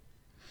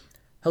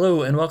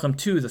Hello and welcome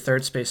to the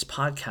Third Space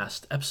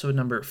Podcast, episode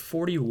number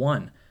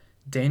 41,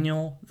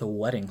 Daniel the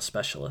Wedding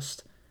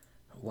Specialist.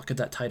 What could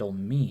that title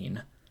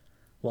mean?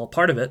 Well,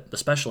 part of it, the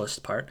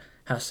specialist part,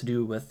 has to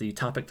do with the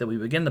topic that we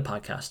begin the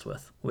podcast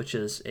with, which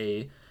is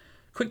a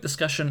quick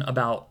discussion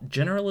about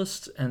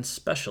generalists and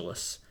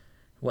specialists,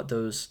 what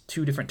those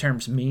two different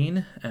terms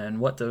mean, and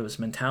what those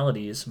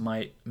mentalities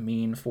might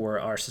mean for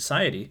our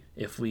society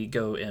if we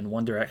go in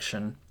one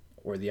direction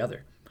or the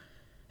other.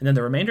 And then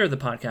the remainder of the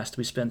podcast,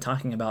 we spend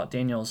talking about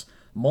Daniel's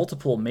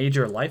multiple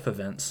major life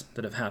events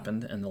that have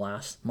happened in the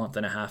last month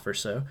and a half or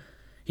so.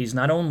 He's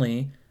not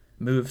only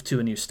moved to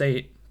a new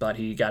state, but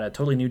he got a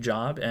totally new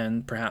job,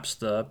 and perhaps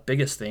the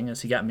biggest thing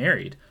is he got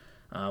married.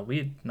 We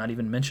had not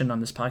even mentioned on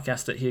this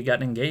podcast that he had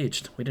gotten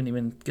engaged. We didn't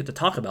even get to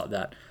talk about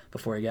that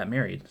before he got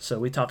married. So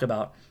we talk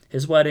about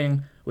his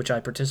wedding, which I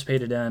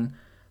participated in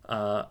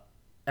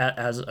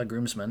as a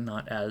groomsman,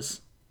 not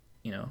as,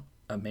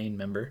 a main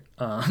member.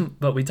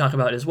 But we talk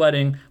about his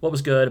wedding, what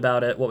was good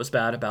about it, what was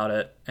bad about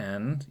it,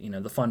 and,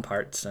 the fun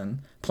parts and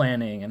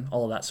planning and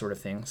all of that sort of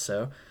thing.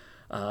 So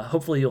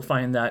hopefully you'll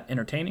find that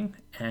entertaining,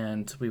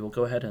 and we will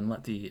go ahead and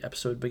let the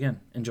episode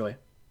begin. Enjoy.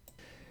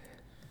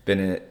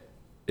 Bennett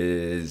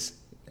is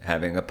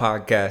having a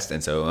podcast,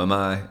 and so am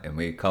I, and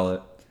we call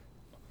it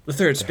The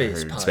Third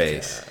Space Third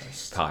Podcast.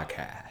 Space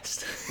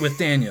Podcast. With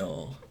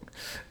Daniel.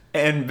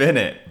 And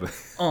Bennett.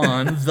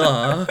 On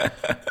the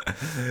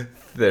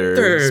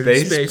Third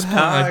Space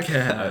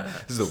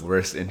Podcast. This is the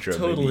worst intro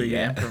Totally maybe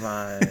yet.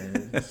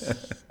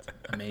 improvised.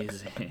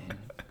 Amazing.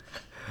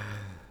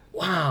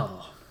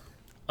 Wow.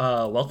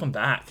 Welcome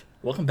back.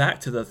 Welcome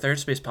back to the Third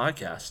Space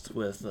Podcast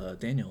with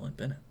Daniel and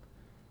Bennett.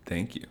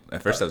 Thank you.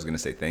 At first I was going to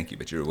say thank you,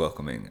 but you're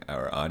welcoming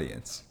our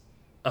audience.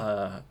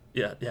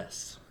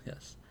 Yes.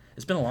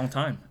 It's been a long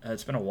time.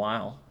 It's been a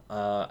while.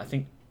 I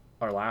think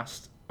our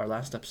last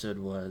episode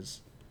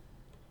was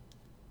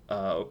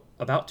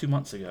about 2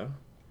 months ago.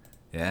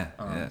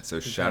 Yeah. So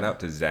shout out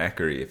to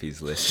Zachary if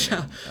he's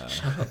listening.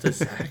 Shout out to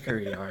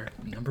Zachary, our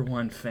number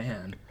one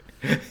fan.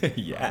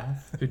 Yeah.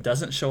 Who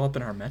doesn't show up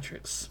in our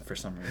metrics for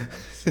some reason.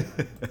 So,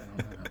 I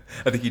don't know.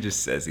 I think he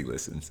just says he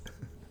listens.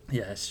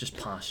 Yeah, it's just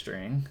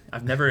posturing.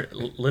 I've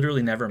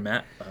literally never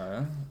met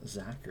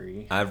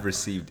Zachary. I've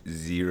received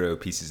 0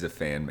 pieces of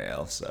fan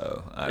mail,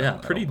 so I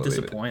don't pretty believe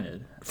it.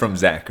 disappointed. From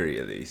Zachary,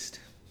 at least.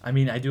 I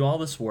mean, I do all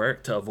this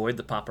work to avoid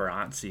the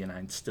paparazzi, and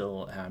I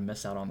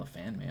miss out on the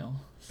fan mail.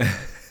 So.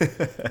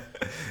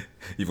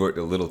 You've worked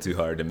a little too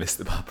hard to miss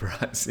the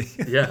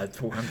paparazzi. Yeah,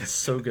 I'm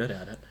so good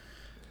at it.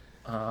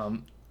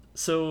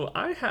 So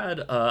I had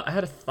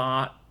a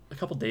thought a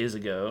couple days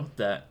ago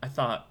that I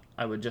thought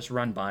I would just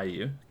run by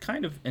you.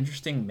 Kind of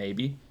interesting,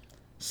 maybe.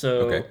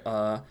 So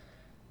Okay.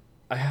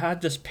 I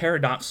had this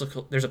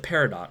there's a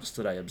paradox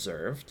that I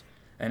observed,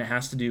 and it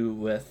has to do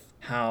with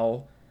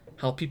how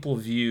people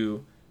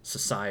view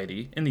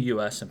society in the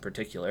U.S. in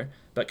particular,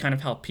 but kind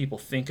of how people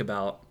think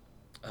about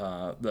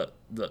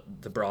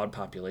the broad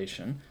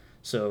population.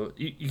 So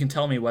you can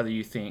tell me whether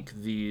you think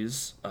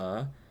these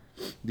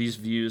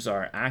views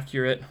are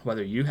accurate,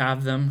 whether you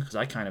have them, because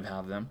I kind of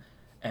have them,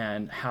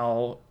 and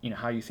how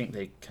you think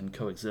they can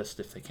coexist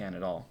if they can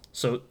at all.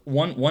 So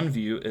one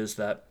view is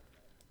that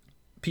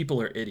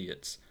people are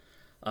idiots,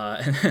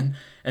 and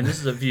this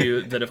is a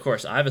view that of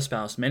course I've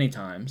espoused many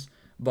times,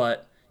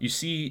 but you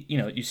see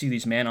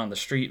these man on the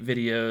street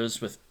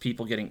videos with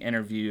people getting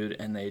interviewed,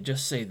 and they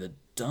just say the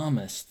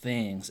dumbest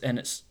things, and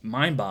it's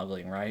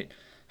mind-boggling, right?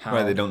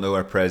 Right, they don't know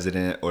our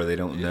president, or they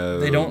don't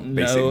know basic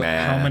know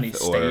math, how many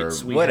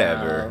states or we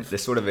whatever. have.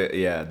 This sort of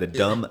the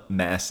dumb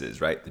masses,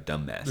 right? The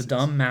dumb masses. The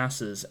dumb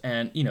masses.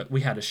 And,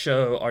 we had a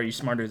show, Are You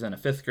Smarter Than a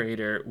Fifth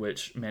Grader,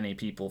 which many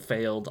people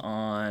failed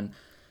on.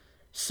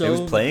 So It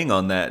was playing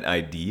on that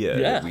idea.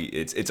 Yeah. That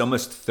it's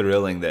almost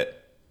thrilling that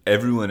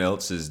everyone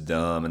else is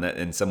dumb, and that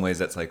in some ways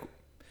that's like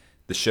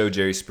the show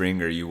Jerry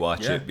Springer. You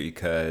watch Yeah. it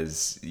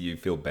because you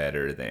feel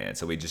better than.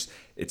 So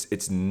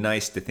it's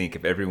nice to think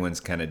if everyone's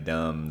kind of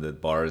dumb, the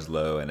bar is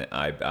low, and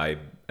I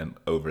am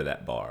over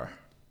that bar.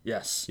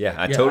 Yes. Yeah,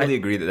 I totally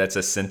agree that that's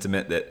a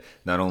sentiment that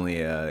not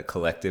only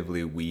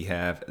collectively we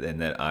have,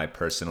 and that I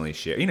personally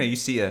share. You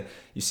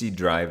see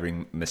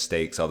driving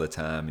mistakes all the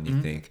time, and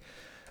you think,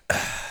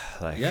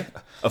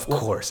 of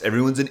course,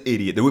 everyone's an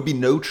idiot. There would be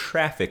no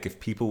traffic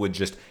if people would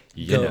just,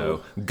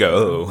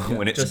 go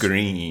when it's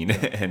green,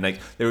 and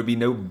there would be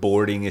no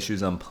boarding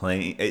issues on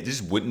plane. It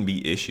just wouldn't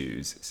be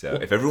issues. So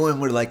if everyone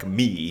were like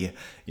me,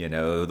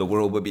 the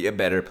world would be a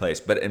better place.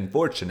 But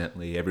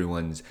unfortunately,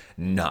 everyone's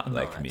not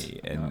like me,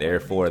 and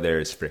therefore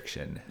there's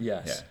friction.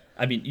 Yes. Yeah.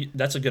 I mean,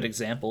 that's a good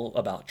example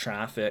about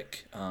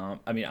traffic.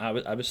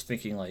 I was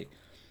thinking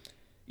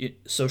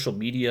social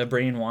media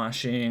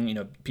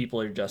brainwashing.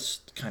 People are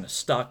just kind of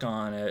stuck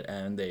on it,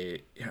 and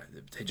they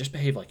just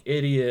behave like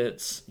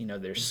idiots.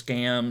 There's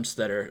scams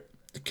that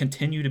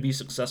continue to be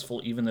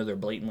successful even though they're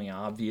blatantly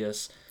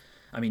obvious.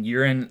 I mean,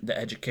 you're in the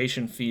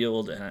education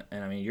field, and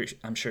I mean,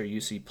 I'm sure you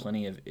see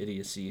plenty of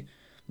idiocy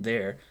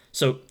there.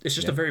 So it's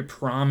just a very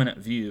prominent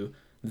view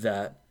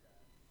that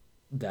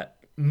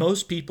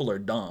most people are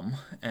dumb,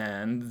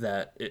 and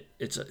that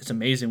it's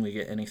amazing we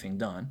get anything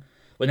done.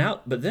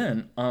 But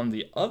then on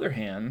the other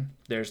hand,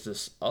 there's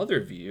this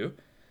other view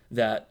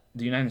that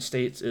the United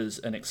States is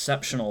an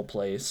exceptional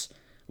place.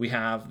 We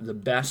have the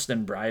best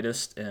and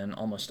brightest in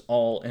almost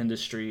all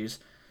industries.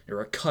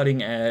 We're a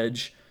cutting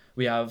edge.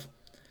 We have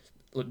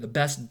the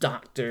best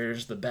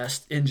doctors, the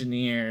best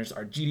engineers.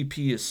 Our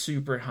GDP is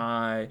super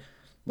high.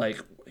 Like,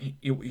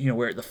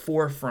 we're at the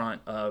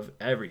forefront of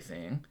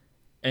everything.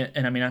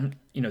 And I mean,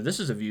 this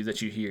is a view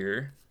that you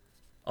hear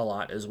a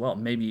lot as well.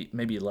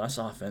 Maybe less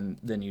often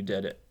than you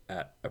did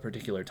at a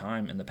particular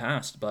time in the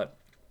past, but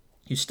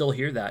you still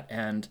hear that.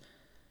 And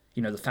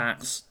the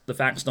facts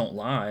don't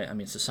lie. I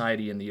mean,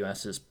 society in the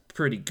U.S. is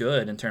pretty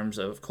good in terms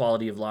of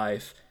quality of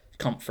life,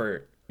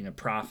 comfort,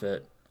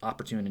 profit,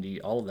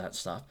 opportunity, all of that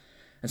stuff.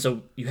 And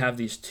so you have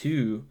these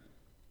two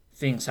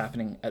things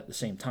happening at the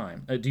same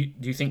time. Do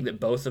you think that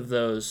both of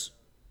those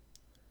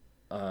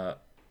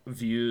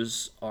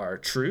views are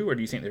true, or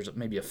do you think there's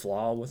maybe a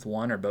flaw with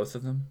one or both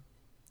of them?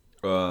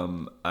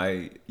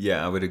 I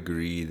would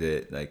agree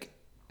that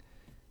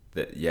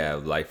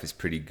life is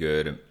pretty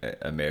good.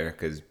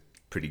 America's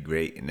pretty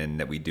great, and then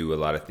that we do a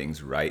lot of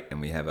things right,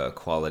 and we have a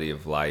quality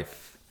of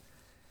life.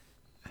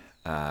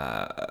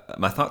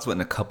 My thoughts went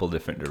in a couple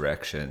different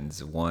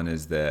directions. One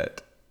is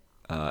that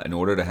in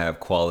order to have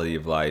quality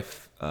of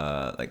life,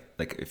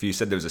 like if you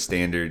said there was a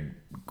standard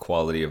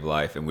quality of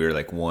life and we were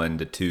like 1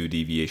 to 2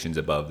 deviations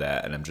above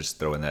that, and I'm just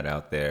throwing that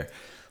out there,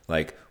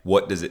 like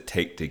what does it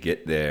take to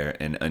get there?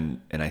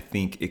 And I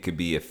think it could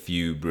be a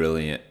few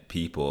brilliant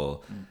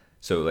people.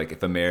 So like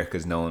if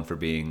America's known for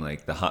being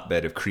like the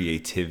hotbed of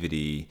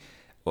creativity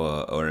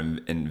or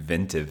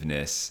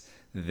inventiveness,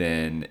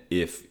 then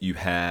if you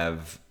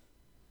have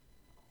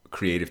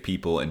creative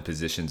people in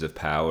positions of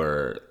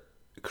power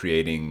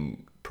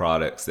creating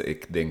products that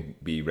it could then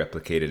be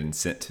replicated and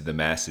sent to the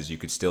masses, you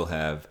could still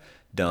have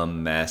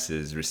dumb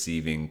masses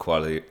receiving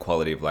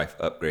quality of life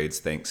upgrades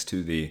thanks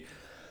to the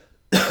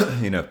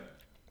the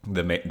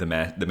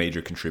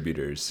major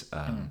contributors.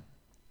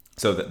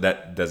 So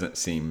that doesn't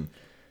seem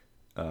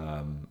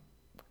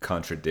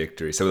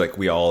contradictory. So like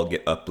we all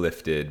get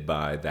uplifted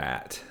by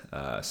that.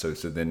 So I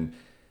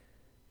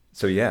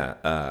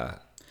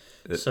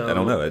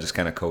don't know. It just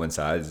kind of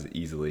coincides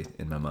easily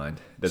in my mind.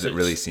 Does it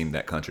really seem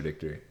that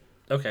contradictory?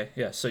 Okay,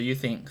 yeah. So you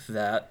think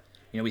that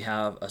we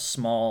have a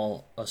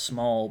small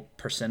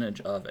percentage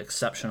of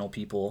exceptional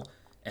people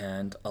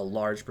and a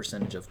large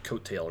percentage of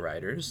coattail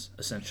riders,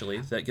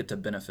 essentially, that get to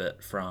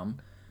benefit from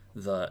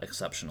the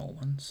exceptional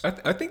ones.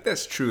 I think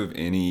that's true of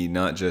any,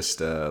 not just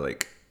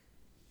like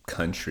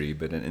country,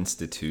 but an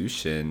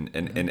institution,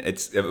 and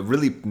it's a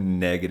really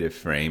negative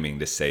framing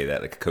to say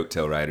that like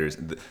coattail riders,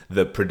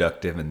 the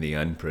productive and the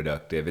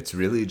unproductive. It's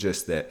really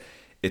just that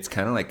it's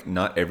kind of like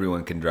not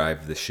everyone can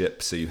drive the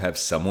ship, so you have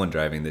someone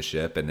driving the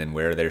ship, and then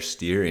where they're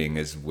steering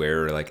is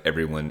where like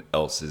everyone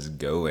else is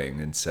going.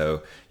 And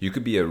so you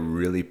could be a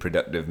really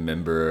productive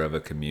member of a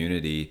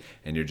community,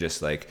 and you're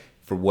just like,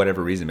 for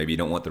whatever reason, maybe you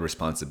don't want the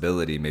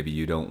responsibility, maybe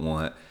you don't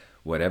want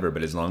whatever,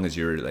 but as long as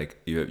you're like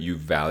you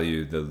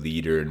value the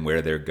leader and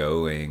where they're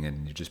going,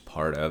 and you're just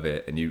part of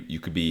it, and you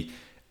could be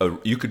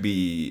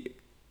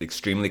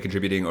extremely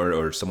contributing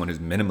or someone who's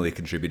minimally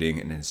contributing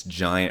in this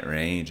giant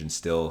range and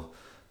still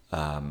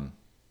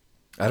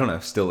I don't know,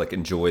 still like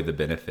enjoy the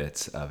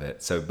benefits of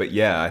it. So, but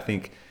yeah, I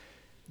think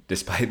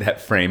despite that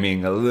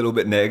framing a little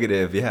bit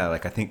negative, yeah,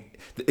 like I think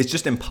it's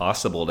just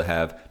impossible to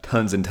have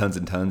tons and tons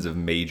and tons of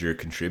major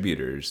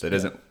contributors. That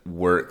doesn't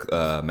work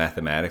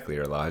mathematically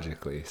or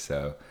logically.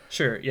 So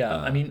sure, yeah.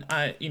 I mean,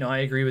 I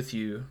agree with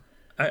you.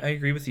 I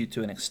agree with you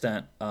to an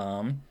extent.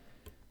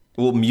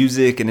 Well,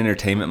 music and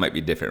entertainment might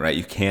be different, right?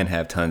 You can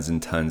have tons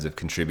and tons of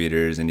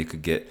contributors, and you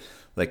could get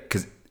like,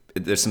 because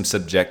there's some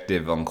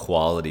subjective on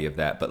quality of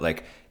that, but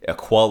like a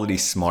quality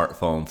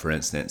smartphone, for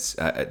instance,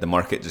 the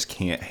market just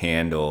can't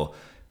handle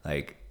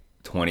like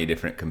 20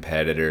 different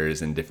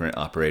competitors and different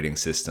operating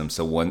systems.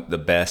 So the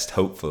best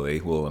hopefully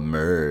will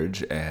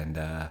emerge, and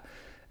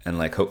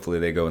like hopefully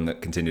they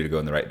continue to go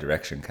in the right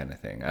direction, kind of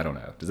thing. I don't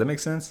know. Does that make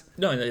sense?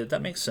 No,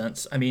 that makes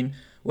sense. I mean,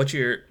 what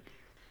you're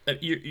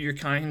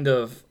kind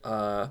of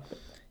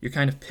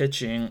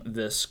pitching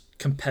this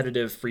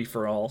competitive free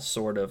for all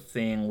sort of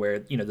thing where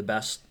the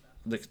best,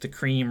 the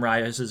cream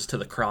rises to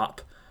the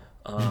crop,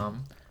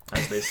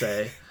 as they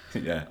say.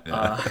 Yeah.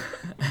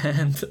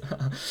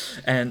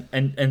 And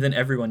then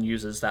everyone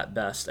uses that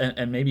best,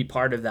 and maybe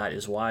part of that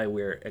is why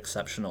we're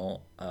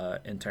exceptional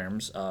in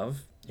terms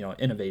of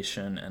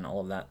innovation and all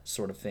of that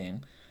sort of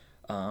thing.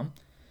 But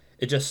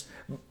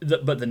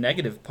the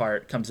negative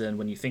part comes in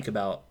when you think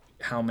about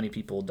how many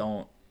people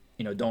don't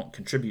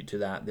contribute to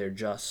that. They're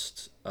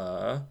just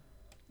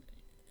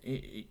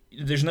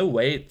there's no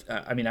way.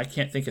 I mean, I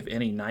can't think of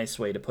any nice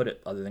way to put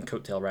it other than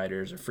coattail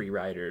riders or free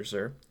riders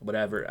or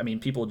whatever. I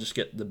mean, people just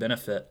get the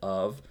benefit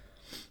of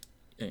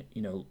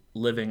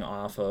living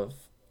off of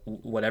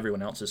what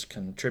everyone else has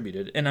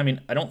contributed. And I mean,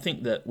 I don't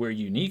think that we're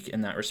unique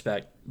in that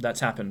respect. That's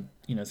happened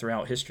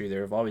throughout history. There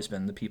have always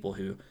been the people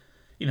who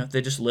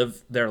they just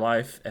live their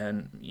life,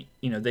 and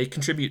they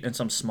contribute in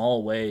some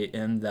small way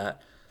in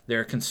that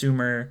they're a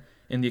consumer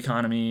in the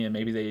economy, and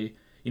maybe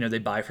they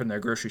buy from their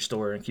grocery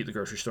store and keep the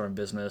grocery store in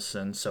business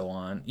and so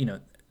on.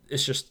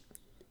 It's just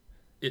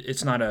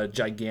it's not a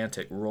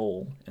gigantic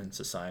role in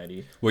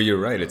society. Well, you're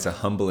right. It's a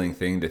humbling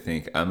thing to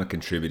think I'm a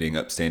contributing,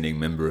 upstanding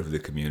member of the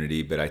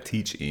community, but I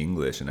teach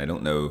English and I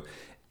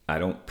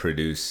don't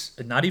produce.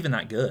 Not even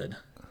that good.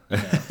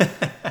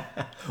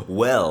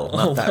 Well,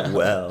 not that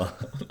well.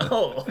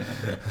 Oh,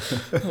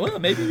 well,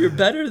 maybe you're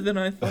better than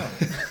I thought.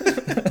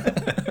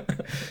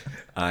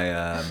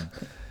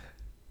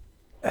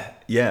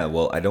 Yeah,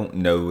 well, I don't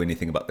know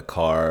anything about the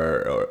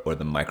car or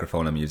the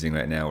microphone I'm using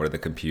right now or the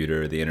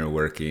computer, the inner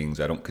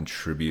workings. I don't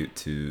contribute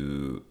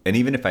to, and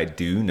even if I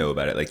do know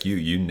about it, like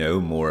you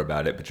know more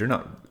about it, but you're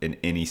not in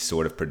any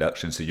sort of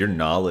production. So your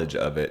knowledge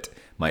of it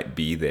might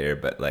be there,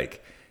 but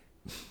like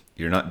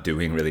you're not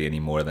doing really any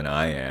more than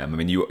I am. I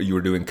mean, you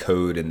were doing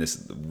code in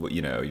this,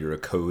 you're a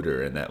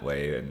coder in that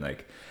way. And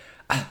like,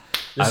 I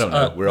don't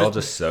know. We're all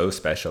just so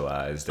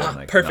specialized and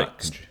like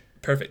perfect.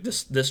 Perfect.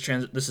 This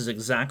is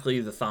exactly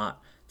the thought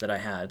that I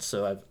had.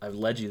 So I've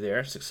led you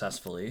there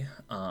successfully.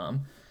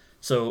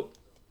 So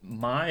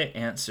my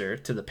answer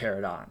to the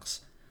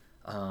paradox,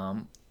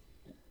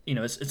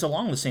 it's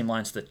along the same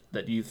lines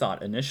that you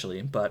thought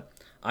initially, but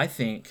I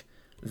think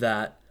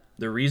that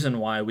the reason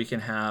why we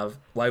can have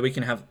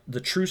the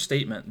true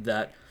statement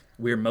that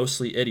we're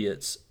mostly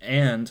idiots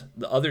and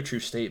the other true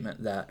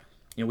statement that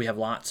we have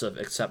lots of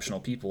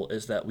exceptional people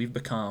is that we've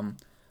become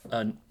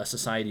a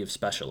society of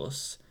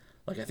specialists.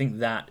 Like, I think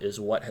that is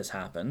what has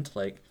happened.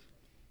 Like,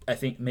 I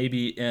think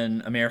maybe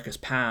in America's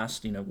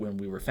past, when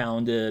we were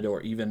founded,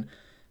 or even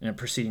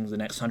preceding the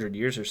next 100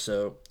 years or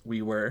so,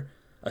 we were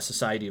a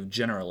society of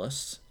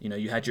generalists.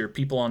 You had your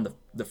people on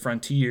the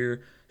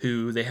frontier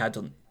who they had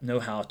to know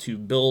how to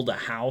build a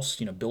house,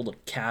 build a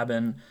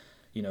cabin,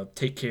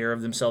 take care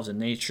of themselves in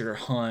nature,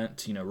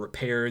 hunt,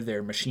 repair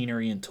their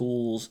machinery and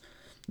tools.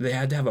 They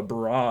had to have a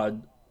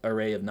broad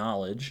array of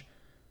knowledge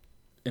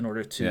in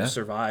order to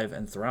survive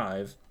and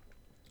thrive.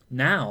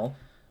 Now,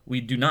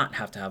 we do not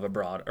have to have a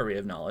broad array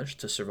of knowledge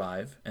to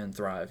survive and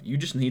thrive. You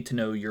just need to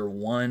know your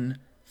one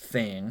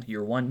thing,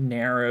 your one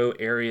narrow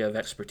area of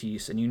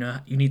expertise, and you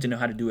need to know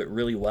how to do it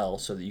really well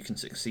so that you can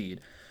succeed.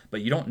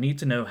 But you don't need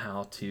to know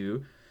how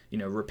to,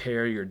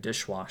 repair your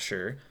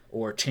dishwasher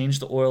or change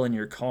the oil in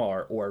your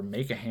car or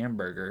make a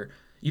hamburger.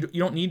 You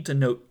don't need to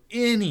know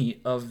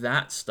any of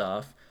that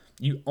stuff.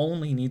 You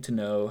only need to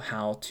know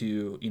how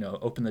to,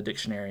 open the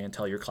dictionary and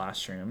tell your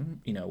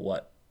classroom,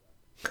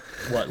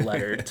 what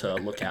letter to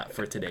look at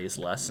for today's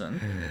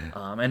lesson.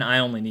 And I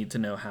only need to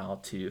know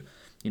how to,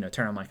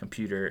 turn on my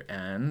computer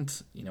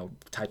and,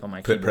 type on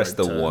my keyboard. Press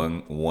the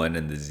one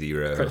and the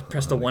zero.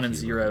 Press the one and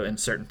zero in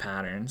certain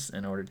patterns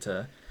in order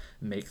to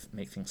make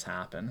things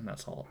happen. And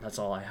that's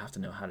all I have to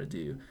know how to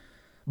do.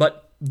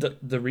 But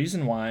the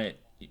reason why,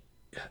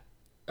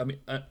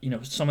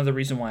 some of the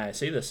reason why I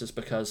say this is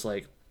because,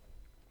 like,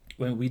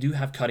 when we do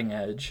have cutting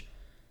edge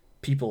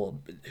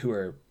people who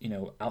are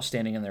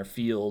outstanding in their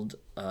field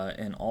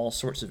in all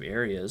sorts of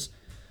areas,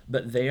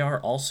 but they are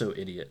also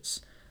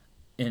idiots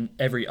in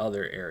every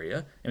other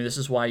area. I mean, this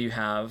is why you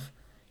have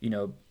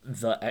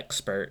the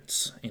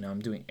experts,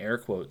 I'm doing air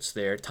quotes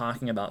there,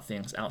 talking about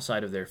things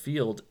outside of their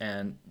field,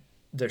 and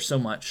there's so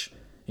much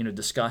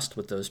discussed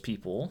with those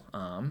people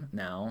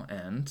now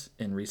and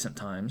in recent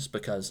times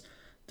because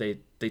they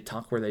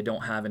talk where they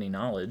don't have any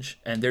knowledge,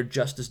 and they're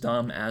just as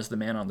dumb as the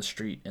man on the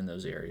street in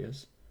those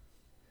areas.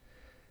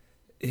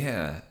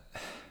 Yeah,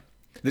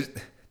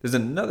 there's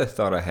another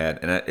thought I had,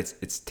 and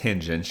it's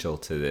tangential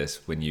to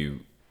this. When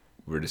you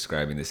were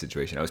describing the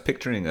situation, I was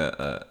picturing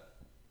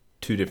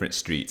two different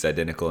streets,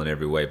 identical in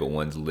every way, but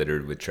one's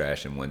littered with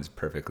trash and one's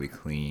perfectly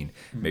clean.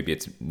 Mm-hmm. Maybe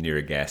it's near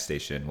a gas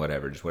station,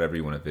 just whatever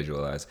you want to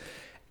visualize.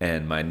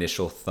 And my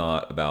initial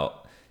thought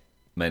about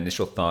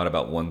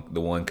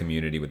the one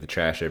community with the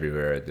trash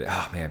everywhere,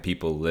 oh man,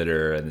 people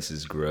litter and this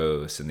is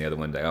gross, and the other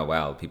one, oh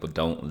wow, people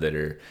don't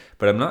litter.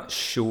 But I'm not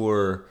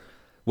sure.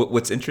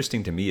 What's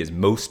interesting to me is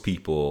most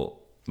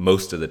people,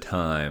 most of the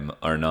time,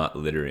 are not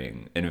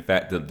littering. And in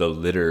fact, the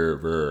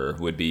litterer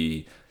would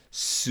be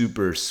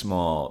super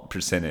small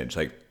percentage.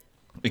 Like,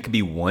 it could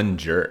be one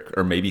jerk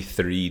or maybe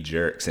 3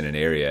 jerks in an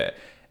area.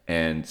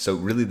 And so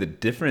really the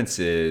difference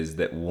is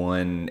that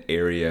one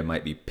area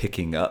might be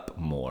picking up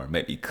more,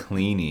 might be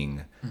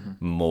cleaning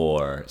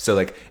more. So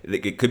like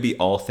it could be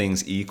all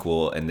things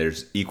equal, and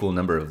there's equal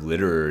number of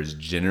litterers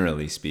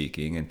generally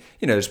speaking. And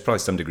there's probably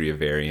some degree of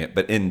variant,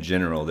 but in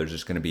general there's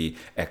just going to be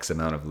X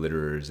amount of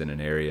litterers in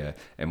an area,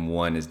 and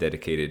one is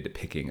dedicated to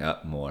picking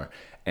up more.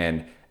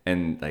 And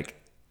like,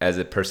 as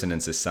a person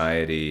in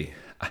society,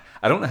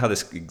 I don't know how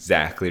this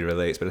exactly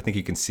relates, but I think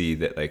you can see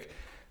that like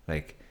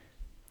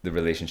the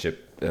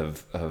relationship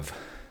of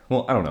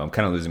well, I don't know, I'm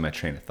kind of losing my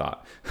train of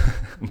thought.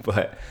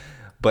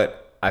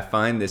 but I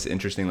find this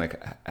interesting,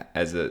 like,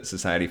 as a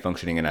society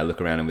functioning, and I look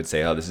around and would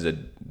say, oh,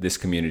 this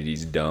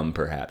community's dumb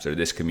perhaps, or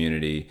this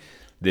community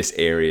this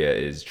area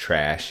is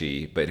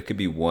trashy, but it could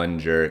be one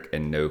jerk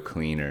and no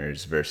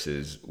cleaners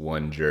versus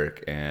one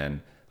jerk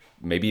and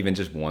maybe even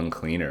just one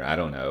cleaner. I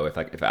don't know.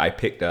 If I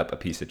picked up a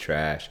piece of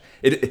trash,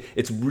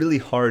 it's really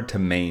hard to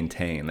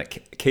maintain.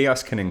 Like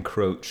chaos can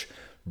encroach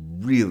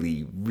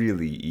really,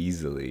 really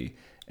easily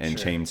and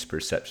change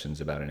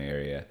perceptions about an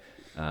area.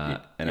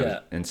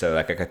 And so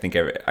like I think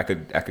I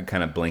could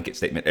kind of blanket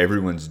statement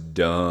everyone's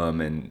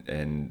dumb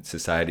and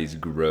society's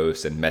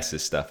gross and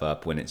messes stuff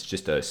up when it's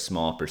just a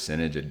small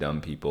percentage of dumb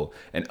people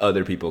and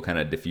other people kind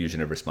of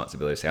diffusion of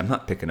responsibility. Say I'm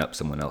not picking up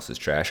someone else's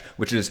trash,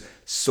 which is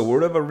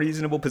sort of a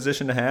reasonable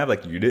position to have.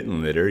 Like you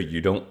didn't litter,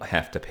 you don't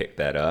have to pick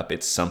that up.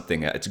 It's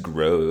something, it's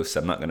gross.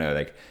 I'm not gonna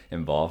like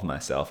involve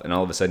myself. And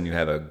all of a sudden you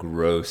have a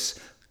gross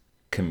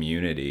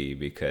community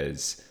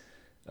because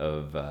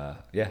of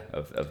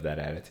that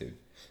attitude.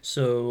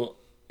 So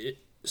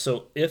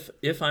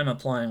if I'm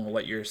applying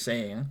what you're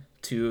saying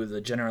to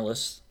the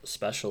generalist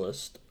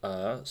specialist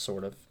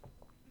sort of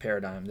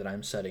paradigm that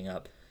I'm setting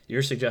up,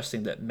 you're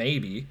suggesting that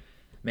maybe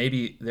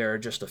there are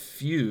just a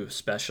few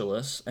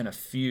specialists and a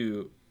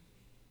few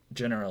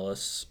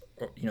generalists,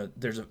 or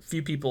there's a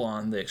few people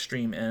on the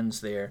extreme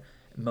ends there.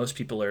 Most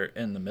people are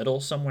in the middle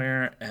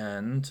somewhere,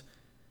 and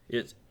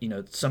it's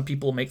some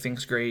people make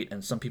things great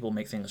and some people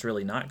make things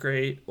really not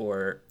great,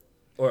 or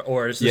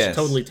is this Yes.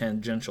 totally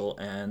tangential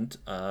and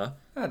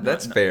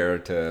That's fair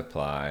to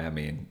apply. I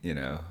mean,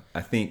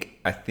 I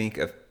think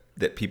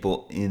that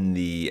people in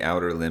the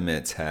outer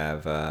limits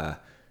have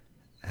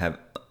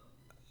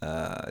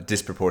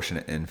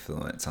disproportionate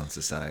influence on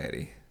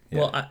society. Yeah.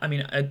 Well, I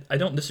mean, I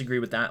don't disagree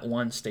with that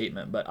one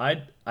statement, but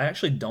I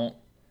actually don't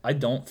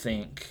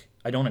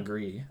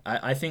agree.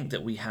 I think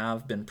that we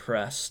have been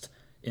pressed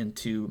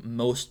into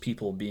most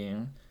people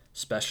being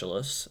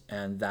specialists,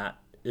 and that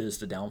is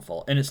the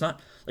downfall. And it's not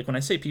like when I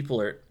say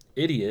people are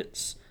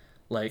idiots,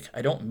 like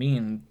I don't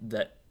mean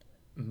that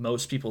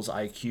most people's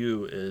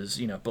IQ is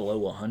below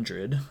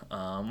 100.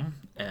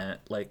 And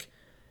like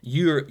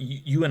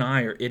you and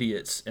I are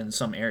idiots in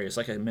some areas.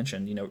 Like I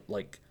mentioned,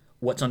 like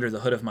what's under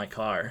the hood of my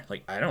car?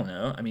 Like I don't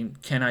know. I mean,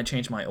 can I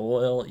change my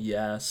oil?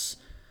 Yes.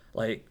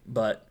 Like,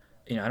 but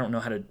I don't know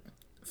how to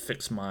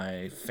fix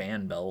my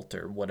fan belt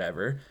or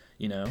whatever.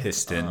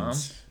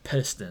 Pistons.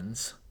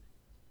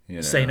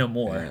 Say no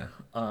more.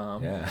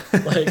 Yeah.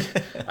 Like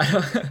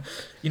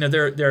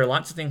there are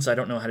lots of things I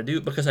don't know how to do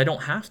because I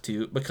don't have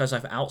to, because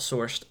I've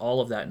outsourced all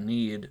of that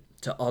need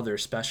to other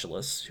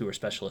specialists who are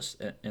specialists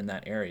in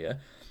that area.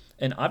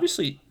 And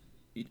obviously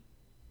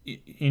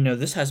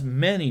this has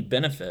many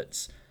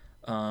benefits,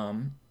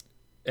 and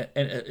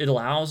it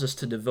allows us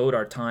to devote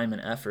our time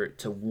and effort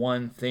to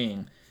one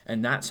thing,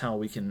 and that's how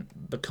we can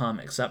become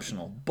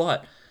exceptional.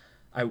 But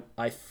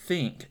I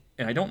think,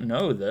 and I don't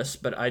know this,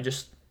 but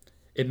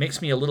it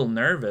makes me a little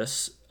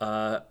nervous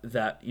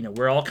that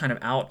we're all kind of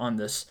out on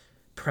this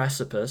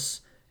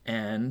precipice,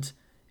 and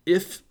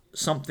if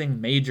something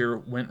major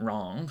went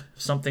wrong,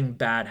 something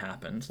bad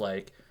happened,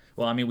 like,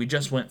 well, I mean, we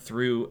just went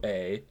through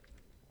a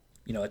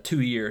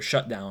 2-year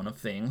shutdown of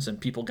things, and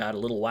people got a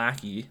little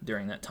wacky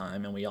during that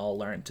time, and we all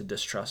learned to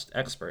distrust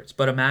experts.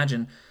 But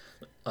imagine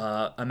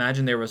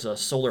there was a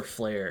solar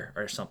flare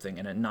or something,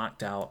 and it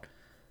knocked out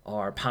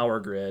our power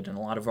grid and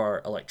a lot of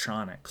our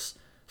electronics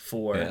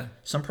for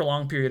some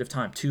prolonged period of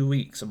time, 2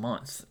 weeks, a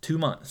month, 2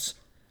 months.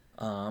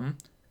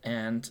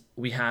 And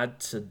we had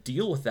to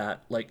deal with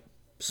that. Like,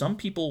 some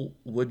people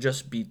would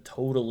just be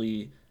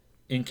totally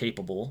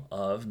incapable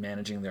of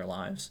managing their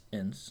lives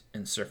in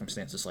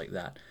circumstances like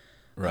that.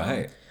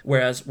 Right.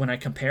 Whereas when I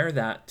compare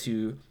that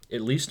to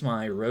at least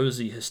my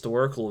rosy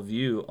historical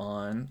view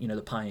on,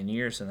 the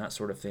pioneers and that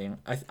sort of thing,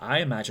 I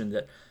imagine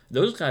that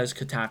those guys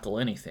could tackle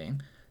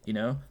anything,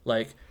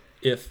 like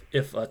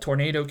if a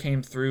tornado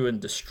came through and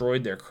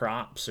destroyed their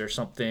crops or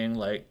something,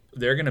 like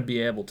they're going to be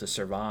able to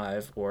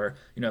survive. Or,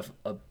 if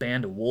a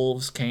band of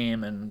wolves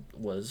came and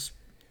was,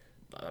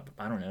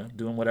 I don't know,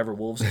 doing whatever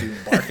wolves do,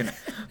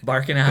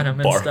 barking at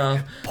them and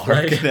stuff.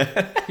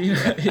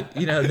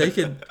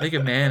 They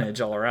could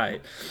manage all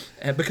right,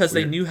 because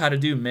they knew how to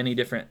do many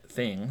different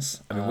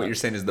things. I mean, what you're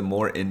saying is the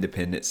more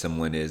independent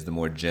someone is, the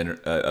more of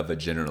a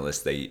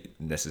generalist they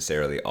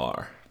necessarily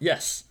are.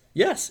 Yes,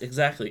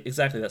 exactly.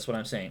 That's what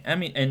I'm saying. I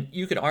mean, and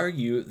you could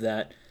argue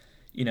that,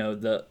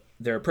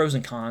 there are pros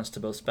and cons to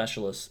both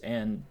specialists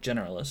and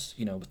generalists.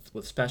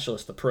 With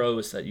specialists, the pro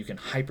is that you can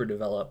hyper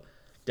develop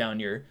down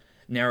your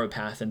narrow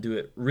path and do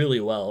it really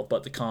well,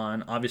 but the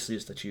con obviously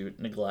is that you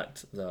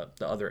neglect the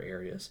other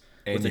areas.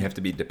 And you have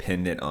to be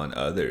dependent on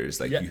others.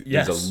 Like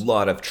yes. There's a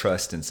lot of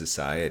trust in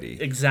society.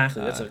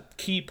 Exactly, that's a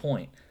key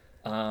point.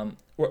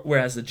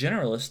 Whereas the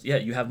generalist,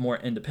 you have more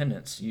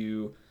independence.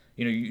 You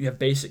have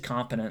basic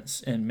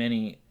competence in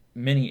many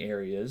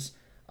areas.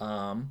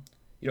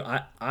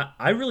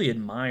 I really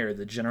admire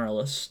the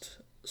generalist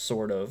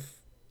sort of.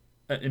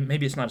 And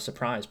maybe it's not a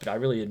surprise, but I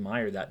really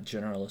admire that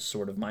generalist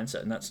sort of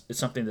mindset, and it's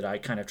something that I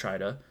kind of try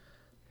to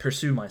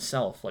pursue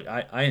myself. Like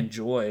I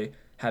enjoy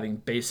having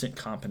basic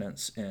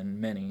competence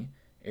in many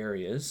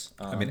areas.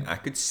 I mean, I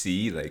could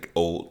see like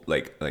old,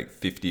 like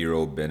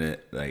 50-year-old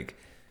Bennett, like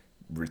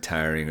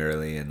retiring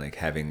early and like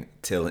having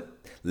till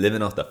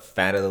living off the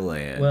fat of the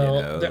land, Well,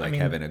 you know, there- like I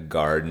mean, having a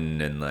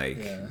garden and like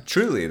Yeah.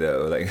 truly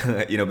though,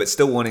 like you know, but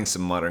still wanting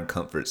some modern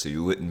comfort, so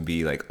you wouldn't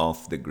be like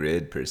off the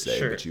grid per se,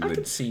 sure, but you I would,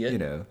 can see it. you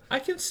know, I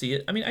can see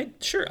it. I mean,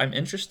 I'm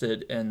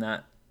interested in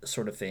that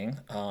sort of thing.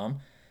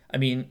 I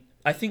mean,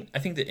 I think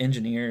that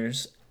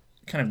engineers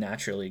kind of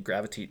naturally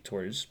gravitate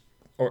towards,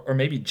 or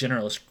maybe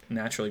generalists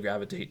naturally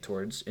gravitate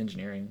towards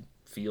engineering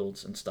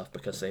fields and stuff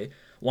because they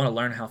want to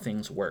learn how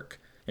things work.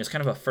 It's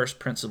kind of a first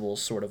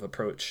principles sort of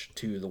approach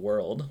to the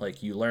world.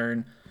 Like you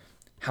learn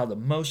how the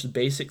most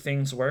basic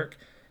things work,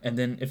 and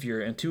then if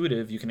you're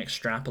intuitive, you can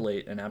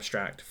extrapolate and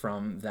abstract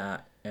from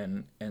that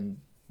and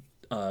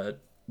uh,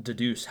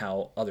 deduce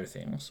how other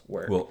things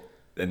work. well,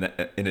 and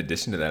that, in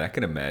addition to that, I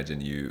can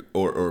imagine you,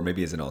 or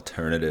maybe as an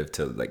alternative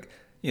to like,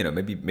 you know,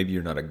 maybe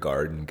you're not a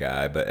garden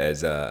guy, but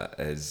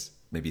as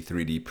maybe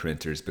 3D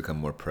printers become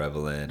more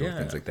prevalent or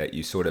things Yeah. like that,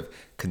 you sort of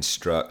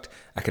construct.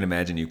 I can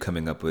imagine you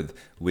coming up with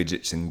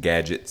widgets and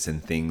gadgets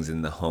and things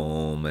in the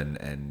home,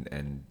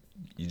 and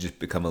you just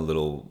become a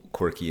little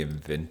quirky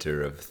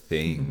inventor of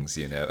things,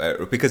 you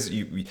know, because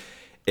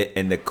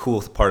and the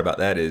cool part about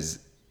that is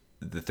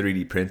the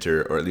 3D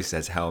printer, or at least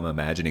that's how I'm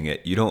imagining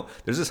it. You don't,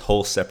 there's this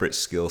whole separate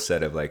skill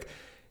set of like,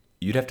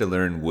 you'd have to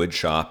learn wood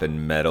shop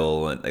and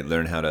metal and like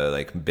learn how to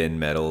like bend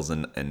metals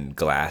and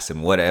glass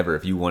and whatever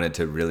if you wanted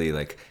to really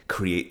like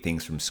create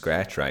things from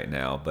scratch right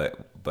now.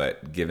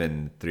 But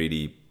given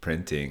 3D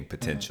printing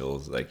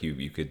potentials, like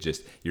you could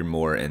just, you're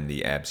more in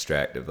the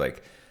abstract of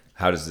like,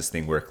 how does this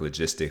thing work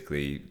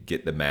logistically,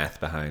 get the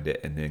math behind it,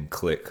 and then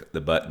click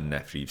the button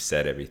after you've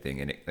said everything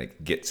and it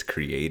like gets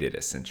created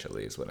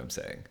essentially is what I'm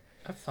saying.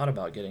 I've thought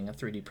about getting a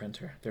 3D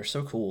printer. They're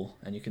so cool,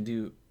 and you can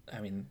do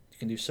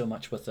so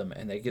much with them,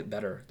 and they get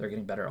better. They're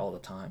getting better all the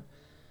time.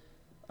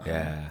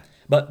 Yeah.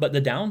 But the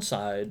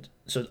downside,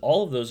 so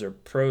all of those are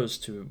pros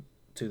to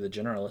the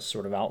generalist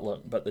sort of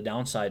outlook, but the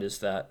downside is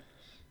that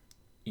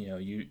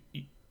you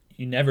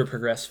never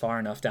progress far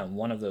enough down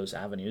one of those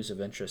avenues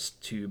of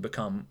interest to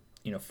become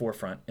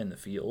forefront in the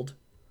field.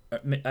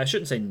 I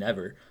shouldn't say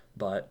never,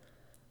 but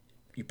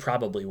you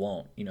probably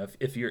won't.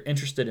 If you're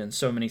interested in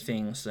so many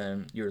things,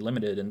 then you're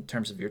limited in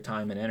terms of your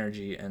time and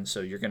energy, and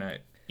so you're gonna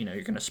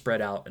spread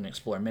out and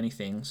explore many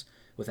things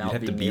You'd without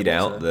have to being beat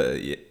able out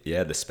to.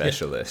 the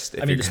specialist.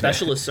 I mean, the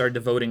specialists are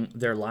devoting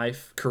their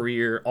life,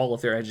 career, all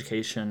of their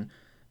education,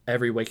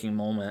 every waking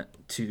moment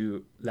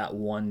to that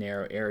one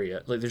narrow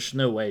area. Like, there's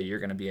no way you're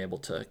going to be able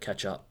to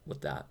catch up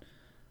with that.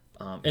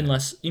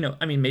 Unless,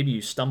 maybe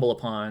you stumble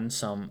upon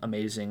some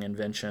amazing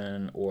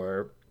invention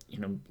or,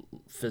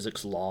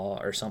 physics law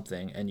or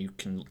something and you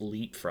can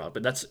leapfrog.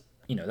 But that's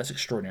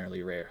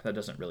extraordinarily rare. That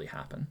doesn't really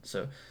happen.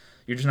 So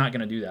you're just not going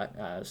to do that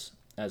as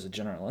a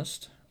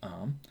generalist.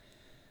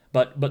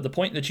 But the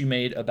point that you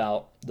made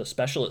about the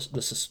specialist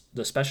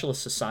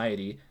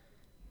society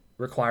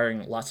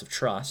requiring lots of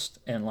trust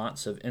and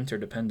lots of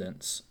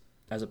interdependence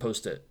as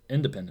opposed to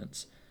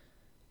independence,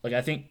 like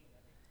I think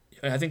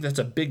that's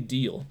a big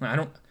deal. I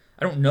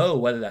don't know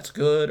whether that's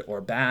good or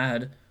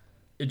bad.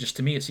 It just,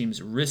 to me, it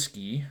seems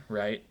risky,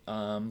 right?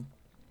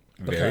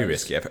 Very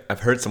risky.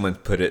 I've heard someone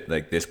put it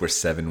like this: we're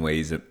 7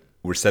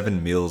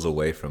 meals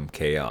away from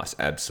chaos,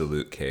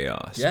 absolute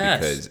chaos. Yes,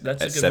 because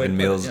that's a at good way to seven put it,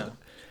 meals, yeah.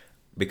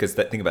 because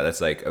think about it, that's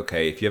like,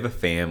 okay, if you have a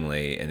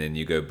family and then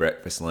you go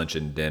breakfast, lunch,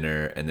 and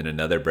dinner, and then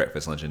another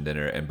breakfast, lunch, and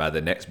dinner, and by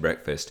the next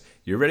breakfast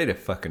you're ready to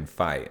fucking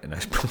fight, and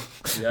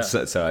Yeah.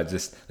 so I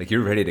just like,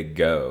 you're ready to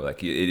go,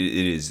 like it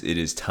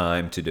is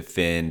time to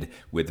defend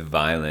with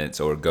violence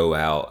or go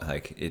out,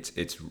 like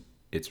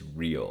it's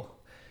real,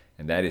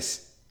 and that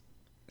is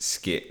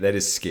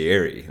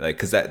scary, like,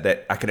 because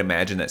that I can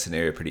imagine that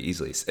scenario pretty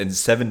easily. And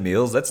 7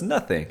 meals, that's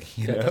nothing,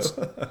 you Yeah, know.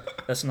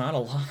 that's not a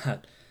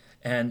lot.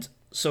 And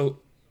so,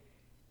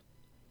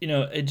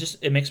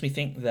 it makes me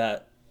think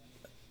that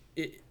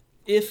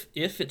if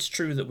it's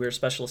true that we're a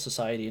specialist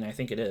society, and I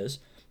think it is,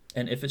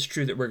 and if it's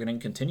true that we're going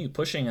to continue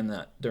pushing in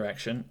that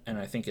direction, and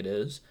I think it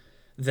is,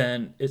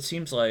 then it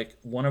seems like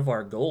one of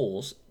our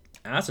goals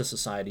as a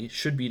society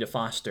should be to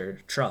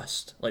foster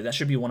trust. Like, that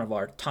should be one of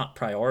our top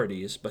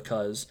priorities,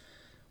 because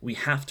we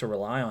have to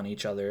rely on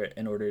each other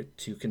in order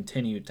to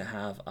continue to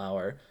have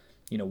our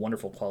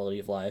wonderful quality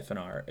of life and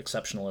our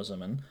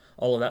exceptionalism and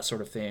all of that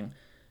sort of thing.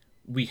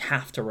 We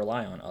have to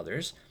rely on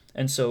others.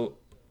 And so,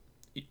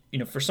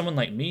 for someone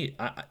like me,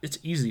 it's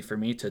easy for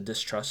me to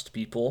distrust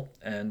people.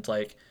 And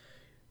like,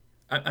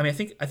 I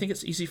think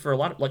it's easy for a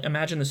lot of, like,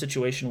 imagine the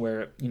situation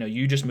where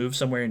you just move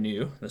somewhere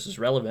new. This is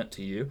relevant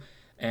to you,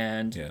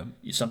 and Yeah.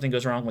 something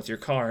goes wrong with your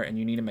car, and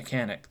you need a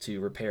mechanic to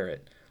repair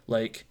it.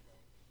 Like,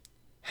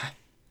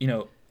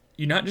 you're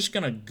not just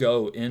gonna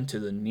go into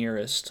the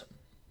nearest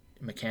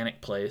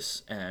mechanic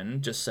place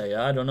and just say,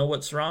 I don't know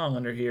what's wrong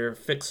under here,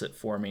 fix it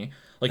for me.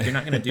 Like, you're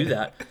not going to do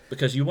that,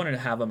 because you wanted to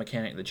have a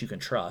mechanic that you can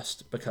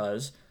trust,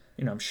 because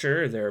I'm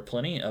sure there are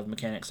plenty of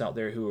mechanics out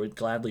there who would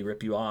gladly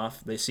rip you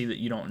off. They see that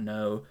you don't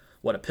know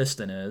what a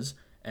piston is,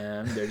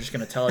 and they're just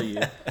going to tell you,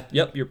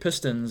 yep, your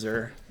pistons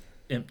are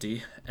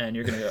empty, and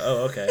you're going to go,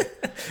 oh, okay.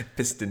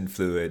 Piston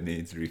fluid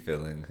needs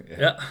refilling.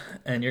 Yeah.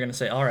 And you're going to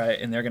say, all right.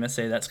 And they're going to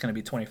say that's going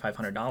to be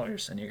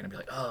 $2,500. And you're going to be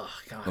like, oh,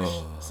 gosh,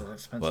 this is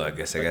expensive. Well, I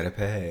guess I got to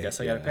pay. I guess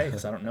I got to pay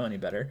because I don't know any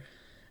better.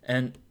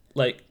 And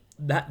like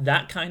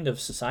that kind of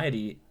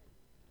society,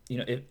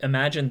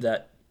 imagine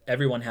that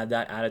everyone had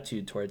that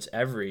attitude towards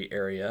every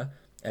area,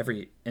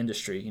 every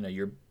industry,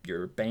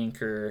 your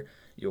banker,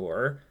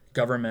 your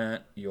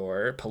government,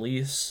 your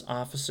police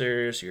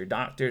officers, your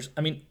doctors.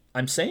 I mean,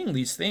 I'm saying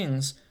these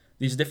things,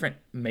 these different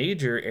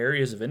major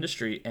areas of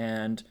industry,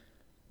 and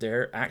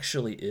there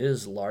actually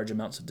is large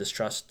amounts of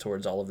distrust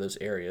towards all of those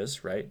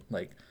areas, right?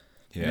 Like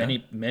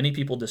many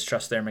people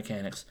distrust their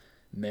mechanics,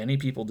 many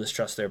people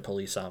distrust their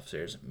police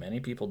officers, many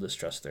people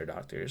distrust their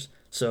doctors.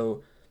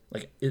 So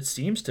like it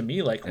seems to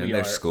me like and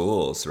their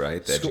schools,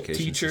 right? The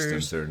education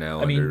systems are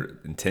now under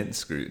intense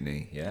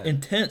scrutiny. Yeah.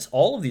 Intense.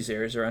 All of these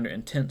areas are under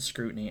intense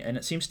scrutiny, and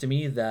it seems to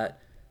me that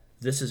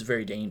this is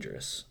very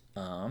dangerous.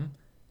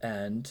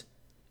 And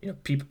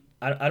people.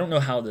 I don't know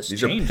how this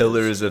These changes. are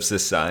pillars of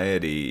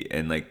society,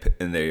 and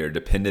they are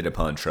dependent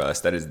upon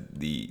trust. That is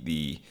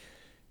the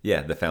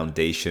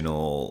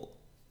foundational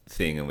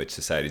thing in which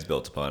society is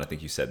built upon. I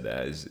think you said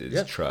that is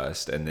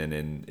trust. And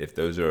then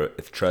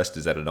if trust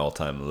is at an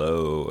all-time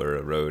low or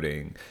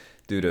eroding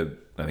due to,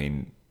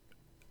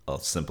 I'll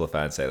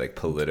simplify and say like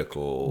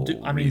political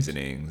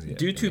reasonings.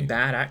 Due to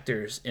bad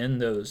actors in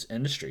those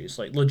industries,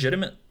 like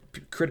legitimate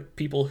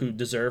people who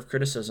deserve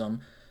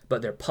criticism,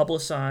 but they're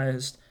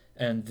publicized,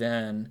 and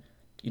then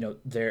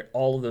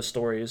all of those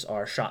stories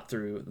are shot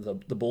through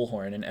the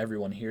bullhorn, and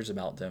everyone hears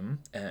about them,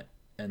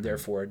 and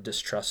therefore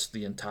distrusts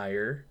the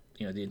entire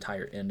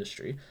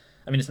industry.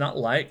 I mean, it's not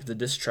like the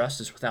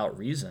distrust is without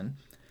reason.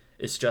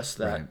 It's just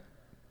that,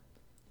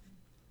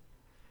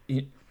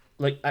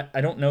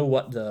 I don't know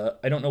what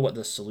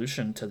the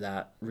solution to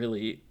that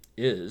really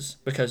is,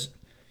 because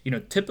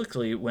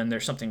typically when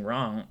there's something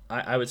wrong,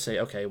 I would say,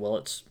 okay, well,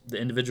 it's the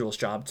individual's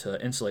job to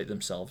insulate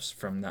themselves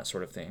from that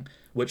sort of thing.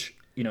 Which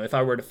if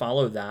I were to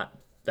follow that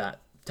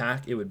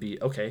tack, it would be,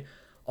 okay,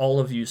 all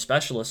of you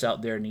specialists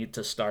out there need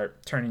to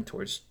start turning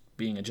towards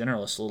being a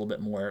generalist a little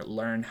bit more,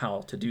 learn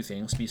how to do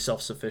things, be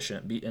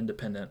self-sufficient, be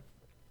independent.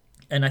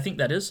 And I think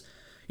that is,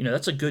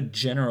 that's a good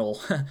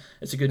general,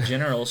 it's a good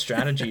general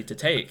strategy to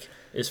take,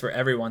 is for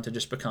everyone to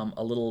just become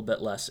a little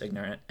bit less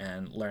ignorant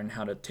and learn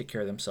how to take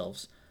care of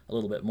themselves a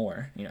little bit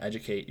more,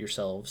 educate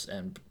yourselves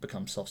and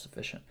become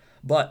self-sufficient.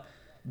 But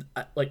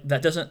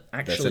that doesn't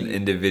actually. That's an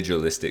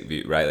individualistic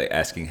view, right? Like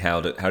asking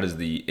how does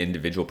the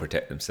individual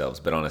protect themselves,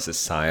 but on a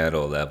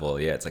societal level,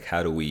 it's like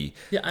how do we?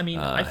 Yeah,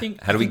 I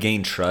think how do we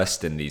gain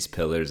trust in these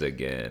pillars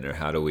again, or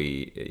how do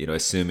we,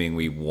 assuming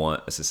we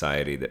want a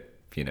society that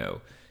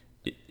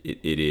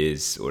it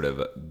is sort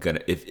of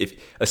gonna if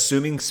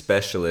assuming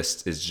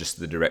specialists is just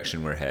the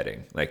direction we're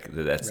heading, like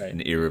that's right.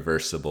 An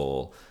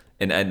irreversible.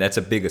 And that's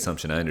a big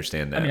assumption. I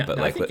understand that. But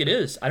I think it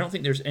is. I don't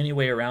think there's any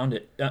way around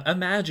it.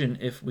 Imagine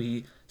if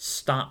we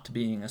stopped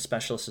being a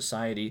specialist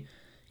society.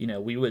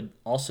 We would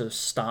also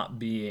stop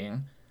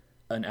being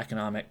an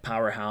economic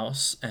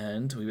powerhouse,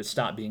 and we would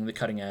stop being the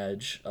cutting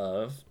edge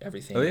of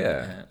everything. Oh,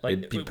 yeah.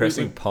 It'd be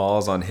pressing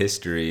pause on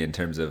history in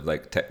terms of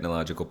like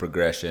technological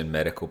progression,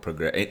 medical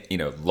progression,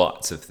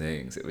 lots of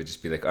things. It would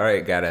just be like, all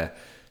right, gotta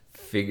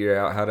figure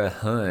out how to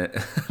hunt.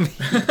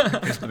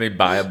 Let me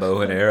buy a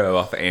bow and arrow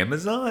off of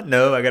Amazon.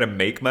 No, I gotta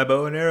make my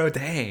bow and arrow.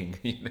 Dang,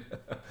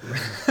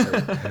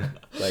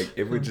 like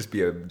it would just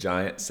be a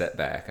giant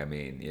setback.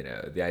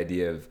 The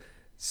idea of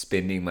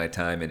spending my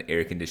time in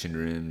air-conditioned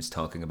rooms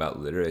talking about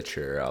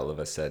literature all of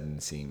a sudden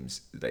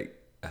seems like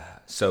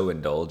so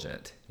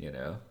indulgent.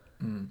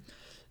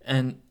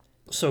 And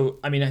so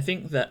I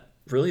think that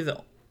really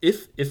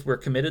if we're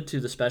committed to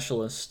the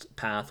specialist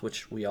path,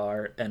 which we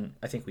are, and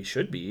I think we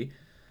should be.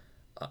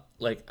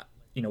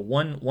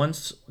 One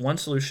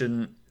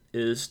solution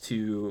is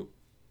to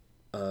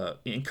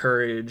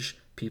encourage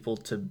people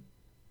to,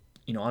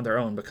 on their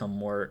own become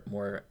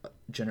more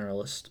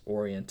generalist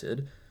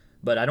oriented.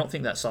 But I don't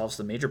think that solves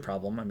the major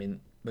problem.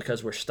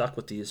 Because we're stuck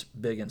with these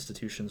big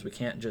institutions, we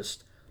can't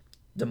just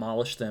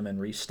demolish them and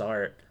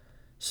restart.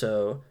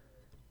 So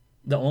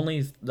the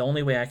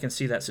only way I can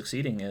see that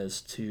succeeding is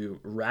to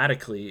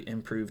radically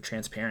improve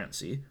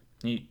transparency.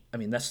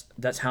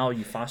 That's how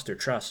you foster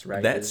trust,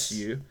 right? That's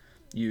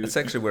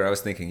actually where I was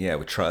thinking,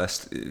 with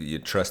trust, you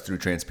trust through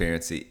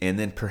transparency. And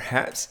then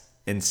perhaps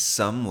in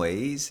some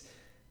ways,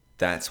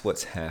 that's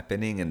what's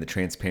happening. And the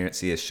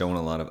transparency has shown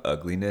a lot of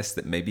ugliness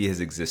that maybe has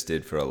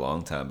existed for a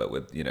long time. But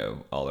with,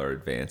 all our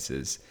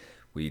advances,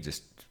 we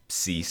just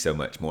see so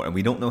much more. And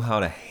we don't know how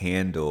to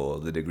handle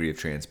the degree of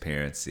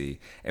transparency.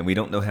 And we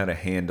don't know how to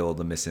handle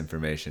the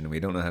misinformation. And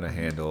we don't know how to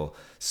handle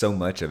so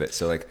much of it.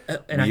 So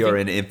we are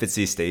in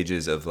infancy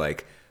stages of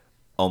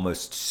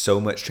almost so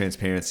much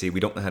transparency. We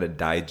don't know how to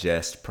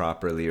digest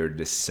properly or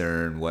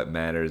discern what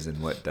matters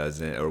and what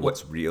doesn't, or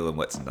what's real and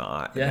what's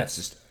not. Yeah, it's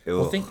just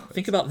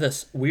think about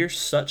this. We're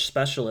such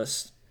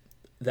specialists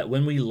that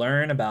when we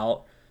learn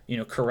about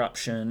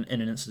corruption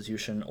in an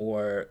institution,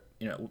 or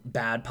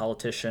bad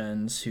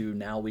politicians who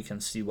now we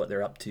can see what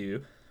they're up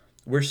to,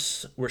 we're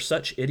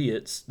such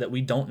idiots that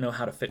we don't know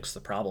how to fix the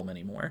problem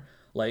anymore.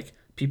 Like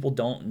people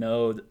don't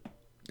know.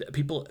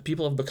 People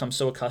have become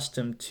so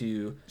accustomed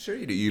to. Sure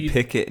you do. You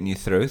pick it and you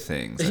throw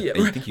things. Yeah,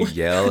 You think you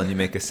yell and you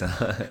make a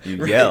sign. You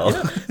Right, yell.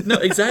 yeah. No,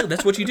 exactly.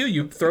 That's what you do.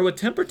 You throw a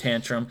temper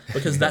tantrum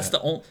because that's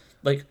the only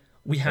like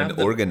we have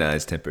An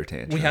organized temper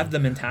tantrum. we have the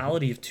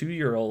mentality of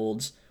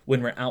 2-year-olds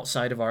when we're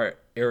outside of our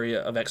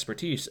area of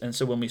expertise, and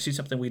so when we see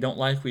something we don't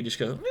like, we just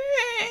go,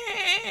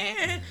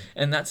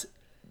 and that's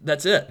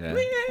it.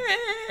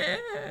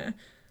 Yeah.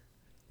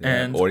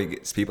 And or he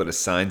gets people to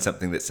sign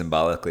something that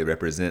symbolically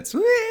represents.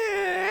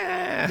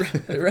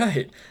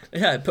 right,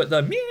 yeah, put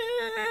the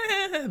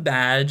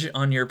badge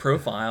on your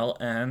profile,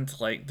 and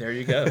like there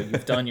you go.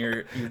 You've done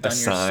your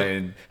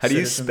Sign. How do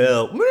you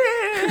spell?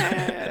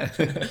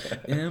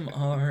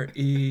 MRENNN.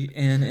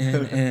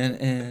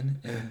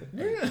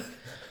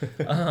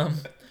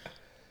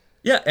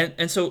 Yeah,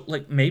 and so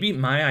like maybe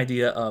my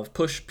idea of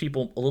push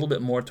people a little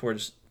bit more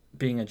towards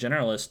being a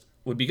generalist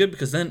would be good,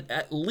 because then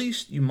at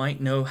least you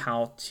might know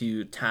how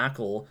to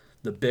tackle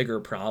the bigger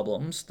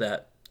problems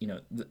that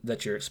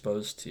that you're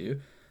exposed to,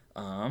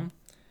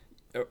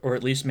 or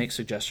at least make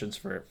suggestions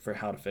for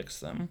how to fix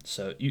them.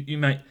 So you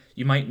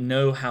might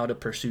know how to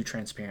pursue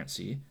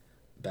transparency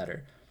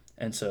better.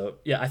 And so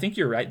yeah, I think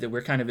you're right that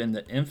we're kind of in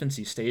the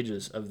infancy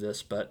stages of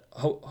this, but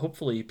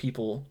hopefully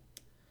people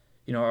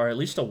are at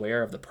least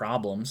aware of the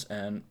problems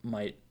and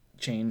might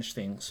change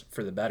things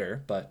for the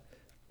better. But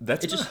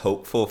that's my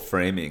hopeful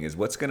framing. Is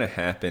what's going to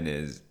happen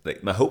is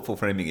like my hopeful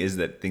framing is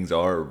that things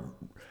are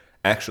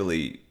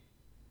actually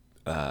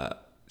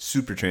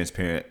super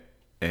transparent,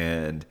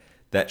 and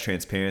that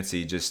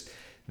transparency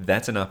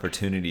that's an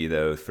opportunity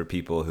though for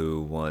people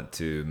who want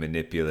to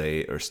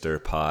manipulate or stir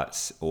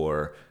pots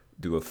or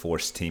do a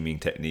forced teaming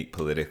technique,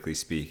 politically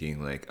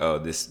speaking, like, oh,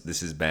 this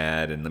is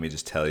bad, and let me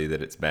just tell you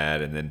that it's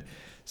bad. And then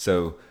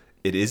so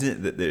it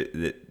isn't that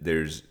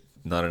there's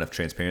not enough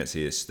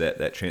transparency. It's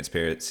that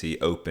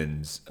transparency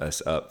opens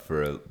us up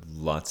for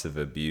lots of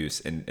abuse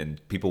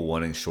and people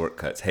wanting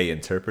shortcuts. Hey,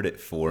 interpret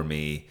it for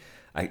me.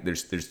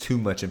 There's too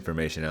much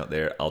information out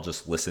there. I'll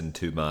just listen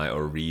to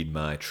or read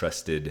my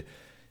trusted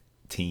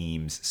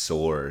team's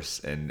source,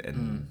 and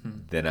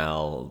then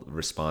I'll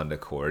respond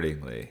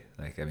accordingly.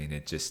 Like, I mean,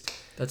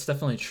 that's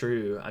definitely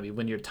true. I mean,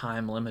 when you're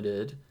time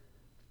limited,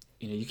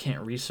 you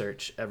can't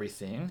research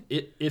everything.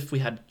 If we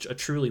had a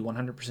truly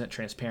 100%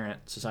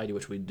 transparent society,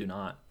 which we do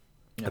not.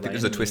 I think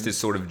there's a twisted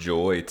sort of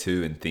joy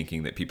too in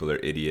thinking that people are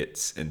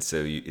idiots, and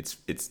so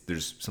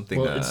there's something.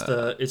 Well,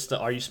 it's the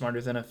 "Are you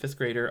smarter than a fifth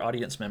grader"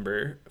 audience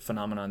member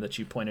phenomenon that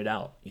you pointed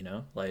out.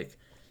 Like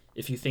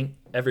if you think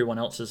everyone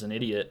else is an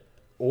idiot,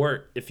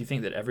 or if you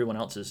think that everyone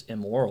else is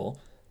immoral,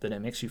 then it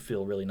makes you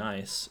feel really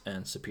nice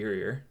and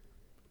superior.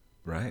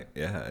 Right.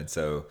 Yeah. And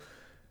so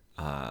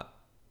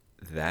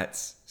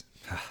that's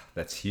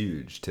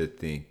huge to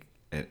think.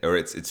 Or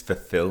it's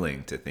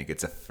fulfilling to think.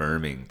 It's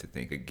affirming to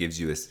think. It gives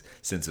you a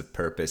sense of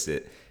purpose.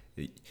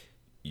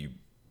 You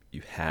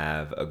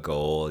have a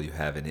goal. You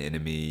have an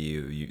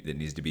enemy that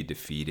needs to be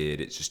defeated.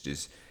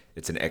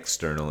 It's an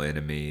external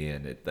enemy,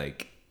 and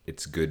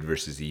it's good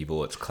versus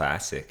evil. It's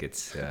classic.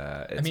 It's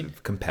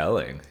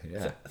compelling.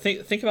 Yeah.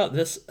 Think about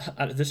this.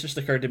 This just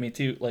occurred to me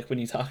too. Like when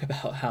you talk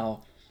about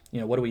how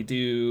what do we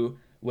do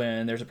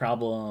when there's a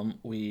problem?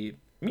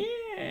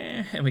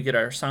 And we get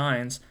our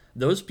signs.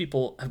 Those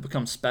people have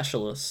become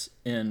specialists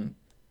in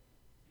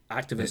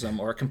activism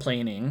or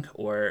complaining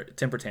or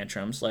temper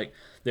tantrums. Like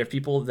they're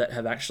people that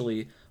have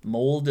actually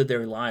molded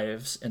their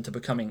lives into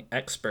becoming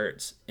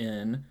experts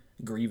in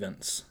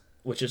grievance,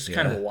 which is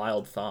kind of a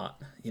wild thought,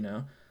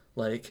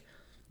 like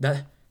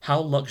that. How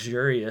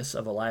luxurious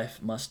of a life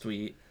must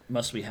we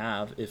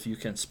have if you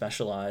can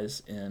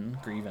specialize in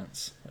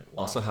grievance? Like,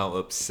 wow. Also, how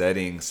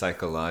upsetting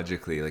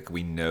psychologically. Like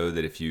we know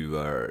that if you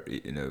are,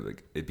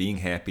 being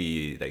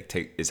happy,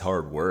 is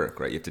hard work,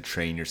 right? You have to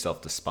train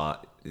yourself to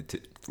spot.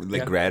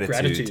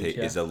 Gratitude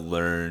is a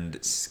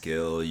learned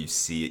skill. You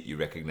see it, you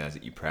recognize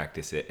it, you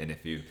practice it, and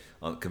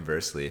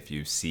conversely, if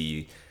you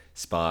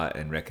spot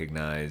and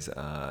recognize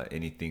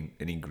any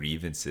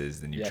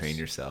grievances, then you train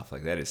yourself.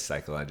 Like that is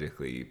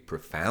psychologically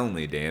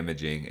profoundly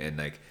damaging, and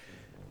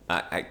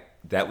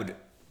that would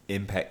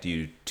impact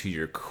you to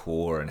your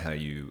core and how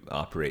you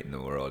operate in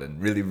the world in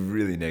really,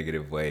 really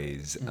negative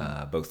ways,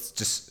 both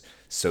just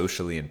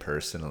socially and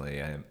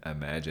personally. I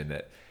imagine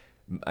that.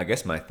 I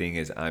guess my thing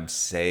is I'm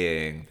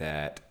saying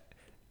that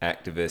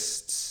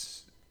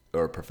activists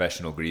or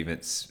professional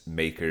grievance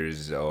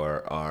makers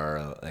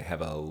are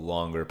have a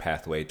longer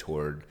pathway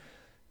toward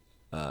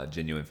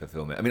genuine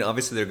fulfillment. I mean,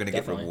 obviously they're going to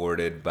get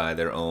rewarded by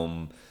their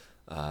own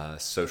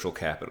social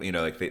capital.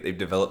 They've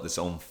developed this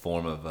own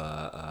form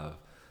of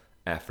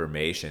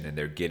affirmation, and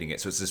they're getting it.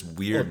 So it's this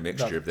weird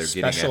mixture of they're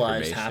getting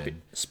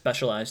affirmation,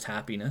 specialized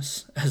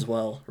happiness as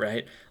well,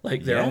 right?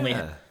 Like they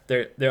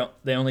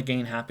only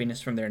gain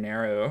happiness from their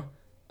narrow,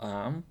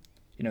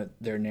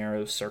 their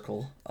narrow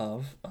circle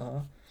of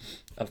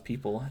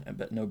people,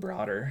 but no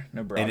broader.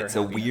 And it's happiness.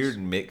 A weird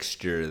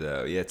mixture,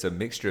 though. Yeah, it's a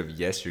mixture of,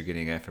 yes, you're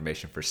getting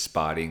affirmation for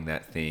spotting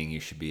that thing you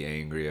should be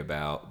angry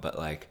about, but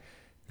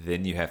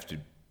then you have to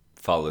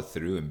follow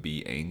through and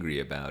be angry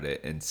about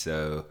it. And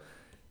so,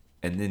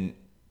 and then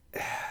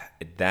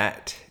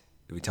that,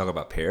 we talk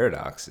about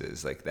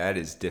paradoxes, like that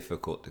is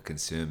difficult to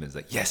consume. Is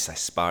like, yes, I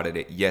spotted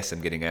it. Yes,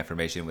 I'm getting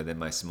affirmation within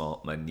my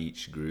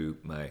niche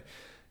group,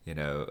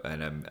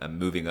 and I'm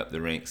moving up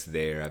the ranks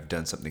there. I've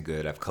done something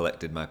good. I've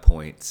collected my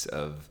points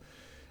of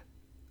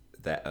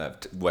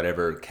that,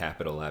 whatever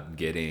capital I'm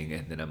getting.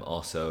 And then I'm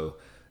also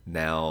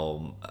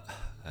now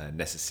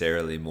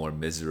necessarily more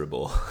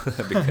miserable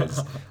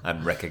because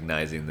I'm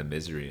recognizing the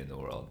misery in the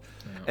world.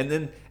 Yeah.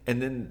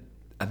 And then,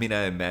 I mean,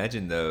 I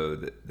imagine though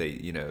that they,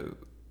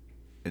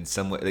 in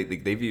some way,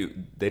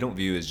 they don't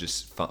view as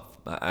just fun.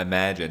 I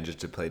imagine, just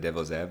to play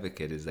devil's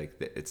advocate, is like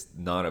it's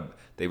not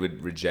they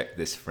would reject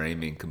this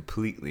framing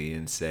completely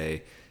and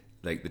say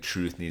like the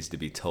truth needs to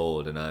be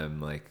told, and I'm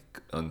like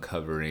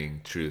uncovering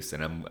truths,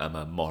 and I'm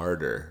a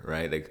martyr,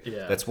 right? Like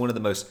that's one of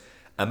the most.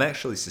 I'm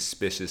actually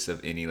suspicious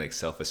of any like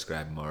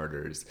self-ascribed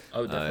martyrs.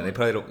 Oh, definitely. And they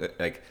probably don't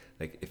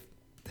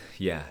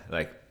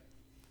like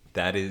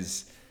that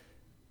is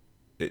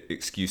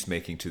excuse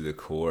making to the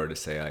core to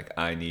say like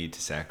I need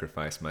to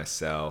sacrifice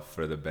myself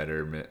for the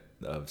betterment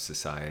of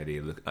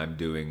society. Look, I'm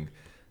doing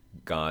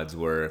God's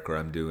work, or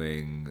I'm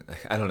doing,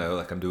 I don't know,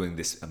 like I'm doing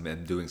this,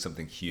 I'm doing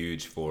something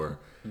huge for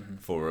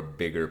a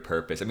bigger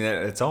purpose. I mean,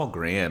 it's all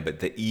grand, but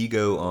the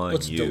ego on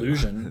it's you,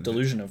 delusion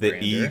of the grandeur.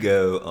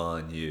 Ego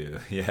on you,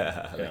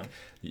 like,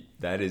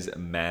 that is a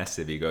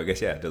massive ego. I guess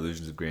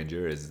delusions of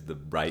grandeur is the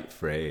right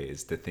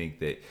phrase to think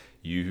that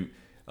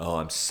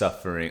I'm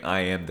suffering. I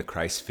am the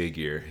Christ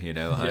figure, I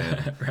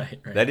am. Right.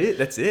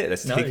 That's it.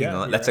 That's taking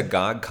on. That's right. a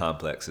God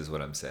complex, is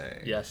what I'm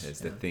saying. Yes. Is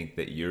to think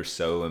that you're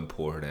so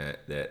important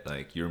that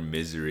like your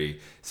misery.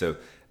 So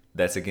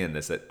that's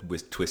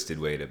that twisted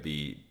way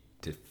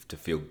to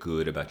feel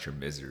good about your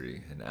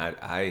misery. And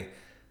I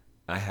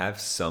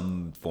have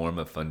some form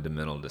of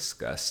fundamental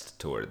disgust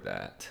toward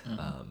that.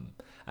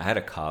 I had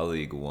a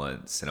colleague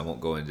once, and I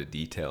won't go into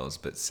details,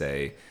 but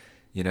say,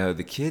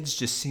 the kids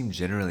just seem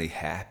generally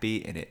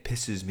happy, and it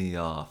pisses me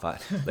off.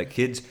 Like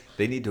kids,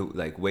 they need to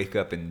like wake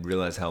up and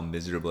realize how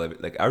miserable.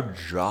 Like our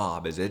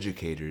job as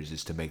educators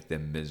is to make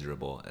them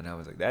miserable. And I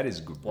was like, that is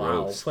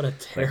gross. Wow, what a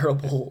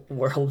terrible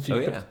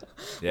worldview.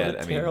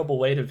 What a terrible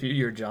way to view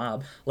your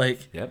job.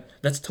 Like,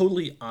 that's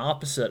totally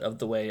opposite of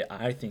the way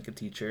I think a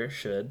teacher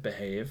should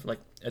behave. Like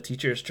a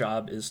teacher's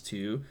job is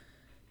to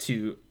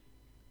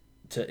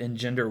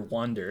engender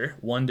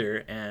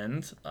wonder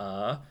and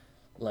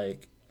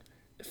like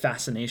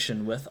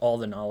fascination with all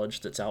the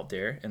knowledge that's out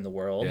there in the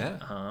world.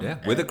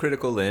 With a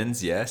critical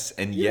lens, yes.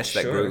 And yes,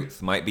 that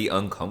growth might be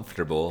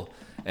uncomfortable,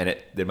 and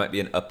there might be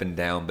an up and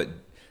down, but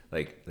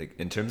like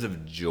in terms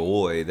of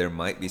joy, there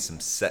might be some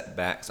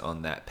setbacks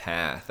on that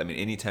path. I mean,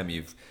 anytime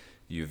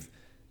you've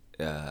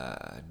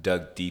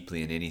dug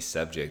deeply in any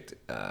subject,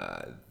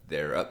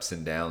 there are ups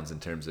and downs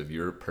in terms of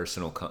your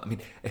personal. I mean,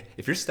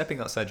 if you're stepping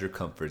outside your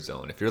comfort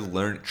zone, if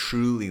you're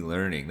truly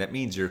learning, that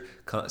means you're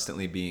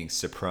constantly being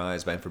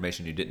surprised by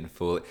information you didn't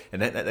fully,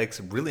 and that's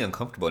really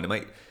uncomfortable.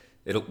 And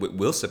it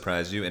will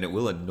surprise you, and it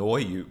will annoy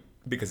you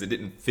because it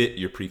didn't fit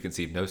your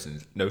preconceived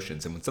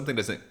notions. And when something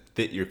doesn't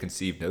fit your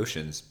conceived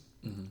notions,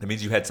 that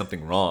means you had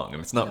something wrong,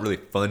 and it's not really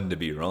fun to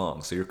be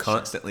wrong. So you're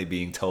constantly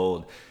being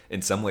told.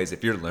 In some ways,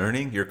 if you're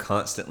learning, you're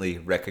constantly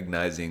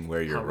recognizing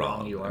where you're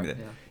wrong. You are.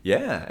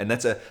 And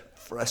that's a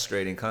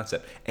frustrating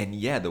concept. And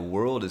the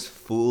world is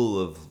full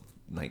of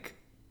like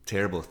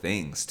terrible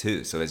things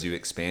too. So as you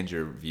expand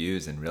your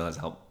views and realize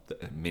how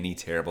many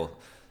terrible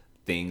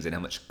things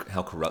and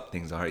how corrupt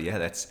things are,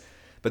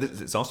 but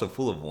it's also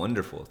full of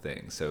wonderful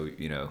things. So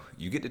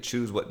you get to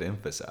choose what to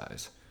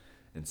emphasize.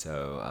 And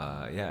so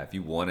if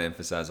you want to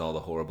emphasize all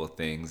the horrible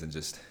things and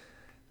just,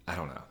 I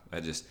don't know,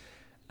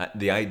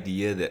 the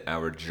idea that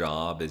our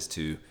job is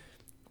to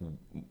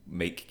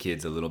make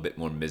kids a little bit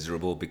more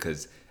miserable,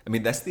 because I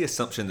mean that's the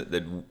assumption that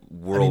the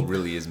world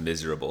really is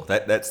miserable.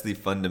 That's the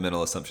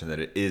fundamental assumption that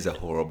it is a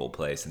horrible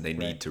place, and they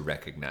need to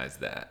recognize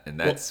that. And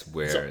that's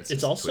where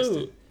it's also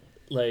twisted.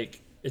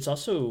 Like it's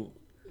also,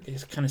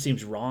 it kind of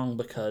seems wrong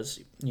because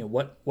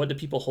what do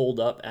people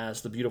hold up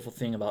as the beautiful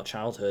thing about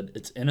childhood?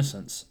 It's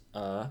innocence,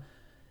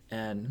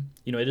 and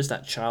it is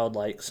that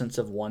childlike sense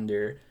of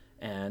wonder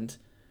and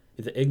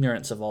the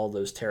ignorance of all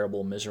those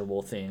terrible,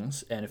 miserable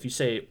things. And if you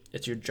say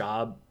it's your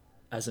job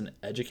as an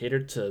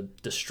educator to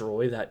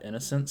destroy that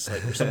innocence,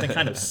 like there's something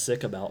kind of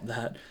sick about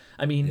that.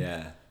 I mean,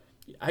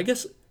 I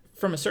guess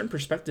from a certain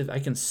perspective, I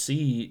can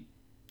see,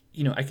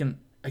 I can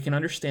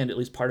understand at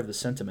least part of the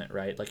sentiment,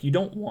 right? Like you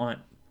don't want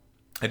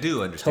I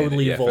do understand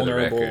totally it,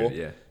 vulnerable, for the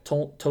record,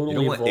 totally you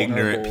don't want vulnerable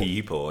ignorant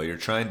people. You're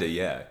trying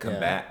to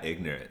combat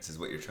ignorance is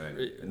what you're trying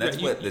to do. And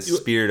that's what the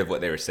spirit of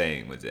what they were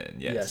saying was in.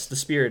 Yes, the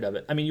spirit of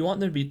it. I mean, you want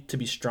them to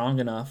be strong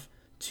enough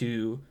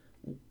to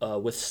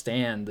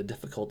withstand the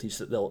difficulties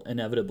that they'll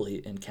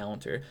inevitably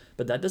encounter.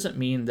 But that doesn't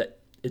mean that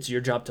it's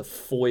your job to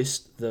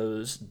foist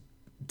those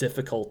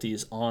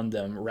difficulties on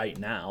them right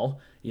now,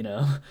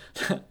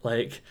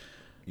 like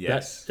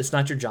Yes. It's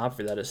not your job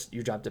for that. It's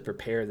your job to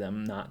prepare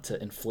them, not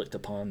to inflict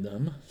upon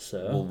them.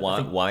 So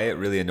Well, why it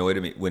really annoyed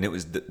me when it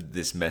was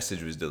this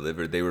message was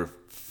delivered, they were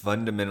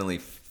fundamentally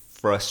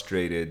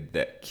frustrated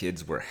that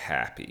kids were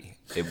happy.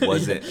 It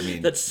wasn't. I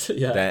mean, that's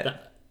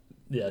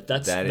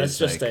that's is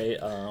just like,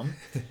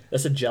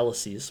 that's a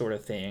jealousy sort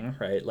of thing,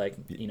 right? Like,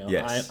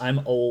 yes. I'm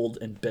old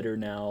and bitter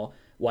now.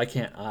 Why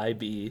can't I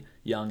be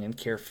young and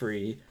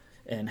carefree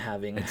and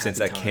having And happy since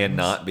I times?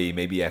 cannot be,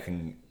 maybe I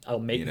can, I'll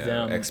make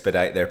them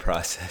expedite their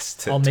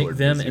process I'll make toward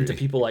them misery. into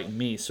people like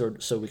me, so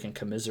we can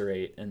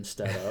commiserate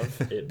instead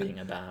of it being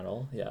a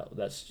battle. Yeah,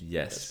 that's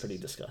pretty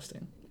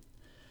disgusting.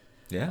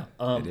 Yeah,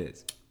 it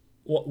is.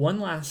 One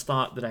last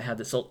thought that I had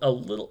that's a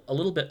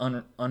little bit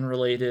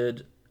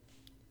unrelated,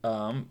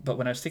 but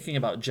when I was thinking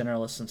about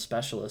generalists and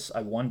specialists,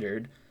 I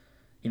wondered,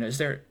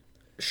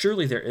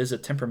 surely there is a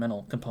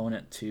temperamental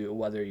component to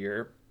whether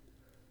you're,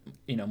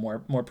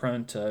 more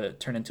prone to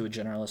turn into a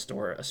generalist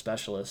or a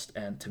specialist.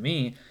 And to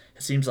me,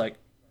 it seems like,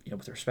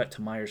 with respect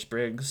to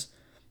Myers-Briggs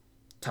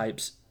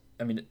types,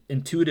 I mean,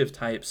 intuitive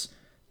types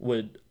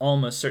would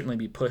almost certainly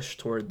be pushed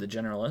toward the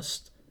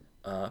generalist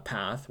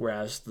path,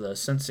 whereas the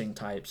sensing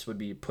types would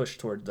be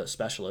pushed toward the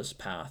specialist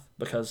path,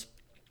 because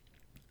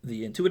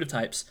the intuitive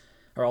types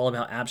are all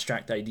about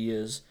abstract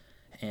ideas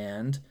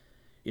and,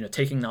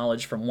 taking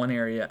knowledge from one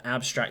area,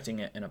 abstracting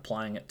it, and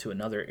applying it to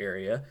another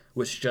area,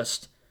 which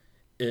just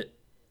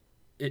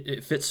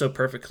it fits so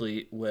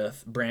perfectly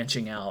with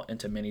branching out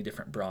into many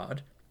different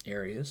broad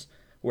areas.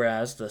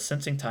 Whereas the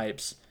sensing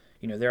types,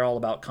 they're all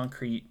about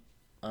concrete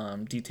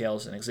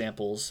details and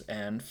examples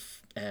and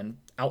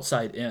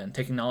outside in,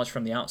 taking knowledge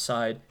from the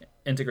outside,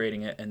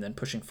 integrating it, and then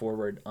pushing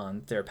forward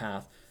on their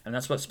path. And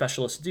that's what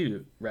specialists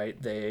do, right?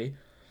 They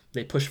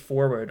push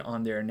forward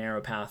on their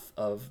narrow path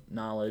of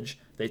knowledge.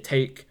 They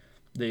take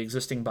the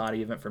existing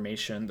body of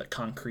information, the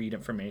concrete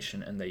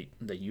information, and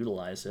they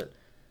utilize it.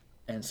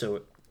 And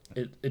so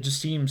it just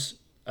seems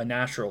a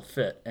natural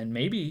fit. And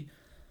maybe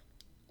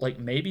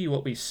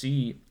what we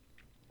see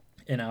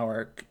in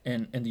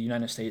the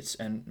United States,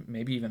 and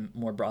maybe even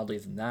more broadly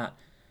than that,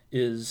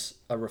 is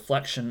a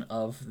reflection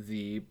of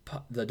the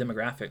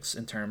demographics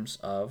in terms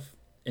of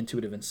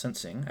intuitive and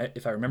sensing.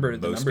 If I remember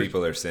the numbers, most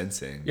people are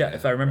sensing. Yeah,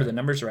 if I remember the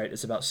numbers right,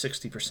 it's about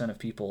 60% of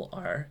people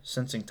are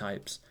sensing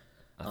types.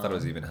 I thought it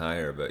was even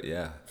higher, but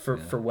yeah. For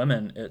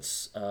women,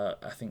 it's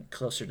I think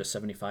closer to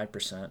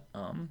 75%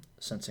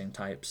 sensing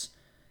types.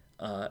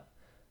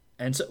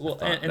 And so, well,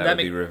 and that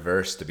would be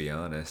reversed, to be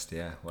honest.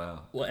 Yeah,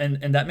 wow. Well,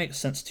 and that makes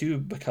sense too,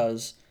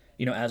 because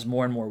as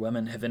more and more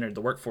women have entered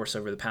the workforce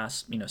over the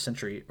past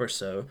century or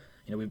so,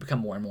 we've become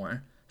more and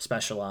more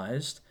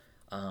specialized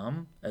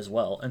as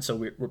well, and so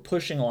we're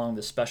pushing along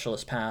the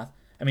specialist path.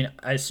 I mean,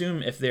 I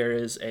assume if there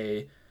is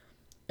a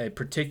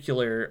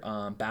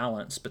particular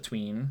balance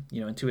between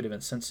intuitive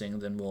and sensing,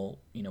 then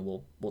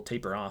we'll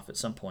taper off at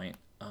some point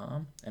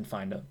and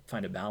find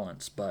a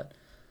balance, but.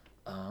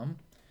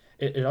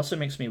 It also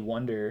makes me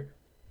wonder,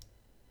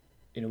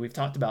 we've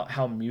talked about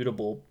how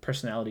mutable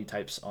personality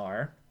types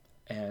are,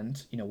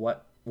 and,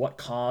 what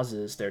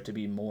causes there to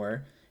be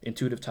more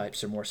intuitive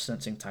types or more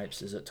sensing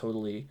types. Is it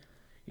totally,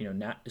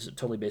 is it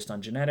totally based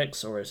on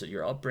genetics, or is it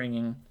your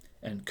upbringing?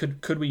 And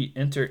could we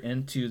enter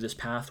into this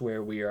path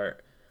where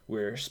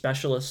we're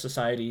specialist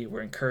society, we're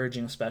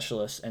encouraging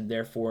specialists, and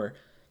therefore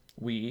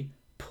we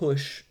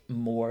push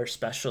more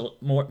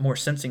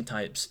sensing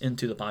types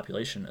into the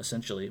population?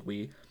 Essentially,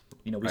 we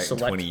select.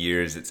 In 20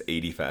 years, it's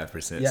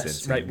 85% yes,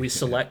 sensing. right. We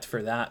select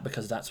for that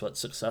because that's what's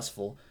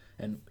successful.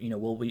 And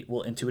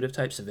will intuitive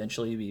types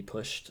eventually be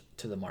pushed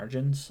to the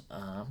margins?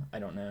 I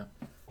don't know,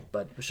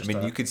 but it's just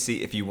you could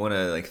see, if you want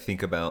to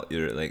think about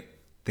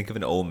think of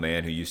an old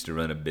man who used to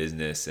run a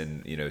business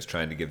and is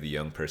trying to give the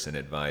young person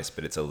advice,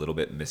 but it's a little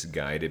bit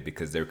misguided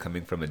because they're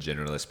coming from a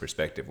generalist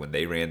perspective. When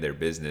they ran their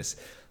business,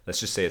 let's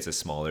just say it's a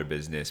smaller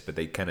business, but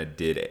they kind of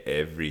did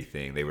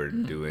everything. They were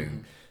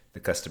doing the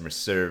customer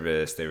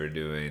service, they were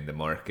doing the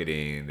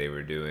marketing, they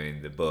were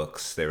doing the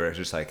books. They were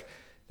just like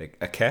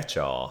a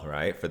catch-all,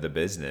 right, for the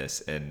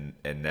business. And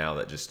now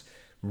that just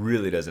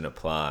really doesn't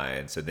apply.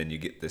 And so then you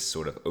get this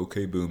sort of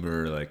okay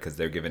boomer, because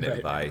they're giving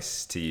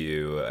advice to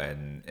you,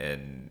 and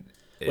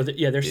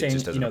they're saying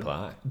just doesn't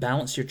apply.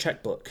 Balance your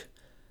checkbook.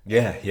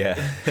 Yeah.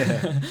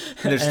 And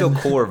there's still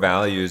core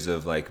values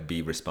of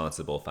be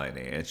responsible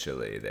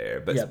financially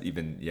there, but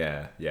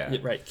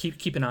right.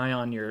 Keep an eye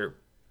on your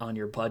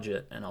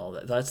budget and all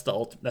that. That's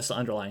the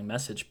underlying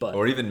message. But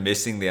or even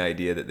missing the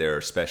idea that there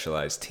are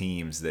specialized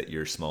teams that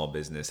your small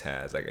business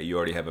has. You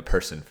already have a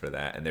person for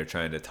that, and they're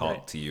trying to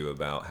talk to you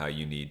about how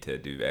you need to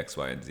do X,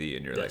 Y, and Z,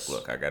 and you're like,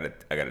 look, I got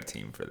a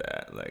team for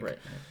that. Right.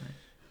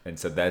 And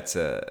so that's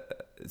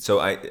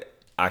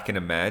I can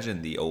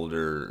imagine the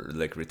older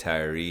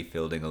retiree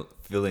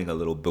feeling a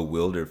little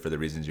bewildered for the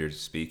reasons you're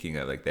speaking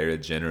of. They're a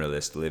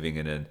generalist living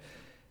in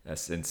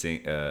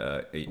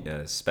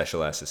a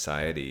specialized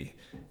society,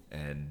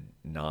 and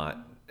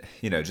not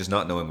just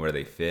not knowing where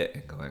they fit,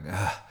 and going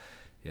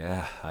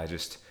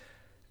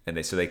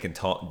so they can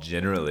talk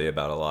generally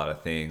about a lot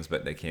of things,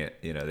 but they can't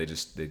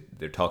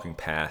they're talking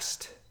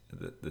past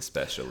the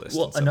specialist.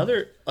 Well, in some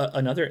way.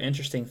 another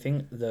interesting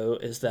thing though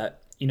is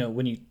that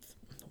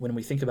when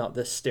we think about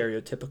this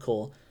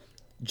stereotypical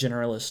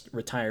generalist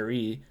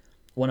retiree,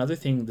 one other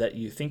thing that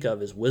you think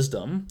of is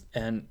wisdom.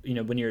 And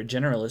when you're a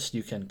generalist,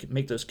 you can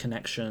make those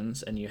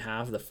connections and you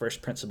have the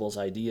first principles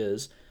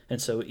ideas.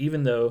 And so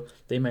even though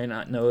they may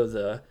not know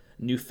the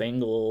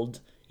newfangled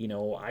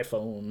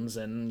iPhones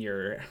and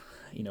your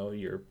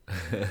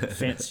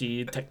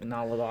fancy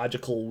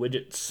technological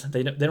widgets,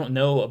 they don't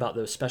know about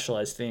those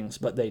specialized things,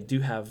 but they do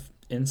have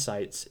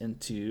insights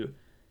into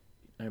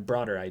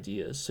broader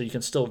ideas. So you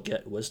can still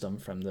get wisdom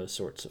from those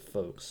sorts of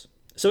folks.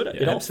 So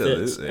it all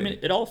fits. I mean,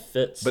 it all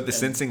fits. But the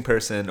sensing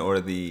person or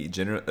the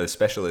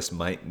specialist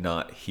might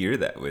not hear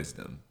that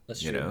wisdom.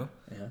 That's true.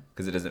 Yeah.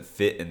 Because it doesn't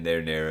fit in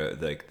their narrow,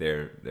 like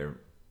their.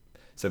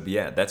 So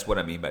yeah, that's what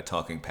I mean by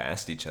talking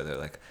past each other.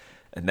 Like,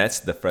 and that's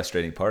the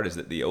frustrating part, is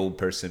that the old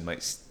person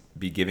might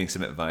be giving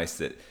some advice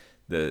that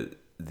the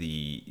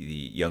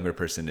younger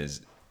person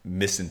is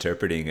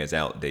misinterpreting as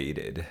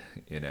outdated,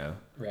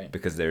 right?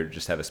 Because they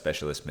just have a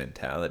specialist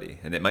mentality,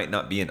 and it might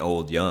not be an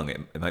old young.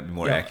 It might be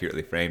more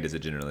accurately framed as a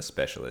generalist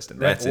specialist, and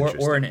that's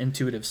interesting. Or an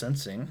intuitive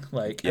sensing.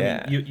 Like,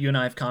 I mean, you and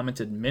I have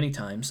commented many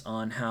times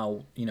on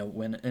how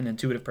when an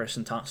intuitive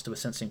person talks to a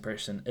sensing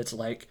person, it's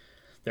like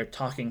they're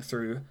talking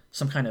through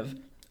some kind of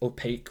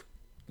opaque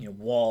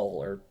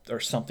wall or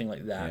something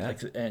like that. Yeah.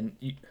 Like, and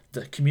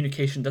the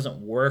communication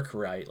doesn't work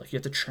right. Like, you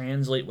have to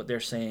translate what they're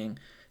saying,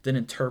 then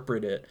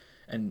interpret it,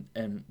 and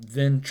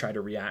then try to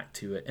react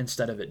to it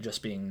instead of it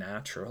just being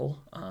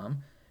natural.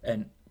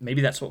 And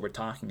maybe that's what we're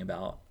talking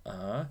about.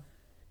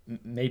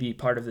 Maybe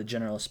part of the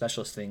generalist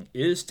specialist thing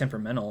is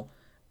temperamental,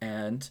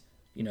 and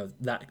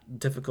that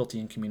difficulty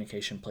in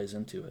communication plays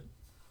into it.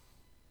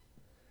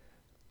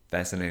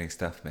 Fascinating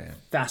stuff, man.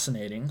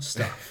 Fascinating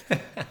stuff.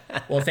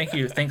 Well, thank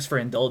you. Thanks for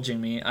indulging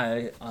me.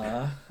 I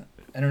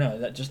don't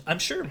know. I'm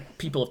sure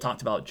people have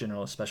talked about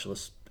generalist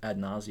specialists ad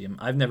nauseum.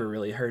 I've never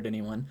really heard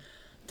anyone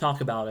talk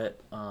about it,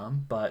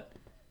 but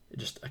it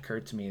just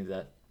occurred to me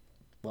that,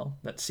 well,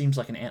 that seems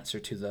like an answer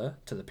to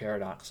the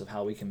paradox of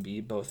how we can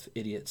be both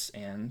idiots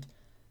and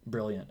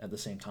brilliant at the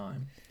same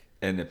time,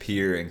 and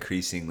appear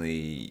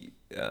increasingly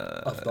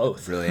of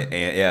both. Brilliant.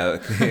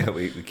 And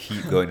we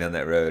keep going down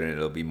that road, and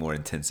it'll be more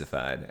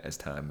intensified as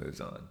time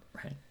moves on.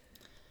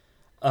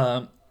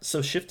 Right.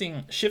 So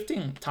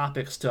shifting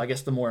topics to, I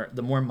guess, the more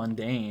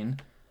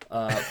mundane,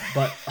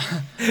 but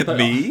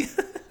me.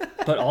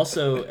 But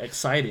also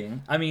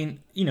exciting. I mean,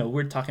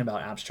 we're talking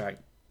about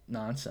abstract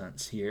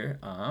nonsense here.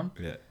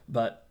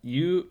 But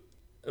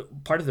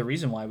part of the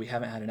reason why we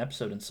haven't had an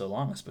episode in so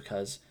long is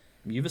because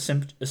you've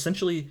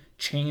essentially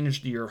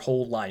changed your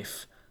whole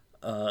life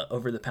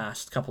over the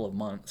past couple of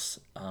months.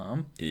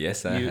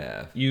 Yes, I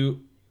have.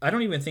 I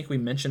don't even think we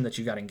mentioned that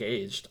you got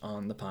engaged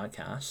on the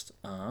podcast,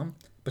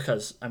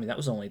 because I mean that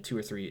was only 2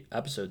 or 3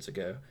 episodes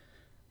ago.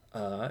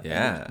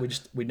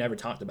 We never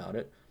talked about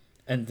it.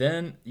 And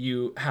then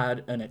you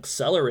had an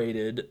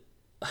accelerated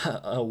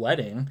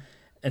wedding,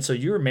 and so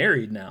you're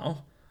married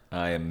now.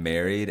 I am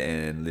married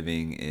and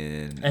living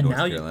in North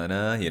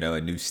Carolina,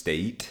 a new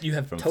state. You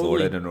have from totally,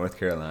 Florida to North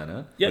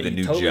Carolina with a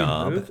new totally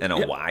job moved. and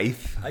a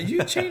wife.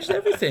 You changed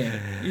everything.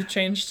 You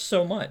changed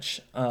so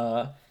much.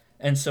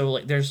 And so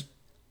there's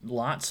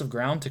lots of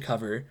ground to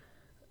cover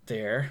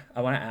there.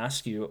 I want to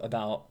ask you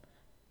about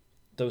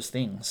those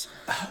things.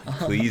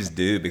 Please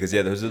do, because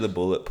those are the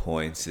bullet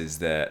points. Is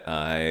that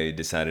I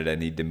decided I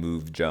need to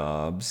move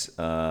jobs,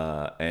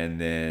 and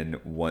then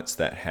once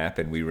that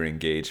happened, we were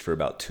engaged for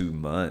about 2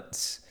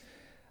 months,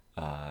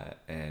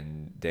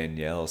 and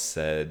Danielle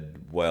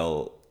said,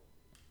 well,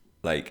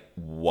 like,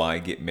 why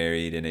get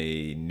married in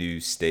a new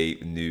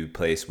state, new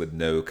place with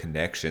no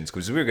connections?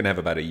 Because we were going to have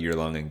about a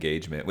year-long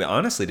engagement. We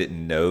honestly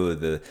didn't know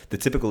the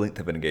typical length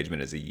of an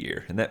engagement is a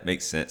year, and that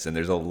makes sense. And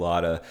there's a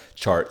lot of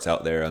charts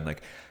out there on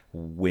like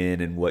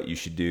when and what you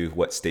should do,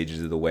 what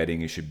stages of the wedding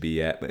you should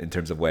be at in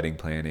terms of wedding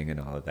planning and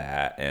all of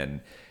that.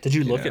 And did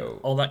you look at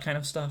all that kind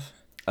of stuff?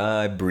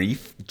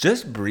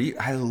 Just brief.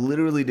 I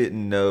literally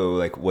didn't know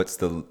like what's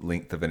the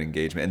length of an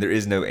engagement, and there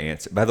is no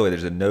answer. By the way,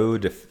 there's no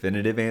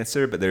definitive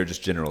answer, but there are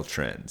just general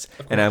trends.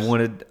 And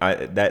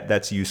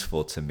that's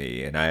useful to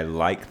me, and I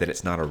like that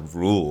it's not a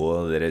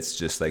rule, that it's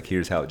just like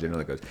here's how it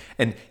generally goes.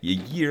 And a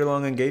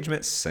year-long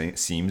engagement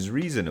seems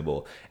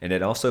reasonable, and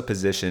it also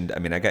positioned. I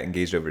mean, I got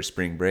engaged over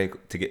spring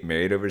break. To get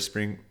married over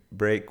spring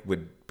break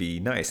would be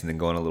nice, and then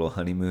go on a little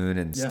honeymoon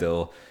and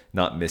still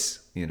not miss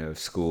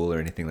school or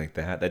anything like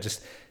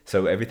that.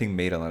 So everything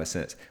made a lot of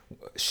sense.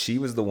 She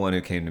was the one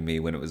who came to me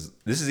when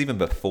this is even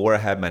before I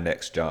had my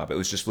next job. It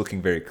was just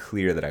looking very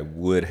clear that I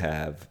would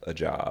have a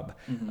job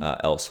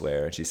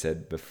elsewhere. And she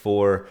said,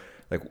 before,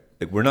 like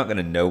we're not going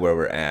to know where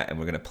we're at, and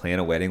we're going to plan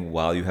a wedding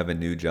while you have a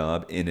new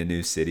job in a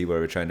new city where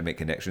we're trying to make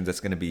connections. That's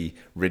going to be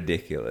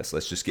ridiculous.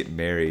 Let's just get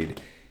married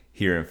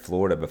here in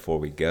Florida before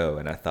we go.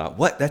 And I thought,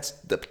 what? That's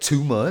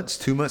 2 months?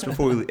 2 months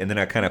before we leave? And then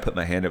I kind of put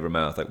my hand over my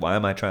mouth. Like, why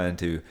am I trying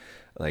to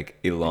like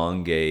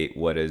elongate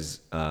what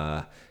is,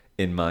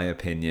 in my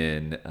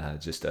opinion,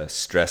 just a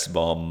stress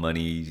ball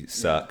money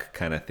suck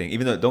kind of thing?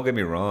 Even though, don't get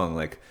me wrong,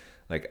 like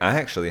Like, I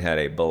actually had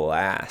a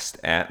blast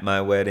at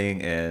my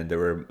wedding, and there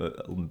were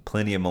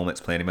plenty of moments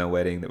planning my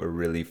wedding that were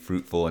really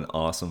fruitful and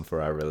awesome for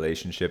our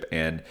relationship.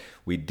 And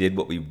we did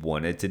what we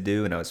wanted to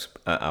do, and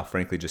I'll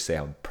frankly just say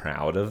I'm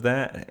proud of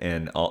that.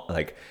 And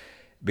like,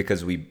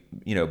 because we,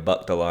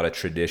 bucked a lot of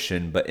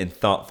tradition, but in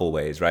thoughtful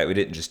ways, right? We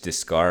didn't just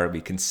discard,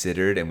 we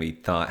considered, and we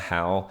thought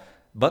how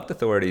bucked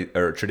authority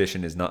or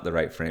tradition is not the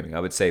right framing. I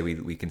would say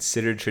we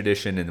considered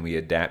tradition and we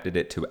adapted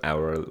it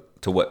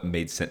to what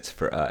made sense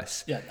for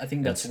us. Yeah, I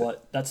think that's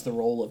the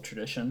role of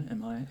tradition, in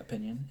my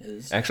opinion,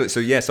 is actually.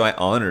 So I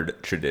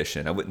honored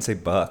tradition. I wouldn't say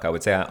buck. I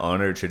would say I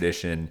honored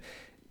tradition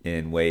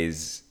in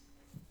ways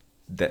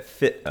that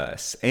fit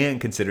us, and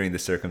considering the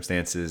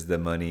circumstances, the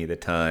money, the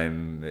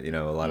time,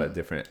 a lot of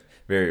different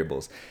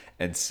variables.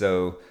 And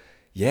so,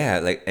 yeah,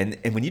 like, and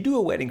when you do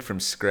a wedding from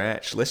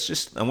scratch,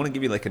 I want to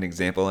give you like an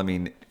example. I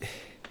mean,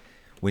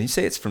 when you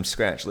say it's from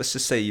scratch, let's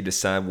just say you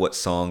decide what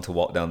song to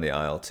walk down the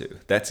aisle to.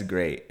 That's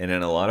great. And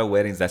in a lot of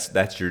weddings,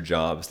 that's your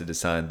job, is to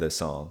decide the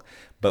song.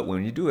 But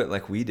when you do it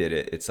like we did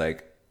it, it's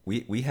like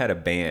we had a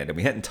band, and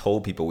we hadn't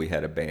told people we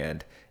had a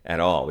band at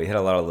all. We had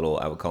a lot of little,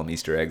 I would call them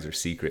Easter eggs or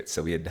secrets.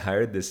 So we had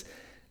hired this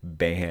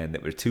band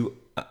that were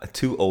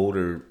two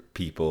older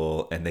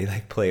people, and they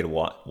like played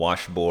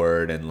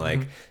washboard and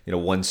like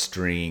one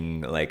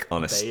string like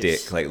on a bass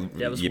stick, like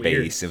your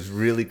bass. It was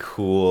really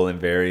cool and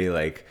very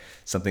like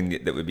something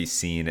that would be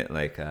seen at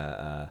like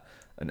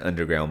an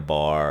underground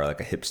bar,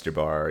 like a hipster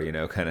bar,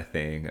 kind of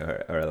thing,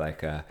 or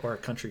like a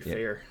country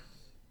fair.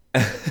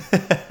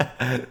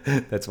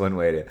 That's one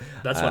way to.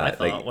 That's what I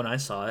thought when I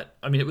saw it.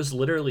 I mean, it was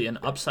literally an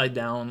upside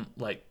down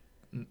like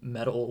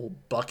metal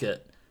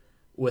bucket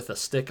with a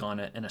stick on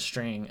it and a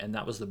string, and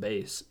that was the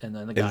bass. And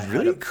then the guy, it was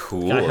really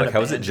cool. Like,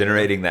 how was it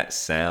generating that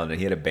sound? And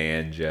he had a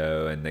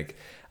banjo, and like,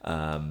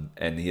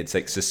 and he had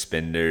like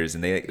suspenders,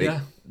 and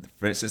they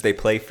for instance, they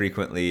play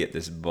frequently at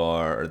this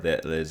bar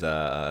that is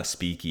a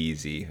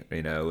speakeasy,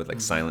 with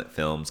like silent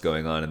films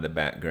going on in the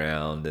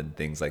background and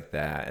things like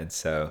that. And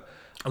so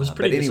I was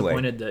pretty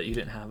disappointed that you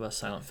didn't have a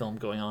silent film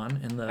going on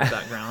in the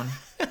background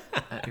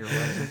at your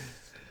wedding.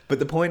 But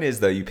the point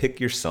is, though, you pick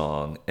your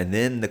song, and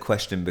then the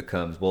question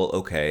becomes, well,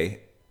 okay,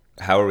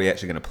 how are we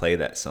actually going to play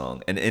that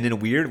song? And in a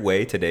weird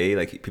way today,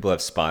 like, people have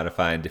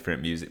Spotify and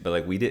different music, but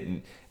like we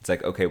didn't. It's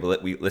like, okay, well,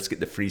 let's get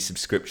the free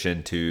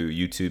subscription to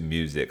YouTube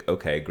Music.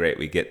 Okay, great,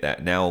 we get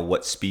that. Now,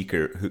 what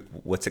speaker?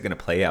 What's it going to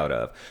play out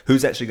of?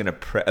 Who's actually going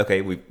to?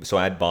 Okay, so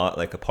I bought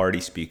like a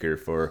party speaker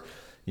for,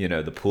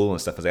 the pool and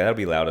stuff. I was like, that'll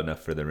be loud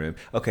enough for the room.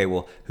 Okay,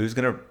 well, who's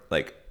going to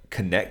like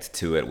connect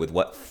to it with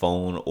what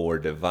phone or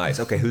device?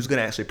 Okay, who's going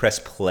to actually press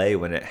play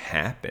when it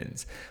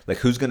happens? Like,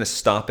 who's going to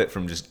stop it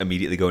from just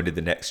immediately going to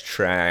the next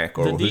track?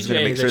 Or who's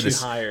going to make sure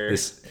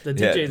the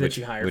DJ that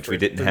you hired, which we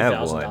didn't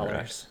have one,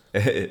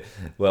 right?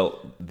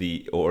 Well,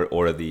 the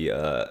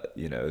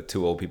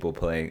two old people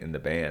playing in the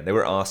band, they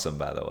were awesome,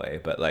 by the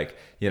way. But like,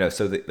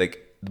 so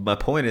my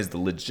point is the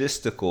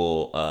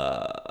logistical,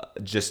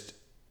 just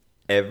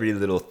every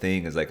little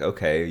thing is like,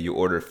 okay, you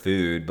order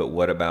food, but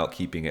what about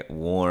keeping it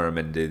warm?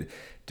 And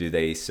do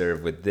they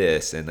serve with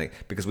this? And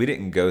like, because we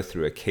didn't go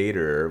through a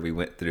caterer, we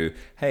went through,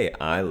 hey,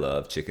 I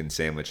love chicken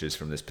sandwiches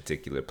from this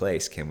particular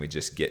place. Can we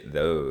just get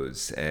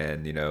those?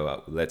 And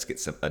let's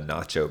get a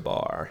nacho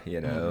bar,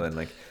 and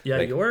like, yeah,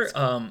 like,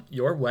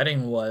 your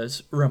wedding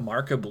was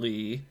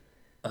remarkably,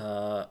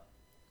 I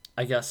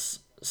guess,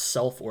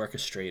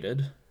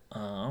 self-orchestrated.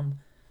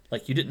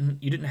 Like you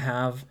didn't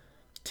have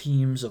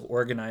teams of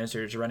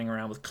organizers running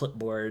around with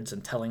clipboards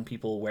and telling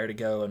people where to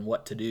go and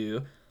what to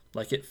do.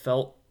 Like, it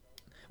felt,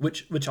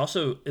 which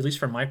also, at least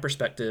from my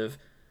perspective,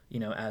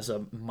 as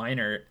a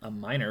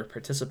minor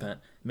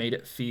participant, made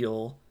it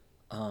feel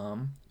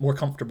more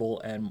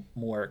comfortable and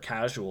more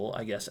casual,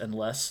 I guess, and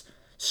less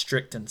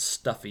strict and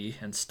stuffy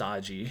and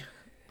stodgy.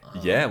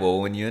 Yeah,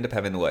 well, when you end up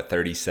having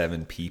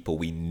 37 people,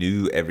 we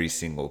knew every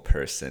single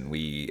person.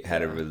 We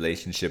had a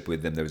relationship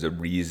with them. There was a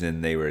reason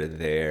they were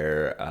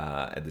there.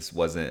 And this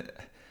wasn't.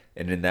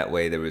 And in that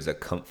way, there was a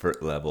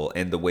comfort level.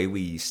 And the way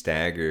we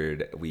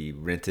staggered, we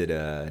rented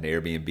an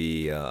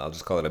Airbnb. I'll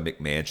just call it a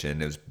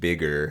McMansion. It was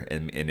bigger,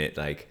 and it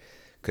like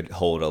could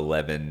hold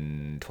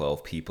 11,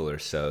 12 people or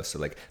so. So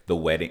like the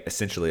wedding,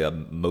 essentially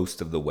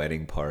most of the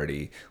wedding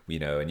party,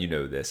 and you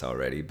know this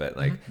already, but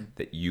like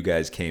that you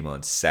guys came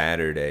on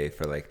Saturday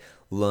for like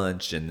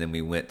lunch, and then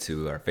we went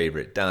to our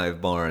favorite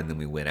dive bar, and then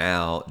we went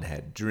out and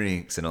had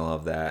drinks and all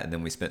of that, and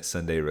then we spent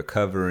Sunday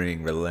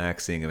recovering,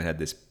 relaxing, and we had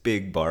this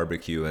big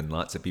barbecue, and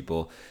lots of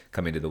people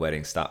coming to the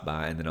wedding stopped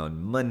by. And then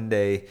on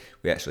Monday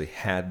we actually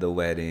had the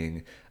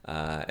wedding,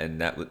 and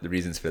the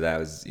reasons for that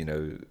was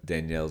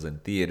Danielle's in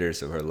theater,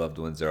 so her loved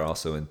ones are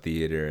also in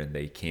theater, and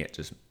they can't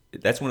just.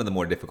 That's one of the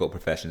more difficult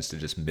professions to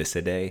just miss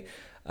a day,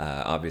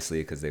 obviously,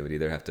 because they would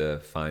either have to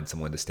find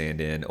someone to stand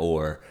in,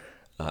 or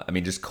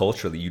just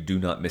culturally, you do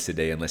not miss a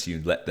day unless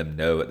you let them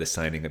know at the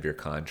signing of your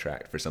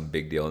contract for some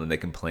big deal, and then they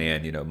can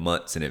plan,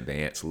 months in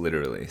advance,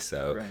 literally.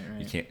 So right.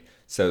 You can't.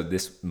 So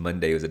this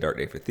Monday was a dark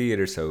day for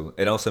theater, so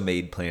it also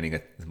made planning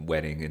a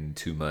wedding in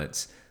 2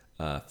 months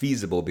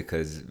feasible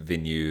because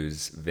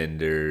venues,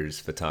 vendors,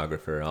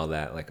 photographer, all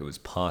that, like it was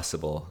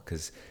possible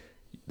because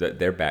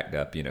they're backed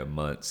up,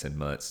 months and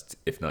months,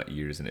 if not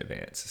years in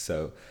advance.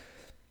 So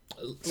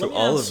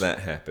all of that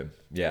happened.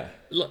 Yeah.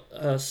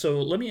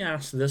 So let me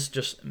ask this,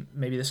 just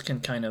maybe this can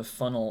kind of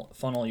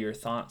funnel your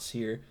thoughts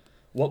here.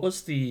 What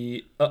was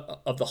the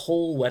of the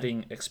whole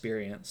wedding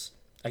experience?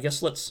 I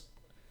guess let's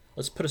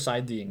put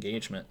aside the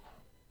engagement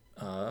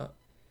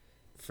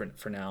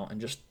for now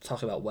and just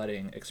talk about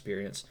wedding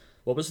experience.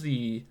 What was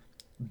the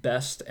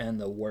best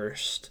and the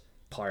worst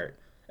part?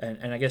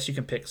 And I guess you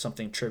can pick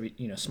something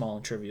small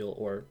and trivial,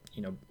 or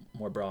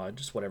more broad,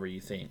 just whatever you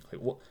think.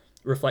 Like,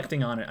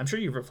 reflecting on it, I'm sure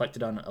you've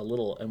reflected on it a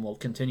little, and will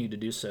continue to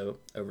do so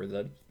over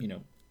the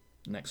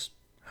next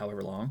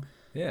however long.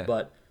 Yeah.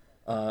 But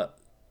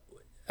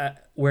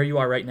at where you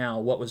are right now,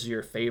 what was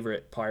your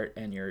favorite part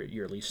and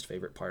your least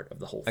favorite part of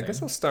the whole thing? I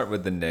guess I'll start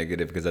with the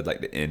negative because I'd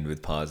like to end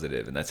with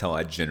positive, and that's how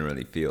I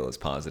generally feel is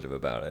positive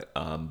about it.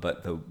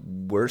 But the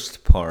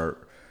worst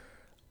part,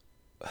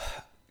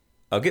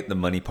 I'll get the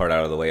money part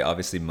out of the way.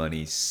 Obviously,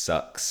 money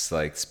sucks,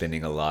 like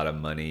spending a lot of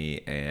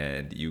money,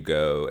 and you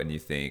go and you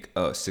think,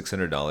 oh,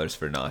 $600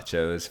 for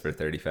nachos for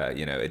 35.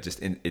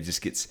 It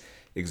just gets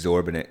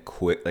exorbitant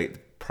quick,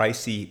 like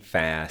pricey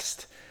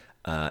fast.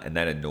 And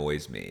that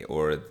annoys me.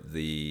 Or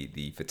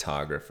the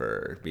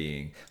photographer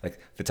being like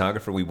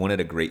we wanted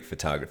a great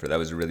photographer. That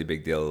was a really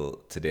big deal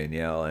to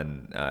Danielle,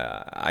 and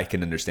I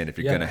can understand if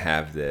you're gonna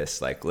have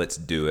this, like, let's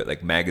do it,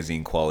 like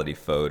magazine quality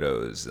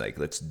photos, like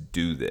let's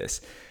do this.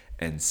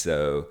 And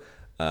so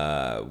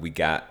we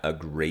got a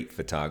great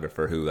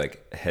photographer who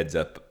like heads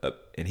up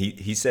and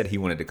he said he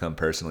wanted to come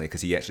personally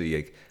because he actually,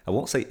 like, I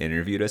won't say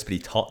interviewed us, but he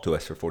talked to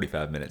us for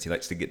 45 minutes. He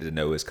likes to get to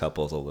know his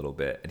couples a little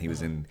bit, and he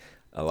was in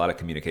a lot of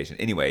communication.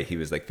 Anyway, he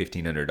was like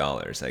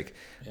 $1,500,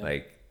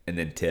 and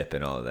then tip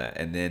and all of that.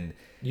 And then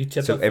you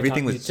tip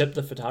everything was. You tip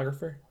the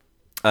photographer?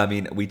 I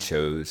mean, we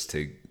chose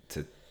to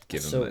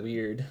give him. So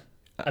weird.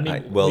 I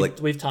mean,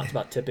 we've talked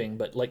about tipping,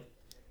 but like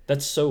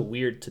that's so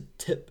weird to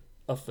tip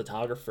a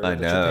photographer I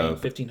that know. you're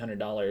paying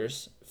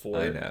 $1,500 for.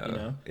 I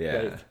know.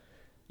 Yeah. Like,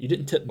 you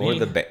didn't tip me. Or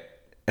the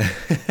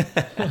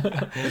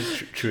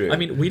True. I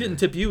mean, we didn't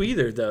tip you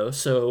either, though,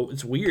 so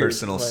it's weird.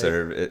 Personal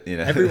service,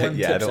 Everyone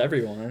tips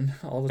everyone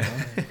all the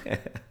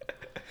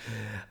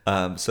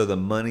time. So the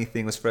money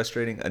thing was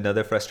frustrating.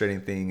 Another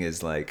frustrating thing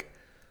is like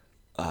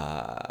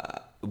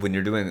when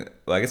you're doing.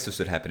 Well, I guess this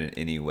would happen in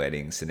any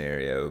wedding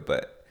scenario,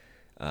 but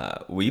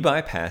we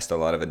bypassed a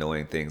lot of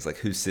annoying things like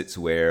who sits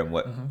where and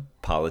what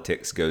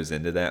politics goes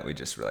into that. We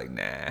just were like,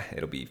 nah,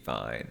 it'll be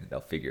fine.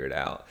 They'll figure it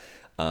out.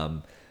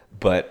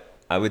 But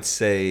I would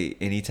say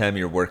anytime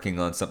you're working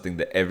on something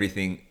that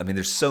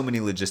there's so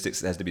many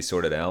logistics that has to be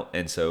sorted out.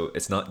 And so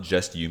it's not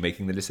just you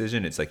making the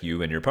decision. It's like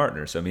you and your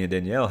partner. So me and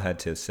Danielle had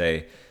to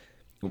say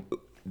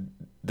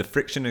the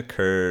friction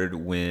occurred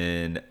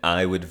when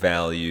I would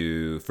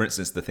value, for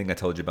instance, the thing I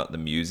told you about the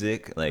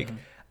music. Like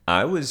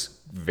I was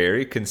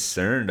very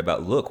concerned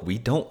about, look,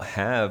 we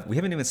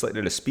haven't even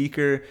selected a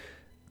speaker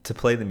to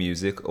play the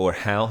music, or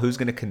who's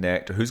going to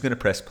connect, or who's going to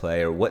press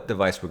play, or what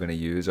device we're going to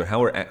use, or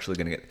how we're actually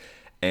going to get.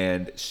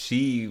 And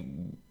she,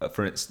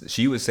 for instance,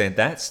 she was saying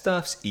that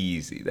stuff's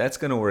easy. That's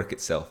going to work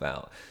itself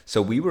out. So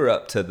we were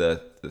up to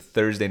the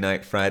Thursday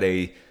night,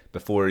 Friday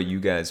before you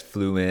guys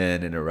flew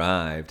in and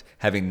arrived,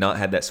 having not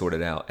had that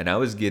sorted out. And I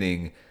was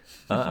getting,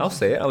 I'll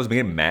say it, I was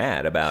being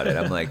mad about it.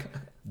 I'm like,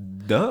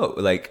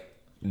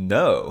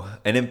 no.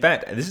 And in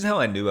fact, this is how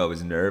I knew I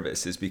was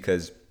nervous, is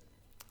because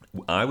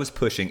I was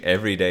pushing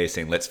every day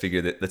saying, let's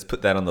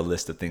put that on the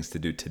list of things to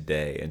do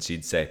today. And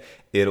she'd say,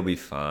 it'll be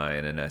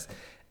fine.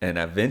 And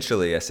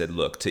eventually I said,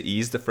 look, to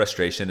ease the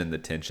frustration and the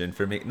tension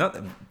for me,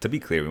 not to be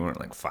clear, we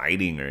weren't like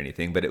fighting or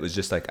anything, but it was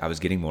just like I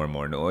was getting more and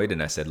more annoyed.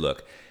 And I said,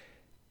 look,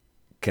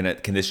 can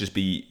this just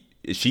be,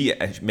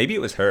 maybe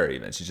it was her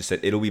even. She just said,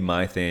 it'll be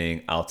my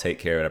thing. I'll take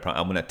care of it.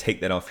 I'm going to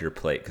take that off your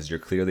plate because you're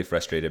clearly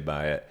frustrated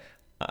by it.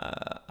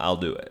 I'll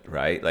do it,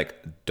 right? Like,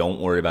 don't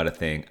worry about a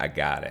thing. I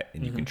got it.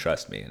 And you can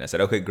trust me. And I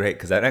said, okay, great.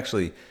 Because that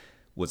actually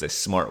was a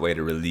smart way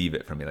to relieve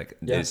it from me. Like,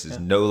 this is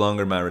no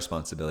longer my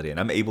responsibility. And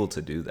I'm able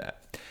to do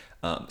that.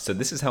 So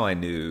this is how I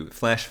knew.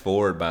 Flash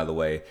forward, by the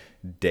way,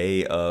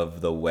 day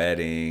of the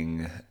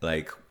wedding,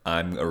 like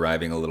I'm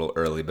arriving a little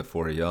early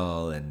before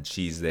y'all, and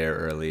she's there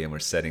early, and we're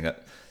setting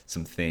up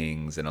some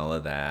things and all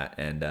of that.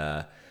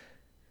 And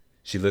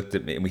she looked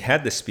at me, and we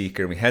had the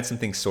speaker, and we had some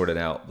things sorted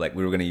out. Like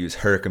we were going to use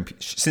her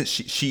computer. Since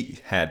she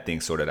had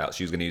things sorted out,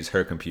 she was going to use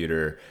her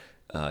computer.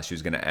 She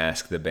was going to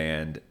ask the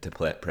band to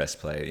press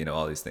play,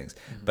 all these things.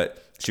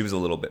 But she was a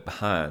little bit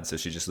behind, so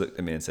she just looked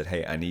at me and said,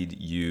 hey, I need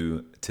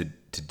you to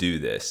do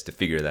this, to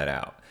figure that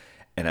out.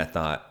 And I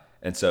thought,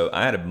 and so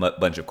I had a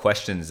bunch of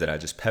questions that I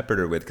just peppered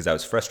her with because I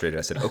was frustrated.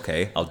 I said,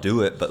 okay, I'll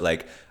do it, but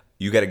like,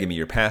 you got to give me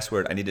your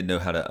password. I need to know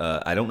how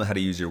to, I don't know how to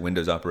use your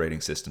Windows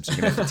operating system, so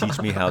you're going to have to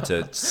teach me how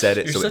to set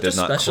it so it does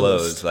not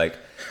close. Like,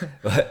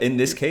 in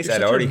this case,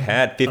 I'd already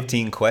had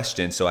 15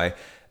 questions, so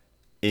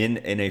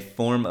in a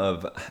form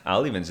of,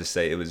 I'll even just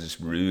say it was just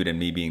rude and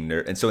me being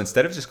nerd. And so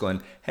instead of just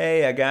going,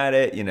 hey, I got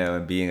it,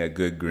 and being a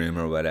good groom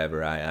or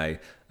whatever, I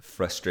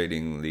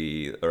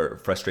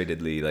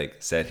frustratedly like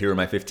said, here are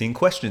my 15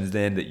 questions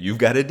then that you've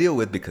got to deal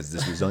with because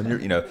this was on your,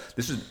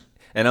 this was,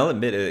 and I'll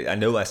admit it, I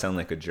know I sound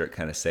like a jerk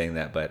kind of saying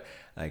that, but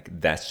like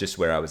that's just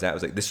where I was at. I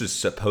was like, this was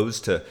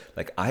supposed to,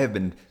 like, I have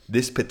been,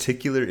 this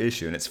particular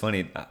issue, and it's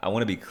funny, I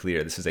want to be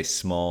clear, this is a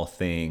small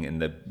thing in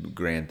the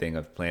grand thing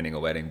of planning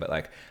a wedding, but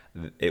like,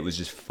 it was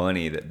just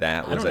funny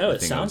that was, I don't know,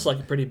 it sounds like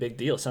a pretty big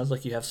deal. It sounds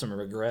like you have some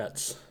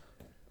regrets.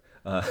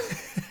 No,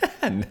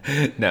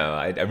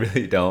 I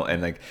really don't.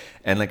 And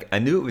like I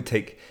knew it would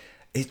take,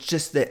 it's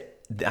just that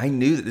I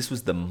knew that this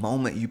was the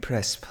moment you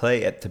press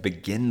play to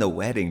begin the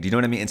wedding. Do you know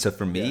what I mean? And so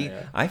for me,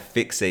 I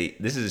fixate,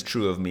 this is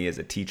true of me as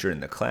a teacher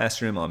in the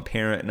classroom, on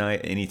parent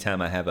night,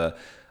 anytime I have a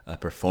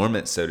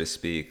performance, so to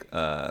speak,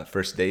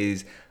 first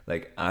days,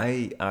 like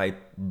I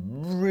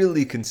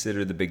really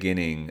consider the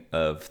beginning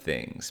of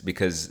things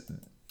because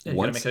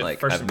once like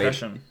first I've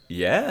impression.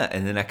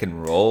 And then I can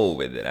roll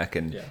with it.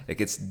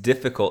 Like it's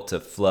difficult to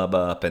flub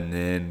up and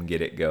then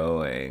get it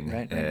going.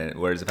 Right. And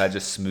whereas if I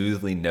just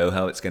smoothly know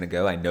how it's going to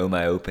go, I know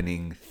my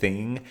opening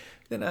thing,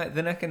 then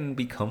I can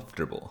be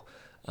comfortable.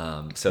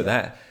 So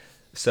back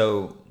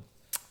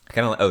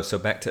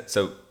to,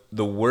 so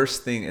the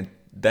worst thing, and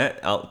that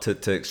out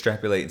to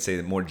extrapolate and say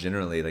that more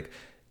generally, like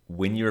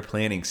when you're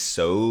planning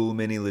so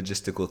many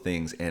logistical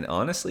things, and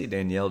honestly,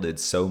 Danielle did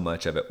so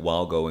much of it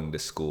while going to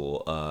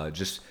school,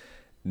 just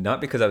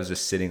not because I was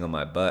just sitting on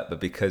my butt,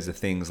 but because of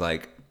things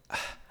like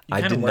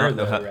I did not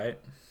know how. Right?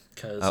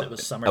 Because it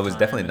was summertime. I was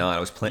definitely not. I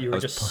was planning. You were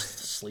just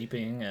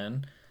sleeping,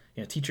 and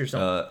teachers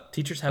don't.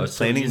 Teachers have it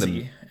so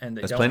easy, and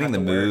they I was don't planning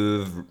have the to work.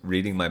 move,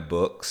 reading my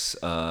books,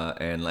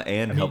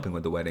 and helping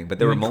with the wedding. But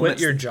there were You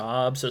moments. quit your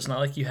job, so it's not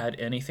like you had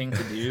anything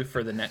to do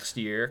for the next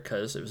year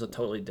because it was a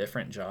totally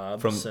different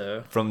job.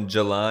 From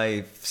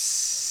July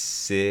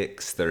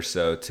 6th or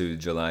so to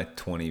July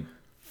 23rd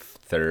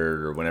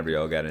or whenever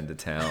y'all got into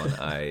town,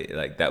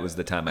 that was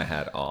the time I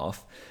had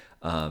off.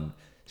 Because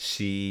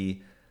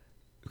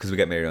we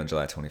got married on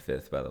July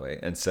 25th, by the way,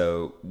 and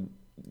so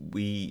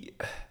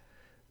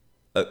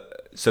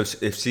so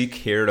if she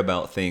cared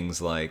about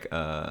things like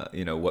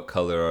what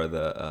color are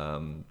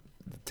the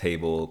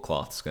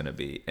tablecloths going to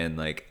be, and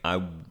like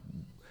I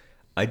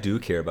do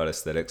care about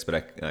aesthetics,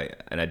 but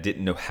I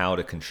didn't know how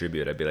to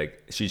contribute. I'd be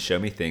like, she'd show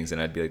me things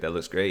and I'd be like, that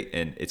looks great.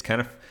 And it's kind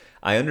of,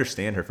 I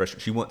understand her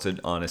frustration. She wants an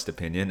honest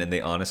opinion, and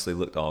they honestly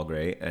looked all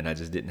great, and I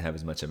just didn't have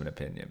as much of an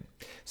opinion.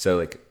 So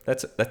like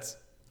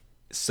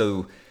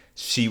so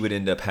she would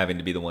end up having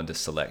to be the one to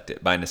select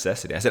it by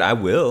necessity. I said, I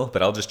will,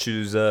 but I'll just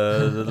choose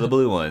the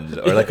blue ones.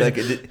 Or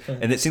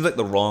and it seems like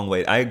the wrong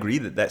way. I agree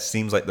that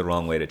seems like the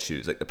wrong way to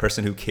choose. Like the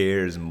person who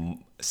cares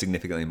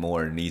significantly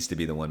more needs to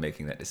be the one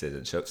making that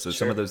decision. So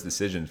some of those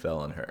decisions fell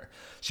on her.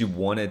 She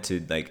wanted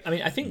to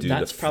I think do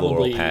that's the floral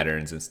probably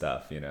patterns and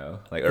stuff,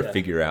 or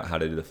figure out how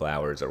to do the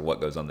flowers or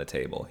what goes on the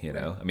table,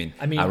 I mean,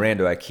 I ran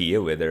to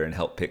IKEA with her and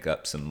helped pick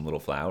up some little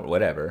flower,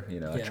 whatever,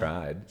 I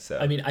tried. So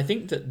I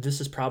think that this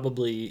is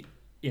probably,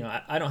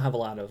 I don't have a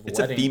lot of it's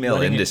a female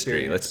industry,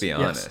 experience. let's be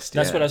honest. Yes,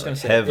 that's what I was going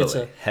to say.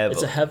 Heavily.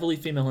 It's a heavily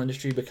female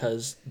industry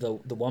because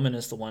the woman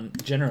is the one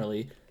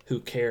generally who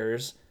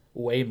cares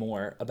way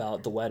more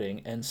about the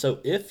wedding. And so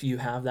if you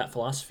have that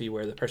philosophy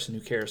where the person who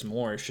cares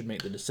more should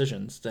make the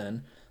decisions,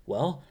 then,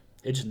 well,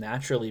 it just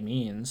naturally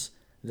means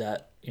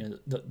that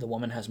the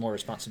woman has more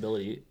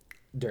responsibility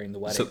during the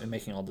wedding and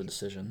making all the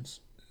decisions.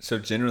 So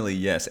generally,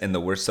 yes. And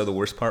the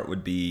worst part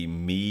would be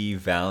me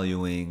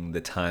valuing the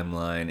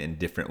timeline in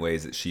different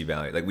ways that she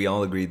valued. Like we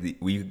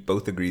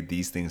both agreed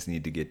these things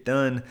need to get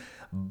done,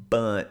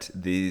 but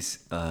these,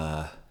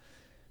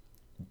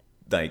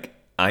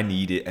 I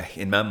need it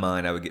in my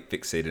mind. I would get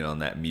fixated on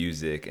that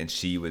music, and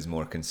she was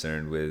more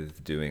concerned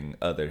with doing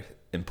other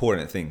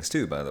important things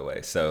too, by the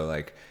way. So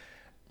like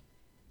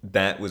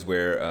that was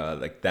where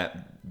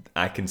that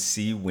I can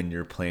see when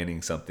you're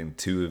planning something,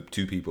 two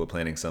people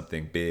planning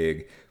something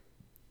big,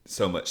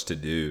 so much to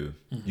do.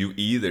 Mm-hmm. You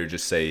either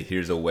just say,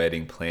 here's a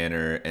wedding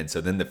planner, and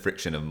so then the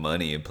friction of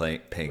money and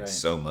paying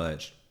so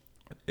much,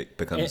 it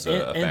becomes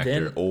a factor.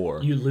 Then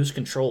or you lose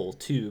control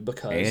too,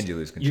 because you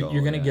lose control.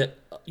 You're going to get,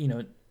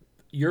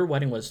 your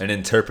wedding was an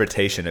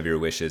interpretation of your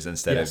wishes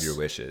instead of your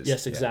wishes.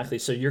 Yes, exactly.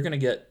 So you're going to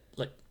get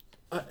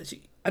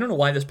I don't know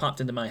why this popped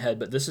into my head,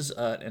 but this is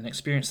an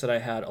experience that I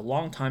had a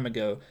long time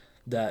ago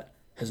that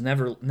has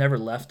never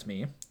left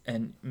me,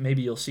 and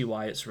maybe you'll see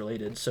why it's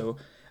related. So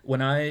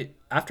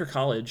after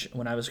college,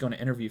 when I was going to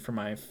interview for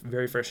my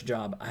very first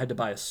job, I had to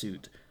buy a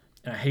suit,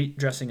 and I hate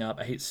dressing up.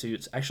 I hate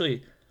suits.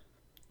 Actually,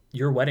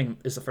 your wedding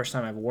is the first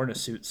time I've worn a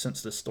suit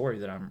since this story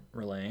that I'm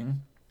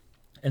relaying.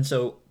 And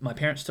so my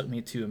parents took me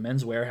to a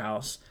Men's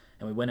Warehouse,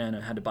 and we went in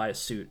and had to buy a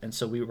suit. And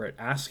so we were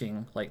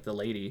asking the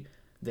lady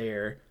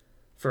there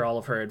for all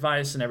of her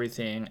advice and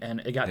everything. And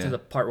it got to the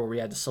part where we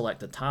had to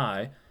select a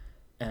tie,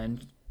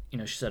 and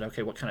she said,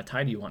 okay, what kind of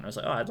tie do you want? And I was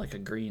like, oh, I'd like a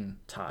green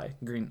tie,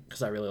 green,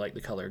 because I really like the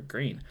color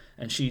green.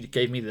 And she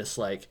gave me this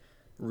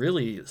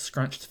really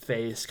scrunched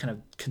face, kind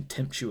of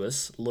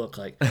contemptuous look,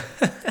 like,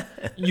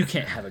 you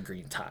can't have a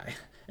green tie.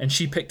 And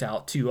she picked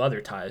out 2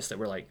 other ties that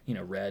were like,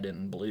 red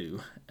and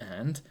blue.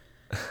 And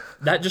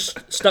that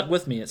just stuck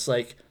with me. It's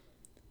like,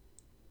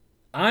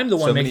 I'm the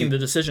one making the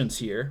decisions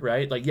here,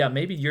 right? Like, yeah,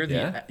 maybe you're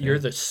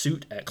the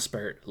suit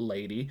expert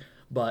lady,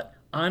 but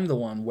I'm the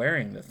one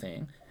wearing the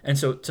thing. And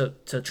so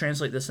to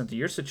translate this into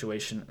your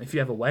situation, if you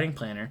have a wedding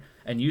planner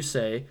and you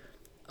say,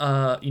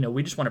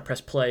 we just want to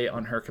press play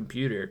on her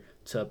computer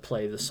to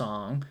play the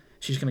song,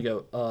 she's going to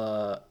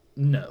go,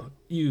 no,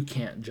 you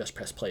can't just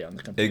press play on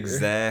the computer.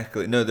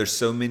 Exactly. No, there's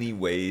so many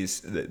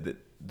ways that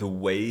the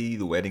way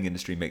the wedding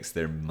industry makes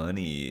their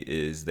money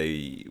is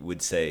they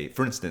would say,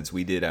 for instance,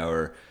 we did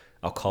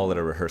I'll call it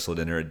a rehearsal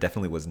dinner. It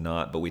definitely was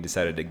not, but we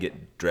decided to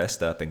get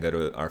dressed up and go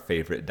to our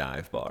favorite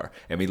dive bar.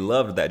 And we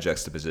loved that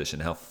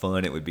juxtaposition, how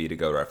fun it would be to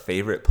go to our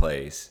favorite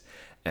place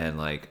and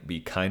like be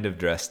kind of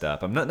dressed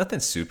up. I'm nothing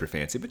super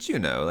fancy, but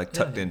like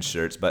tucked in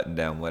shirts, button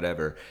down,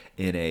 whatever,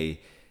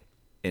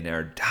 in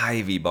our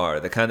divey bar,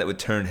 the kind that would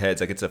turn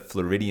heads. Like, it's a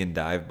Floridian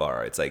dive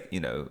bar. It's like,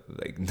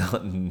 like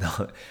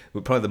not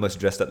we're probably the most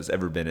dressed up that's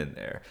ever been in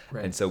there.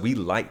 Right. And so we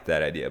liked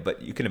that idea,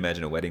 but you can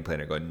imagine a wedding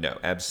planner going, no,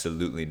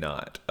 absolutely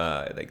not.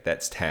 Like,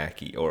 that's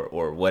tacky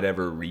or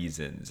whatever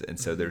reasons. And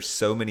so there's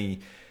so many,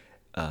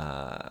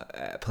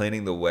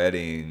 planning the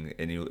wedding.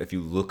 And if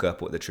you look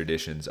up what the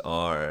traditions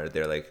are,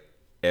 they're like,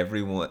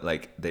 everyone,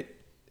 like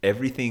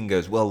everything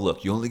goes, well,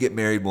 look, you only get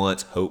married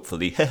once,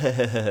 hopefully.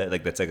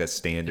 Like, that's like a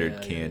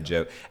standard canned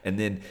joke. And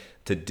then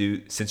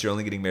since you're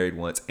only getting married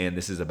once and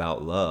this is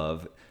about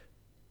love,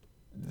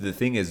 the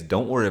thing is,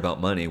 don't worry about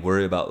money,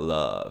 worry about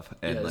love.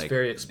 And it's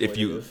very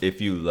exploitative.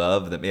 if you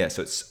love them,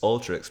 so it's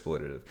ultra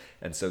exploitative.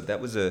 And so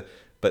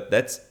but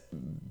that's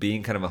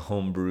being kind of a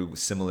homebrew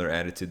similar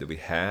attitude that we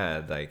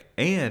had. Like,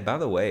 and by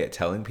the way, at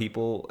telling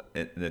people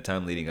in the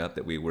time leading up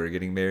that we were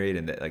getting married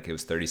and that like it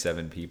was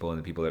 37 people and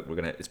the people that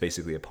it's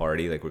basically a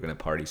party. Like, we're going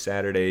to party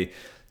Saturday,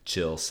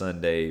 chill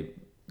Sunday,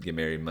 get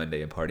married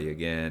Monday and party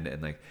again.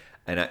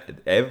 And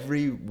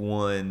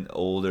everyone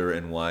older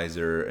and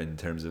wiser in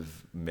terms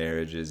of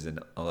marriages and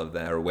all of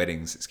that, or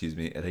weddings, excuse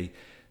me,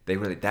 they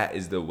were like, that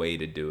is the way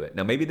to do it.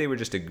 Now, maybe they were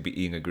just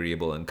being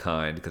agreeable and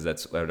kind, because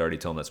I'd already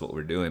told them that's what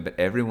we're doing. But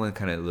everyone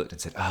kind of looked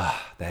and said,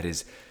 that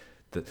is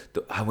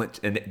I went,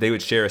 and they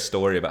would share a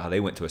story about how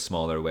they went to a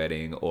smaller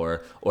wedding,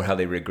 or how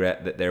they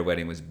regret that their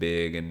wedding was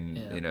big, and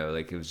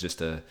like it was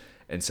just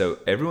and so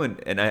everyone,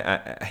 and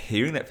I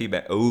hearing that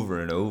feedback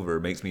over and over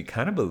makes me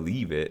kind of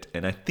believe it,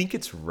 and I think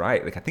it's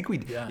right. Like, I think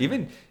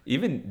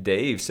even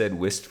Dave said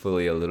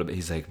wistfully a little bit.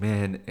 He's like,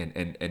 man,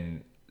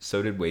 and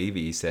so did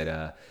Wavy. He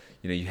said,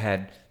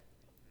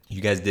 you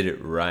guys did it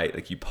right.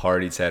 Like, you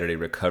partied Saturday,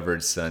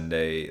 recovered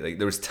Sunday. Like,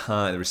 there was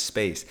time, there was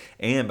space.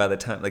 And by the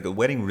time, like, the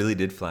wedding really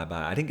did fly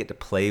by. I didn't get to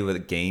play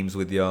with games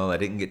with y'all. I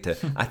didn't get to,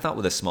 I thought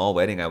with a small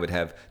wedding, I would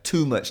have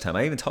too much time.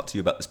 I even talked to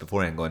you about this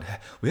beforehand, going,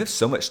 we have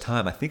so much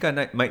time. I think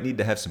I might need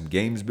to have some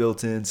games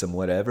built in, some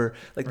whatever.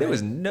 Like, there was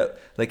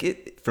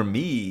for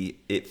me,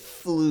 it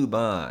flew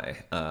by.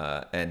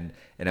 And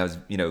I was,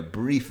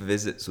 brief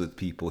visits with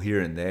people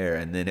here and there.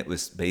 And then it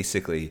was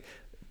basically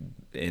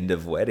end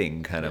of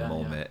wedding kind of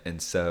moment.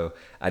 And so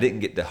I didn't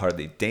get to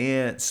hardly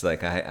dance.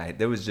 Like,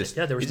 there was just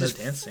there was no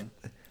dancing.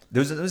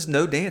 There was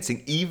no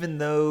dancing, even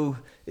though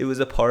it was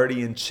a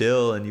party and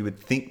chill, and you would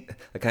think,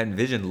 like, I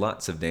envisioned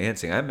lots of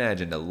dancing. I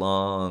imagined a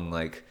long,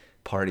 like,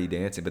 party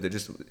dancing, but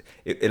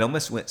it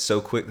almost went so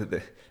quick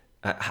that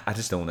I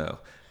just don't know.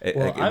 It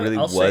really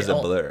was a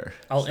blur.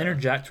 I'll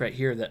interject right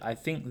here that I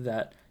think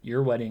that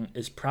your wedding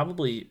is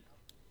probably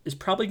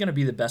going to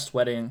be the best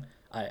wedding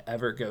I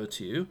ever go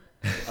to.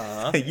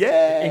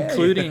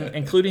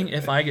 Including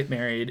if I get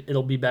married,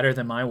 it'll be better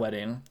than my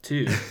wedding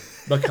too,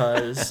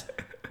 because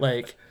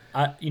like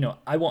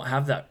I won't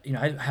have that.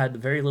 I had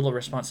very little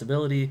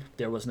responsibility.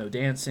 There was no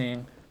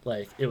dancing.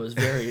 Like, it was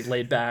very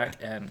laid back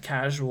and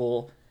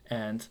casual,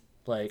 and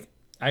like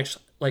I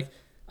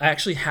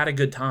actually had a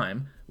good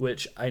time,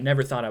 which I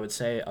never thought I would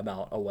say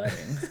about a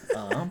wedding.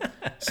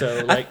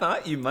 So like, I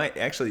thought you might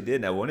actually did,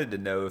 and I wanted to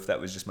know if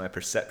that was just my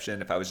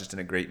perception, if I was just in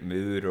a great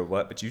mood or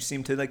what. But you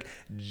seem to like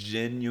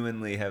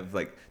genuinely have,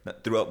 like,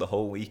 throughout the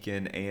whole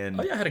weekend. And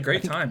I had a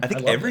great time. I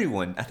think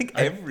everyone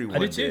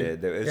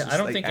did. It was I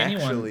don't think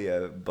anyone actually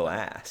a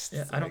blast.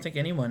 Yeah, I don't think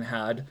anyone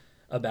had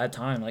a bad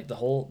time. Like, the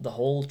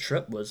whole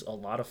trip was a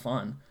lot of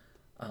fun.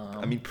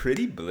 I mean,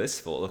 pretty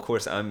blissful. Of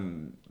course,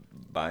 I'm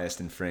biased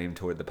and framed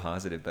toward the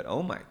positive, but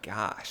oh my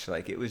gosh,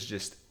 like, it was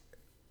just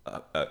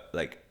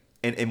like,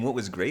 and what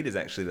was great is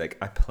actually, like,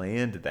 I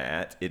planned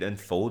that, it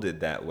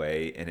unfolded that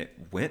way, and it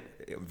went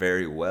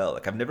very well.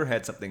 Like, I've never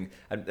had something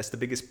that's the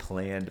biggest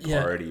planned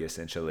party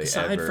essentially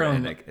aside ever.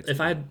 From, if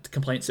I had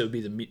complaints, it would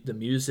be the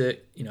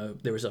music.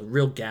 There was a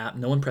real gap.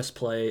 No one pressed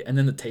play, and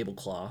then the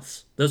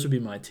tablecloths. Those would be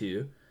my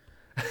 2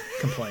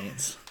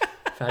 complaints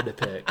if I had to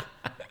pick.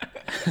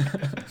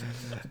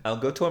 I'll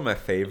go toward my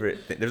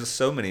favorite thing. There's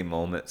so many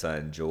moments I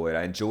enjoyed.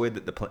 I enjoyed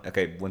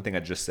that one thing I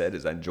just said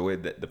is I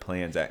enjoyed that the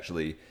plans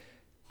actually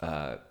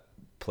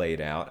played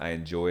out. I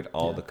enjoyed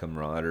all the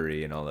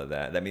camaraderie and all of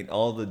that. I mean,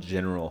 all the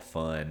general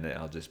fun,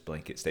 I'll just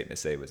blanket statement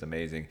say, was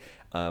amazing.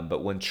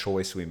 But one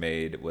choice we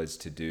made was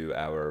to do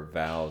our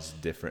vows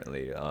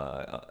differently,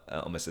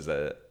 almost as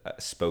a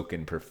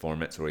spoken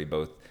performance where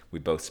we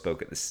both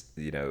spoke at this,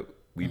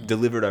 we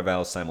delivered our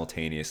vows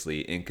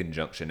simultaneously in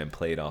conjunction and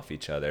played off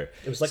each other.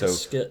 It was like a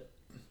skit.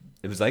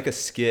 It was like a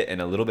skit and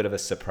a little bit of a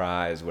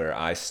surprise where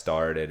I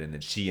started and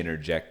then she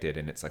interjected,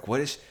 and it's like, what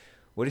is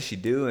she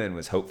doing?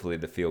 Was hopefully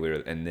the feel we were,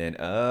 and then,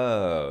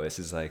 this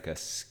is like a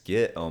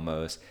skit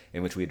almost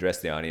in which we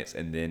address the audience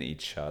and then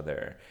each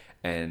other.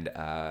 And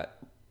I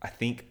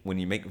think when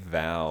you make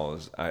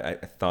vows, I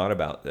thought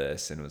about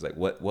this and was like,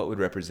 what would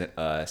represent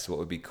us? What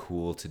would be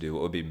cool to do?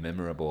 What would be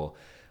memorable?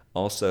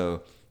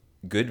 Also,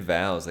 good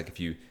vows, like if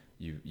you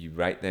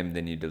write them,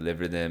 then you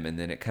deliver them, and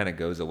then it kind of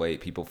goes away.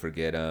 People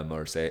forget them,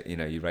 or say,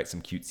 you write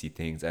some cutesy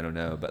things. I don't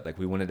know, but like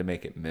we wanted to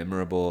make it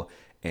memorable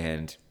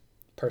and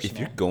personal. If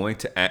you're going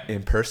to act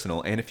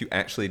impersonal, and if you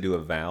actually do a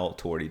vow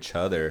toward each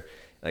other,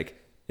 like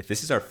if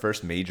this is our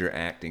first major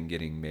act in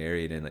getting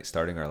married and like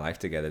starting our life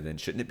together, then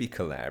shouldn't it be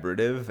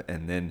collaborative?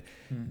 And then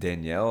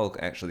Danielle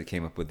actually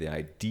came up with the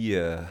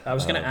idea. I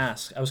was gonna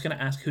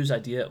ask whose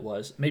idea it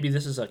was. Maybe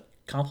this is a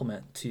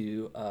compliment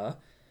to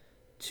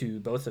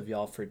both of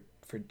y'all for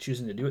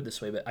choosing to do it this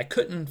way, but I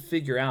couldn't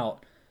figure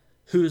out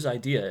whose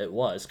idea it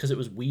was because it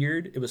was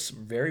weird. It was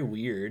very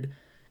weird,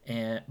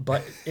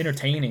 but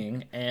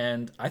entertaining,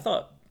 and I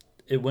thought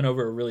it went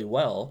over really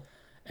well.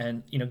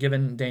 And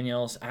given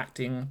Danielle's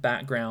acting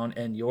background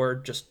and your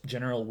just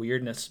general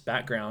weirdness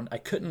background, I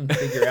couldn't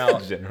figure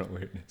out general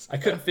weirdness. I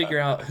couldn't figure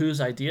out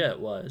whose idea it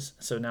was.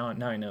 So now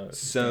I know.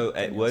 So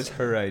it was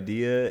her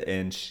idea,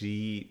 and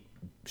she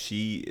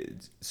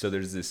so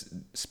there's this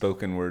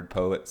spoken word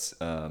poets,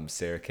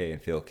 Sarah Kay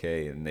and Phil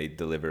Kay, and they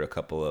deliver a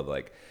couple of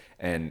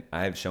and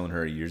I have shown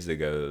her years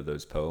ago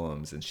those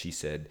poems, and she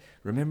said,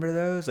 "Remember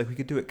those? Like we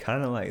could do it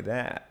kind of like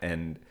that."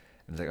 And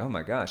I was like, "Oh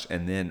my gosh!"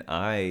 And then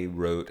I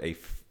wrote it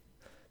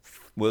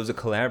was a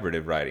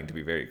collaborative writing, to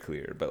be very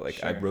clear, but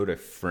Sure. I wrote a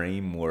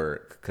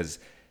framework because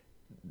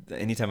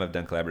anytime I've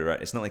done collaborative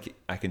writing, it's not like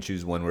I can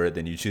choose one word,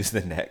 then you choose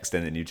the next,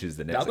 and then you choose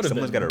the next. That would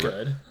have been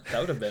good. That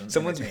would have been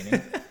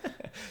entertaining.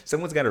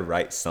 Someone's got to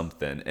write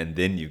something, and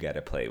then you got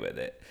to play with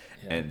it.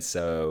 Yeah. And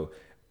so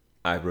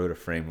I wrote a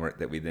framework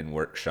that we then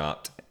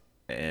workshopped,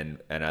 and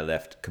I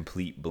left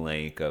complete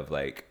blank of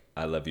like,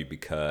 I love you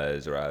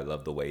because, or I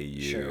love the way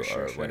you,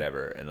 sure.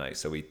 Whatever. And like,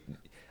 so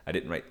I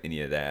didn't write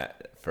any of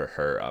that for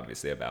her,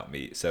 obviously, about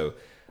me. So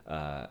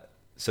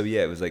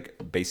yeah, it was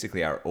like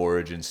basically our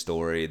origin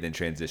story, then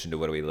transition to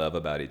what do we love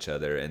about each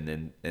other,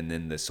 and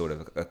then the sort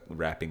of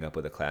wrapping up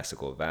with the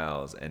classical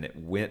vows. And it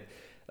went.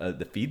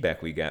 The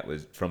feedback we got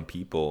was from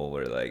people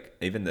where like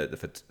even the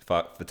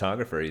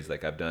photographer, he's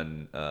like, I've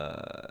done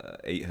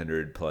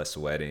 800 plus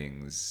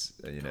weddings,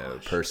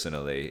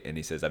 personally, and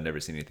he says I've never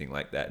seen anything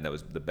like that, and that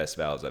was the best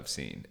vows I've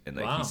seen. And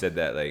like he said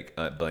that like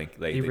blank,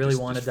 like he really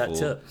wanted that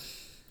tip.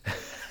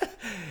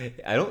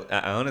 I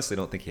honestly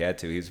don't think he had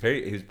to. He was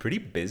pretty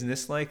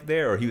business-like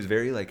there, or he was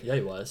very like. Yeah,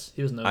 he was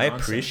no I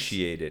nonsense.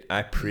 appreciate it.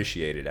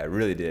 I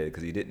really did,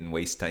 because he didn't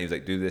waste time. He was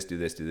like, do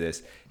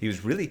this. He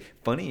was really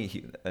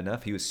funny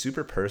enough. He was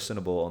super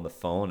personable on the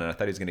phone, and I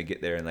thought he was going to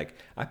get there. And like,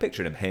 I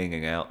pictured him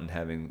hanging out and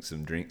having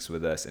some drinks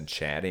with us and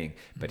chatting.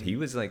 But he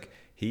was like,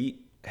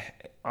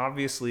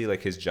 obviously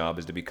like his job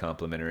is to be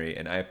complimentary,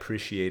 and I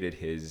appreciated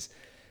his,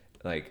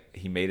 like,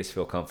 he made us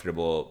feel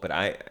comfortable. But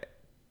I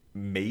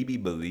maybe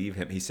believe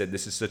him. He said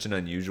this is such an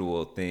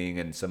unusual thing,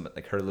 and some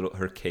like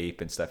her cape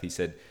and stuff. He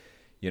said,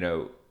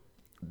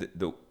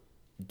 the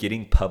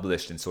getting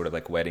published in sort of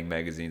like wedding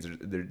magazines,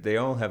 they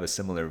all have a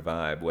similar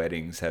vibe.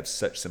 Weddings have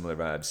such similar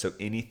vibes. So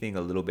anything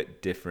a little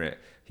bit different,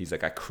 he's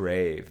like, I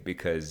crave,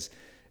 because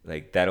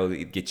like that'll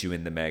get you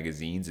in the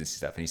magazines and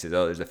stuff. And he says,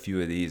 there's a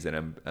few of these that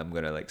I'm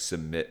gonna like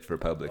submit for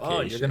publication. Oh,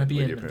 you're gonna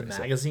be in the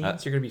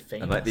magazines? You're gonna be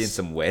famous. I might be in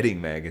some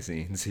wedding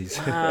magazines.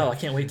 Wow, I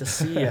can't wait to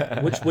see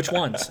it. Which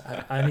ones?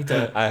 I need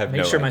to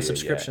make sure my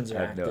subscriptions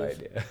are active. I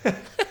have no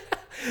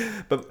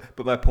idea.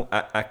 but my point,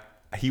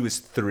 he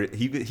was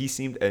he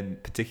seemed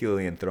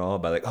particularly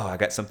enthralled by like, I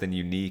got something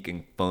unique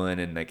and fun,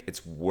 and like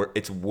it's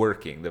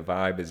working. The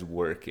vibe is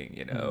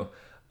working,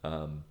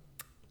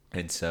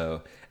 And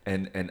so,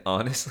 and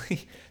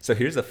honestly, so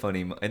here's a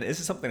funny, and this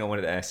is something I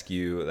wanted to ask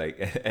you,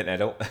 like, and I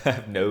don't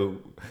have no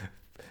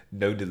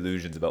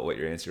delusions about what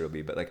your answer will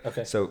be, but like,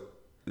 okay. So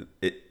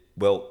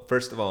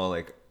first of all,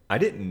 like,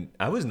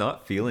 I was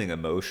not feeling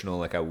emotional,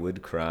 like I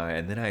would cry.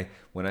 And then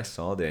when I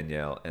saw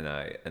Danielle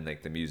and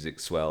like the music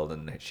swelled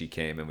and she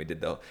came and we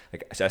did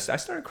I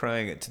started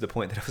crying to the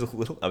point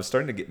that I was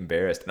starting to get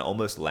embarrassed and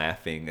almost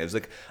laughing. It was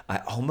like,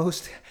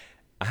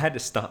 I had to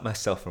stop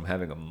myself from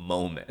having a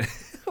moment.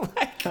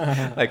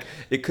 like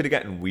it could have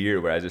gotten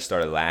weird where I just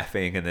started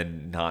laughing and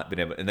then not been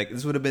able, and like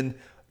this would have been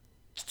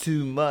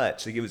too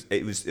much. Like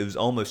it was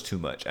almost too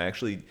much. I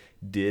actually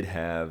did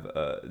have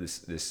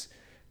this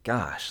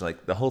gosh,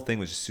 like the whole thing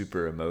was just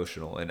super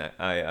emotional, and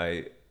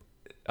I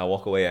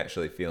walk away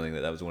actually feeling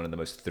that was one of the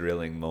most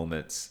thrilling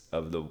moments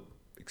of the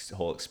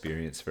whole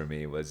experience for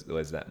me was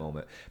that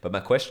moment. But my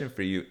question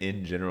for you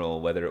in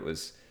general, whether it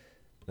was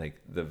like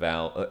the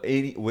vow,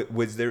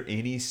 was there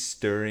any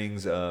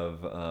stirrings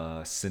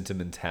of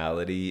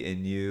sentimentality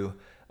in you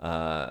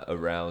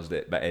aroused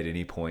at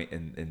any point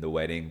in the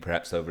wedding,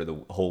 perhaps over the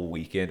whole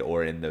weekend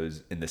or in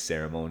the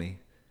ceremony?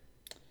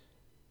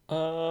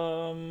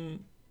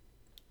 Um,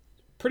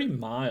 Pretty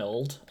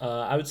mild.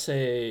 I would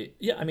say,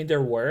 yeah. I mean,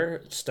 there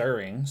were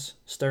stirrings.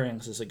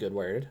 Stirrings is a good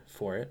word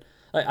for it.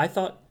 I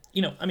thought,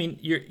 I mean,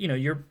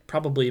 you're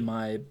probably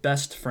my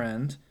best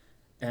friend,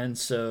 and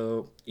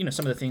so,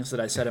 some of the things that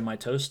I said in my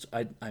toast,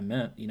 I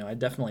meant. I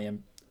definitely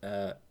am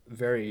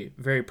very,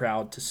 very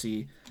proud to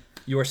see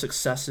your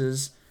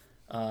successes,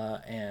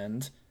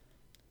 and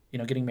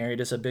getting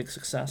married is a big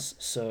success.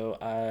 So,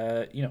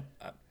 I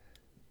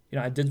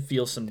did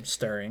feel some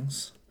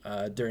stirrings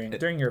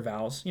during your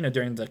vows.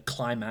 During the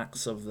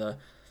climax of the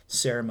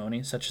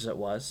ceremony, such as it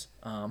was.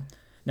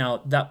 Now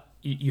that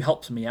you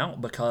helped me out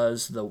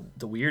because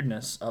the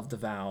weirdness of the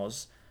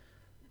vows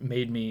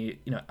made me.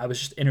 I was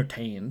just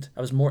entertained. I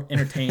was more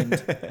entertained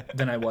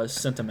than I was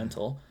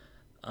sentimental.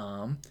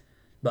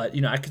 But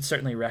I could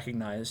certainly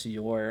recognize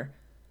your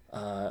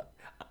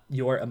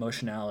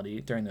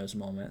emotionality during those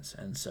moments,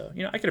 and so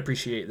I could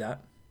appreciate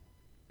that.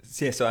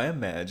 Yeah, so I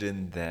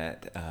imagine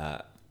that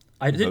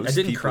I didn't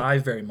people cry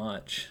very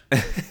much.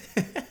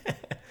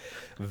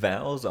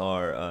 vows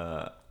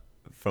are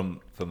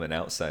from an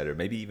outsider,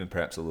 maybe even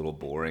perhaps a little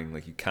boring.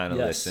 Like you kind of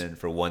Yes, listen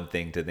for one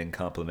thing to then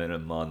compliment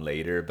them on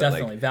later, but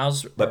definitely. like,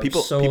 Vows but are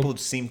so, people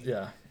seem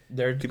yeah,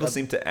 they're people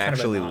seem to kind of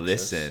actually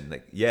obnoxious. listen.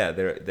 Like yeah,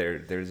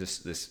 there's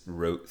this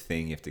rote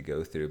thing you have to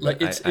go through. Like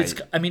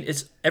But I mean,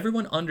 it's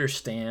everyone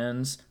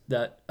understands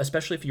that,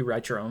 especially if you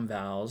write your own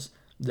vows,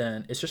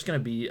 then it's just going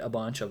to be a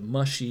bunch of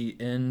mushy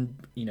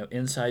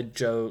inside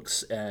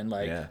jokes and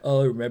like, yeah,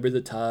 oh, remember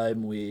the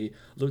time we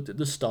looked at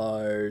the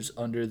stars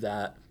under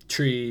that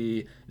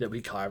tree that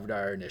we carved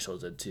our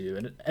initials into,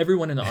 and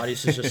everyone in the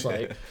audience is just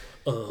like,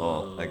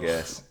 well, I oh.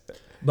 guess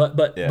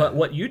But yeah.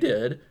 what you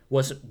did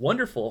was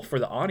wonderful for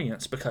the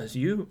audience because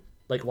you,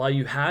 like, while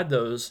you had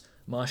those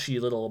mushy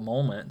little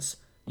moments,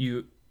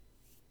 you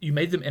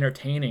made them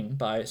entertaining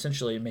by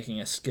essentially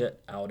making a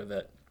skit out of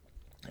it.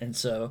 And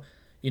so,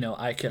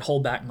 I could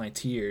hold back my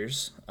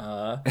tears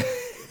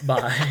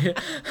by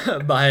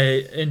by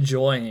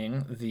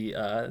enjoying the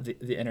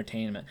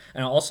entertainment.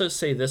 And I'll also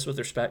say this with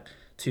respect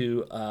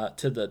to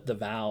the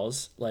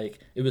vows. Like,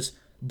 it was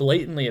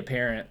blatantly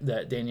apparent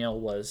that Danielle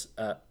was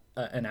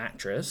an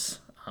actress.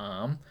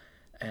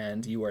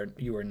 And you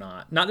were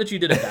not. Not that you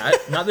did a bad.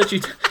 Not that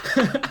you.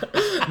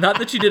 Not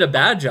that you did a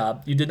bad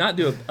job. You did not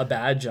do a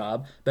bad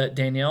job. But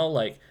Danielle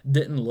like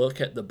didn't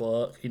look at the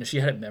book. She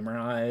had it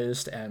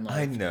memorized, and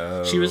I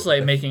like she was know.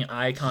 like making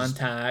eye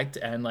contact,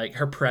 and like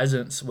her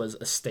presence was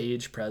a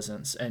stage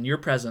presence, and your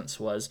presence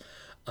was,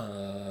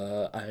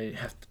 I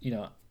have a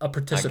I got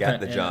participant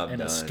the in, job in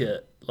a done.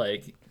 skit.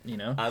 Like.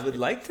 I would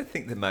like to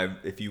think that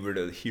if you were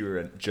to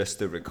hear just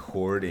the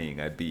recording,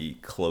 I'd be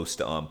close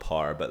to on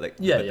par. But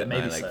Yeah, but yeah, that my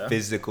maybe like so.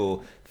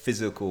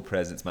 physical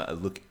presence,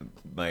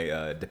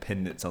 my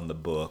dependence on the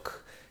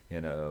book,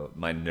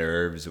 my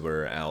nerves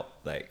were out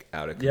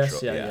of Yes,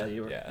 control. yeah, yeah. Yeah,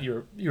 You were yeah. you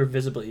were you were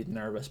visibly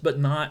nervous, but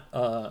not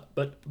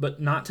but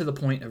not to the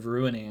point of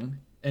ruining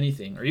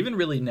anything or even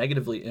really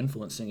negatively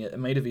influencing it. It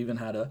might have even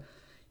had a,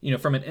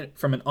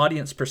 from an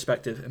audience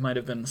perspective, it might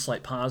have been a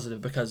slight positive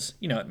because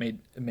it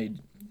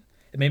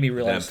made me That I'm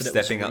realize that it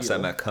was stepping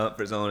outside my real.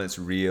 comfort zone. It's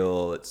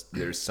real.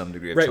 There's some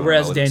degree of Right. charm.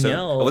 Whereas I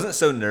Danielle, wasn't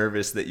so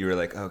nervous that you were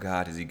like, oh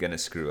God, is he gonna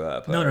screw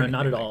up no, or no,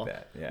 not anything at like all.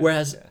 that? Yeah,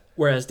 Whereas yeah.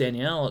 whereas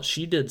Danielle,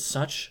 she did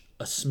such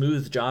a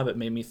smooth job. It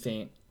made me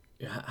think,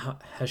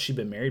 has she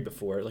been married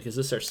before? Like, is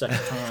this her second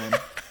time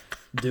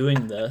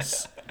doing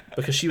this?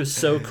 Because she was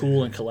so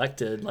cool and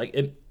collected. Like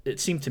it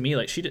seemed to me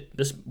like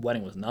this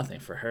wedding was nothing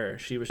for her.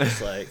 She was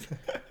just like,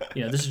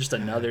 this is just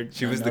another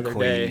She was the another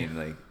day. queen.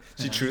 Like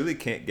she truly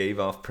can't gave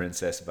off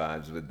princess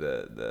vibes with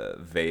the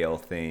veil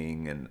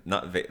thing and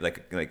not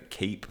like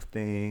cape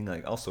thing,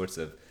 like all sorts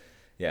of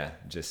yeah.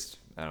 Just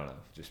I don't know.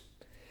 Just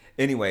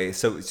anyway.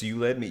 So you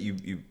led me.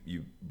 You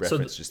So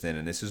referenced just then,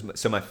 and this was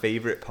so my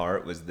favorite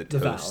part was the the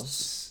vows.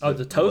 toasts. Oh,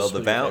 the toast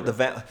was your The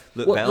favorite. vow.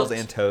 Look, Well, vows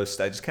let's and toast.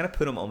 I just kind of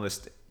put them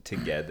almost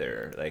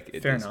together, like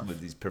fair enough. with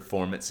these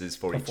performances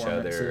for each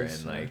other,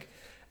 Performances.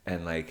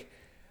 and like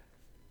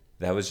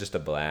that was just a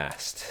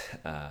blast.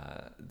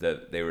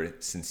 They were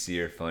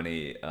sincere,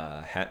 funny.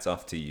 Hats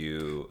off to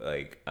you.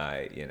 Like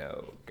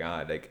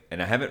God, like,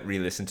 and I haven't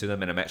re-listened to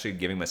them, and I'm actually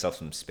giving myself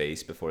some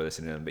space before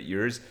listening to them. But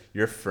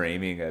your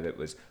framing of it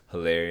was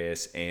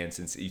hilarious, and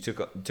since you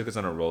took us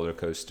on a roller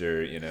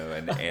coaster,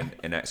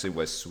 and actually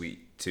was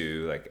sweet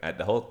too. Like at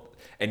the whole.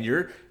 And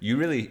you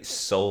really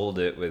sold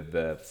it with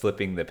the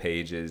flipping the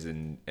pages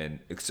and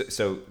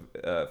so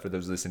for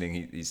those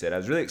listening, he said I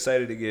was really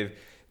excited to give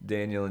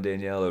Daniel and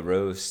Danielle a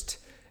roast,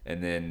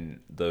 and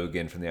then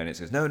Logan from the audience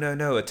goes no,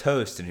 a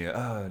toast, and you go,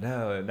 oh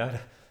no,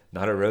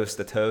 not a roast,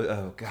 a toast.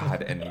 Oh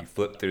God! And you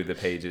flip through the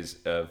pages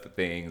of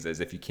things as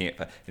if you can't.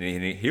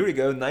 And here we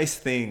go, nice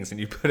things, and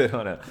you put it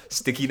on a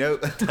sticky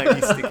note, a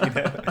tiny sticky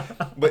note.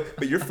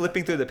 But your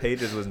flipping through the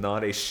pages was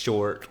not a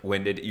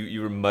short-winded.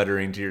 You were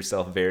muttering to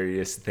yourself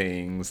various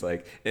things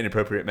like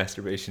inappropriate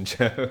masturbation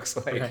jokes,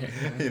 like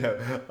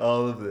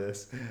all of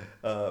this.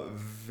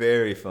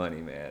 Very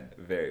funny, man.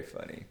 Very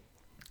funny.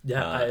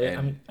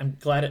 Yeah, I'm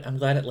glad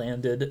it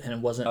landed and it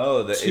wasn't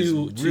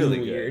too really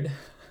weird. Good.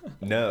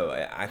 No,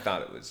 I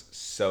thought it was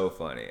so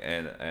funny,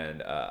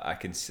 and I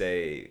can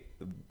say,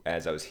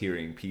 as I was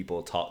hearing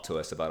people talk to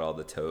us about all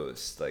the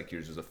toasts, like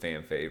yours was a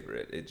fan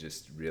favorite. It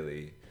just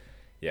really,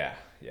 yeah.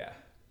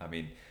 I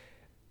mean,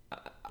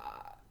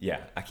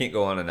 I can't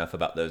go on enough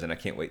about those, and I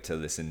can't wait to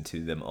listen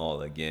to them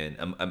all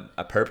again.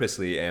 I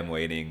purposely am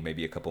waiting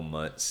maybe a couple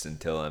months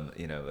until I'm,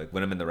 like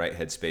when I'm in the right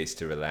headspace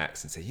to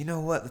relax and say, you know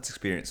what, let's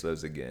experience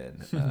those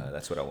again.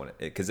 That's what I want,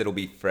 because it'll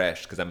be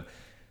fresh. Because I'm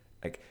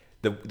like.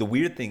 The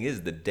weird thing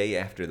is, the day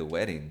after the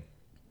wedding,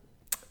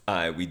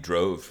 we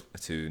drove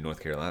to North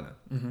Carolina,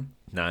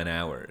 9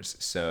 hours.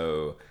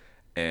 So,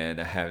 and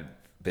I have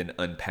been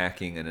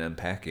unpacking,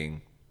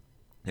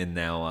 and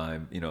now I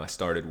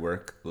started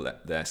work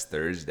last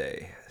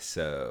Thursday.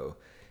 So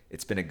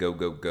it's been a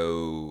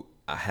go.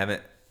 I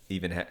haven't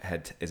even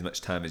had as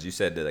much time as you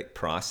said to like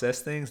process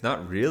things.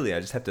 Not really. I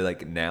just have to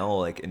now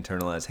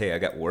internalize, hey, I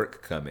got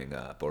work coming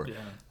up, or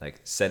I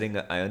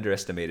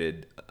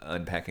underestimated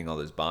unpacking all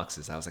those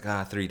boxes. I was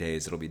like, 3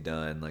 days it'll be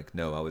done. Like,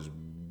 no, I was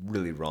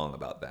really wrong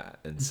about that.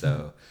 And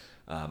so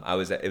it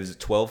was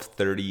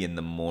 12:30 in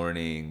the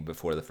morning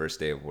before the first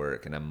day of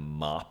work, and I'm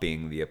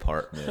mopping the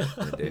apartment.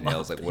 And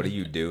Danielle's like, what are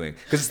you doing?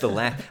 Because it's the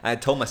last. I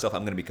had told myself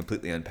I'm going to be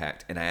completely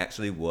unpacked, and I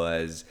actually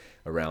was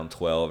around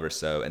 12 or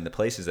so. And the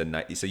place is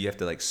so you have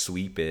to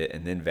sweep it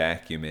and then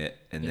vacuum it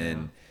and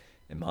then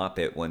mop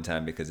it one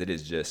time, because it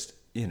is just,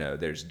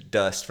 there's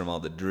dust from all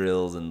the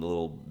drills and the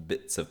little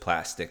bits of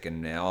plastic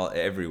and all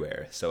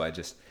everywhere. So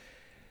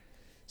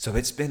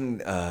it's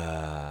been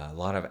a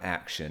lot of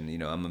action.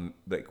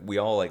 We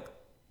all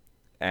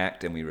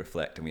act and we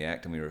reflect, and we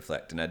act and we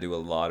reflect, and I do a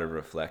lot of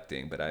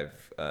reflecting, but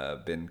I've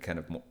been kind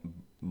of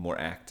more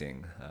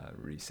acting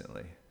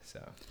recently. So,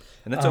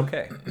 and that's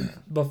okay.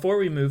 Before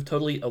we move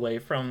totally away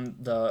from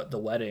the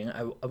wedding,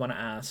 I want to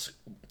ask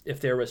if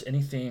there was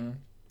anything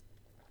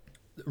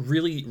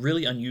really,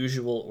 really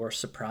unusual or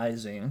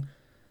surprising.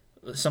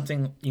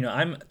 Something,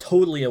 I'm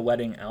totally a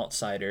wedding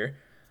outsider.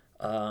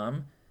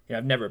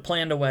 I've never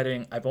planned a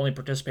wedding. I've only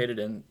participated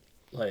in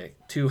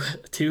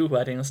two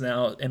weddings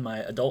now in my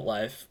adult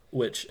life,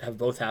 which have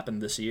both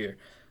happened this year.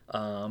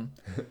 And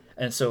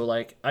so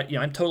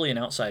I'm totally an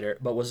outsider,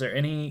 but was there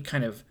any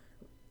kind of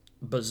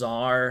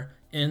bizarre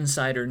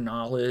insider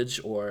knowledge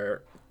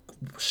or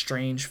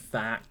strange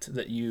fact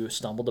that you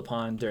stumbled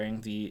upon during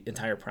the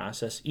entire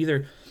process,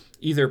 either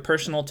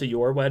personal to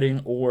your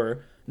wedding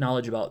or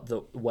knowledge about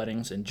the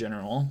weddings in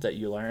general that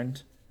you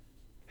learned?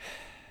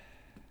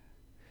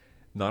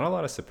 Not a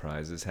lot of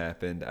surprises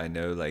happened. I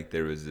know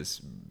there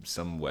was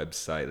some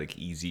website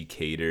Easy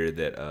Cater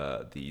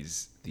that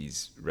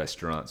these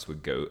restaurants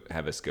would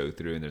have us go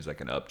through, and there's an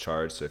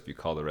upcharge. So if you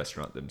call the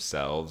restaurant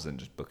themselves and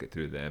just book it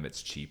through them,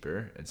 it's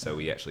cheaper. And so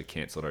we actually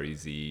canceled our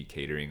Easy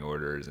Catering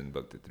orders and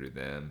booked it through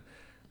them.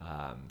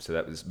 So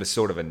that was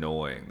sort of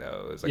annoying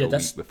though. It was a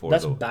week before.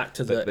 That's back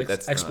to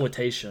the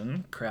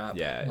exploitation crap.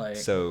 Yeah.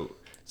 So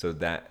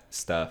that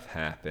stuff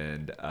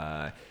happened.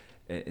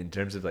 In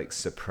terms of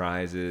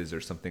surprises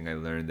or something I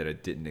learned that I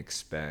didn't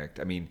expect.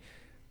 I mean,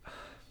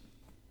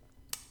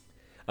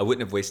 I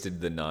wouldn't have wasted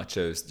the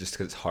nachos just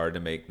because it's hard to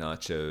make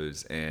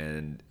nachos,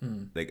 and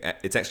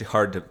it's actually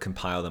hard to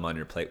compile them on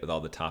your plate with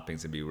all the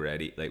toppings and be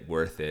ready,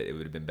 worth it. It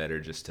would have been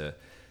better just to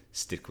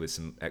stick with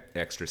some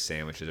extra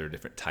sandwiches or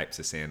different types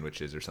of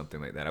sandwiches or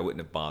something like that. I wouldn't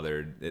have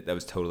bothered. That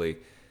was totally,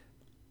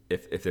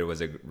 if there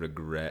was a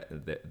regret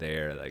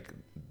there,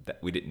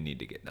 that we didn't need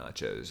to get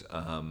nachos.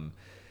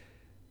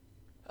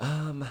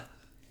 I'll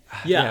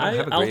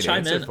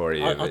chime in.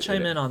 I'll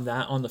chime in on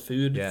that, on the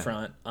food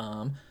front.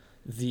 I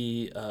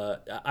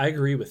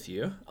agree with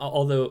you.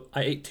 Although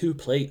I ate 2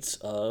 plates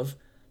of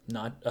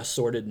not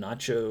assorted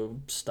nacho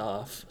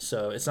stuff,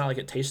 so it's not like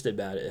it tasted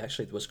bad. It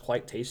actually was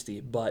quite tasty.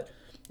 But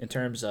in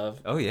terms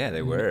of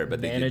they were,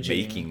 but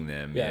making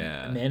them,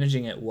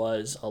 managing it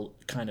was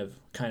kind of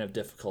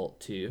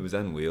difficult too. It was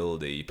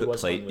unwieldy. You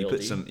put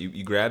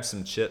you grab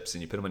some chips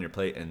and you put them on your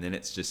plate, and then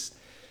it's just.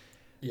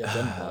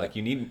 Yeah,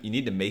 you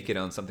need to make it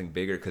on something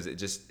bigger, because it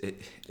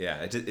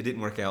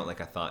didn't work out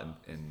like I thought,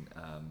 and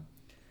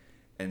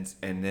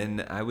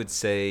then I would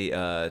say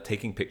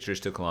taking pictures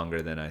took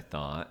longer than I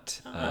thought.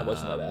 That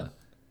wasn't that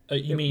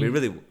bad. We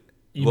really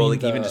You Well, mean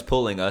like even the just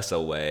pulling us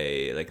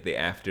away, like the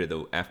after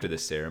the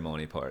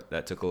ceremony part,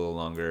 that took a little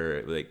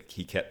longer. Like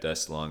he kept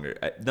us longer.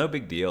 No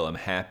big deal. I'm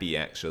happy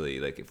actually.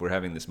 Like if we're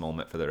having this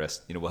moment for the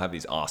rest, we'll have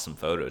these awesome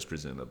photos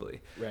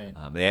presumably. right?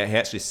 He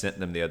actually sent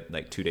them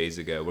like 2 days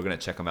ago. We're gonna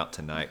check them out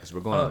tonight because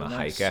we're going Oh, on a hike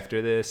nice.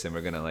 after this, and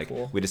we're gonna like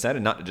Cool. we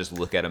decided not to just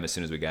look at them as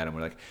soon as we got them.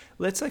 We're like,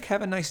 let's like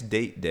have a nice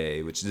date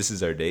day, which this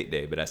is our date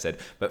day. But I said,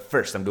 but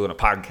first I'm doing a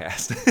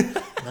podcast.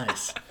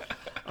 Nice.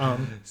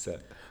 So.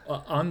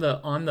 On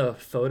the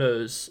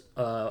photos,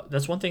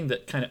 that's one thing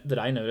that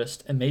I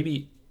noticed, and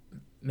maybe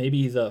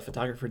the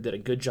photographer did a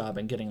good job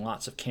in getting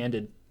lots of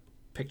candid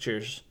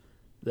pictures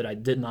that I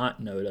did not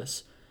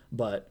notice.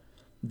 But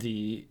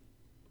this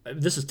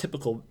is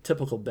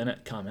typical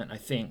Bennett comment, I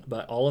think.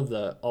 But all of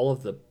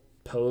the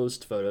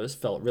posed photos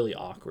felt really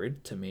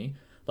awkward to me.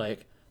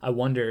 Like I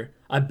wonder,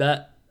 I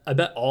bet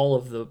all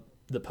of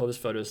the posed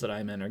photos that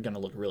I'm in are gonna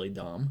look really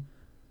dumb.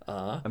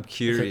 I'm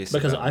curious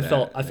Because about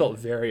I that. felt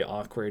very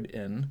awkward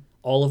in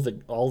all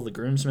the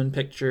groomsmen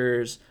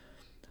pictures,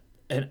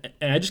 and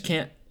I just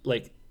can't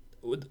like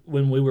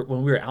when we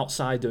were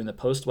outside doing the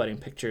post wedding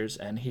pictures,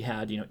 and he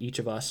had each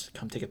of us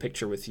come take a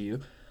picture with you,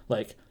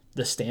 like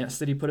the stance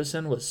that he put us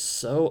in was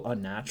so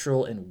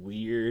unnatural and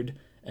weird,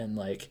 and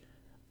like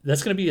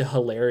that's gonna be a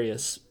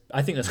hilarious.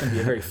 I think that's gonna be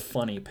a very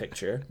funny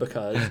picture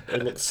because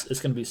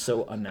it's gonna be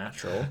so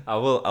unnatural.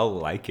 I'll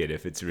like it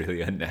if it's really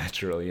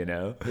unnatural.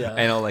 Yeah.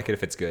 And I'll like it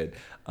if it's good.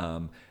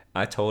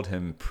 I told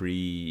him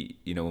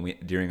when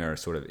during our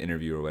sort of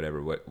interview or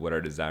whatever, what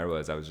our desire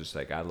was. I was just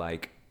like, I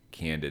like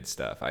candid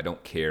stuff. I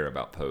don't care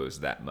about pose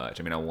that much.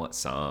 I mean, I want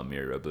some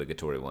your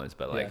obligatory ones,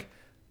 but like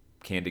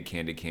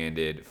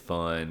candid,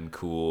 fun,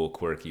 cool,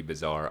 quirky,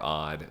 bizarre,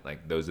 odd,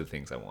 like those are the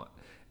things I want.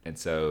 And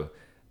so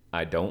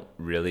I don't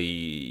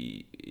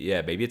really,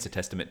 maybe it's a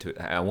testament to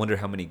it. I wonder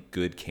how many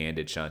good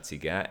candid shots he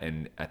got.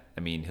 And I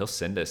mean, he'll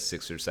send us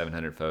 600 or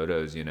 700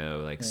 photos,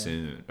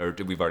 soon, or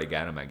we've already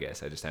got them, I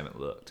guess. I just haven't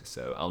looked.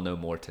 So I'll know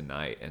more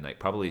tonight and like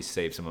probably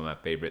save some of my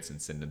favorites and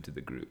send them to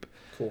the group.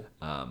 Cool.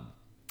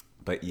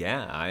 But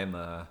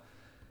yeah,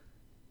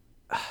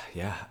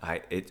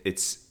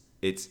 it's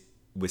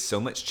with so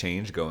much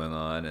change going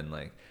on and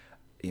like,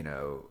 you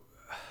know,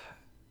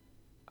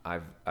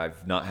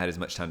 I've not had as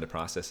much time to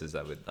process as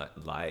I would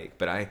like,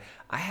 but I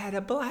had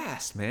a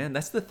blast, man.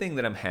 That's the thing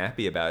that I'm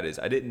happy about is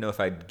I didn't know if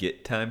I'd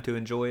get time to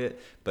enjoy it,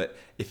 but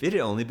if it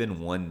had only been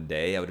one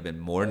day, I would have been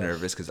more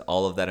nervous because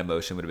all of that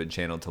emotion would have been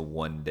channeled to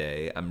one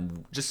day.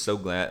 I'm just so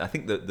glad. I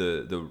think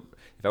the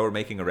if I were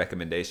making a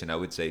recommendation, I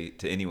would say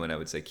to anyone, I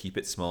would say keep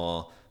it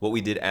small. What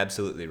we did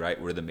absolutely right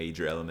were the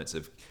major elements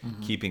of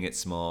keeping it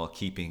small,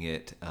 keeping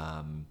it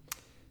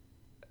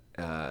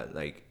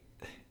like.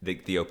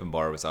 The open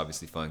bar was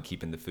obviously fun,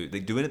 keeping the food,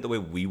 like doing it the way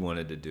we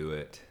wanted to do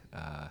it,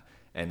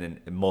 and then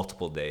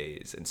multiple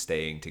days and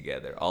staying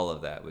together. All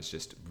of that was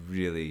just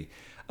really.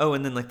 Oh,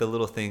 and then like the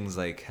little things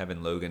like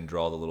having Logan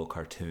draw the little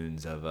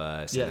cartoons of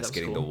us, Yeah, and us that was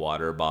getting cool. the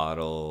water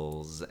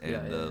bottles and Yeah,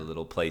 the yeah.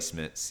 little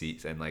placement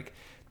seats and like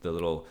the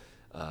little.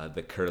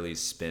 The curly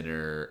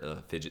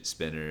spinner, fidget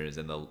spinners,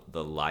 and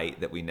the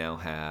light that we now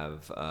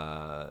have,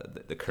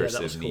 the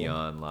cursive was cool.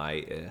 neon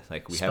light.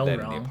 Like we Spelled have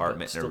that in wrong, the but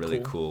apartment in a still really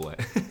cool. cool way.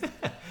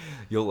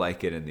 You'll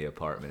like it in the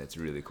apartment. It's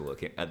really cool.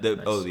 Nice.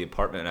 The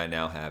apartment I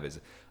now have is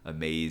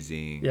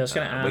amazing. Yeah, I was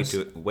gonna ask.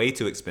 Way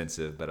too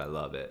expensive, but I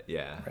love it.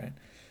 Yeah.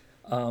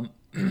 Right.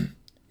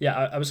 Yeah,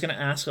 I was going to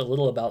ask a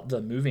little about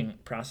the moving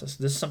process.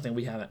 This is something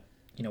we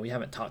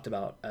haven't talked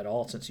about at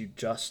all since you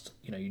just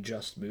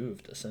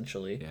moved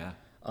essentially. Yeah.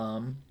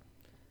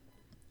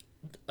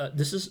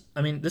 This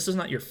is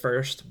not your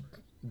first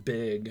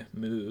big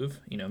move,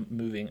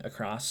 moving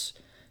across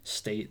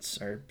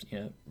states or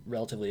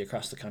relatively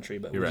across the country.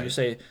 But You're would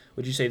right.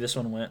 you say this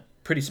one went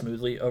pretty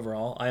smoothly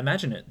overall? I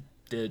imagine it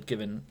did,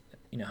 given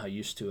how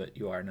used to it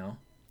you are now.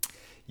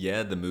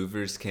 Yeah, the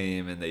movers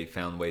came and they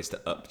found ways to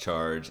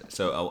upcharge.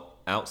 So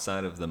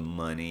outside of the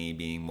money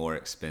being more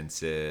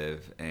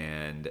expensive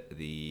and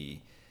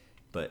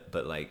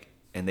but like,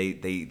 and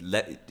they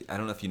let, I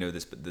don't know if you know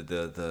this, but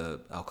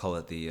the I'll call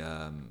it the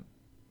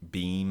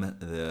beam,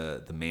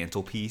 the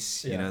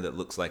mantelpiece, Yeah. that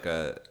looks like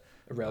a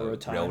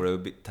Railroad tie.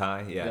 railroad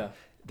tie. Yeah. Yeah.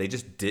 They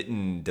just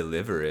didn't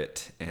deliver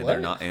it, and What? they're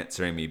not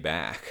answering me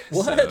back.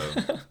 What?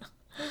 So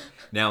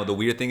now the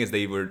weird thing is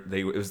it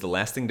was the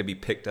last thing to be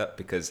picked up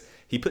because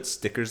he put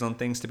stickers on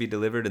things to be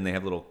delivered and they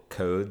have little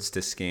codes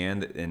to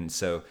scan, and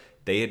so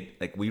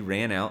we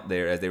ran out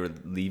there as they were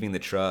leaving the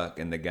truck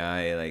and the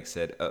guy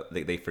said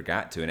they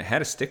forgot to, and it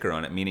had a sticker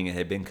on it meaning it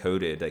had been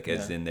coded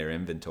as Yeah. in their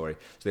inventory.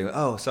 So they go,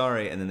 oh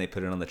sorry, and then they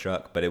put it on the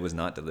truck, but it was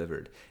not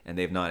delivered and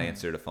they've not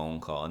answered a phone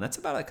call, and that's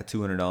about a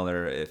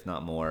 $200 if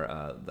not more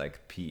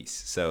piece.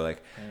 So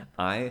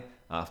I'll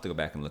have to go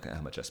back and look at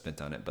how much I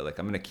spent on it, but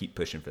I'm gonna keep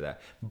pushing for that.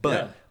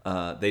 But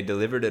they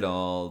delivered it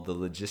all. The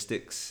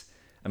logistics,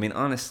 I mean,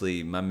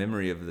 honestly, my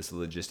memory of this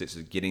logistics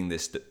of getting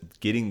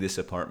this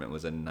apartment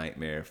was a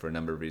nightmare for a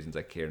number of reasons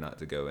I care not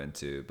to go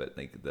into. But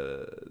like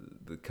the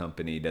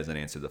company doesn't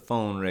answer the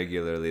phone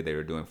regularly. They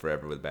were doing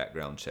forever with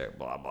background check,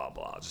 blah blah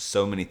blah. Just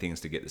so many things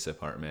to get this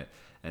apartment,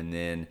 and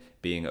then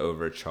being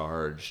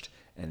overcharged,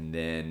 and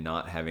then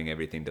not having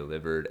everything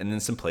delivered, and then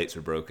some plates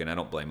were broken. I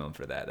don't blame them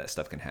for that. That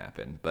stuff can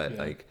happen. But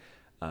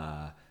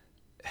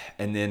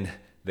and then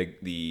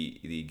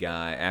the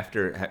guy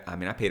after, I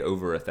mean, I paid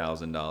over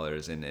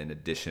 $1,000 in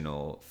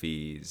additional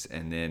fees,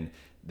 and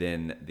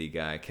then the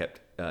guy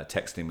kept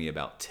texting me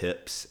about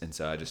tips, and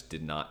so I just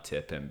did not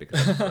tip him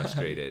because I was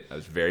frustrated. I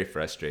was very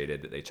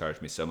frustrated that they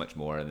charged me so much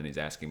more, and then he's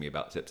asking me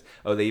about tips.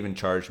 Oh, they even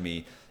charged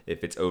me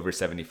if it's over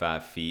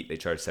 75 feet, they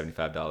charge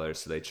 $75,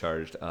 so they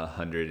charged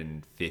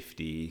 $150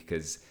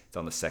 because it's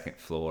on the second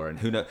floor. And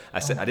who knows? I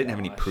said I didn't have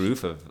any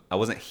proof of, I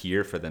wasn't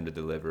here for them to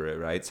deliver it,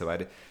 right? So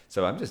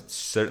I'm just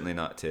certainly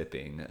not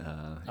tipping.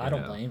 I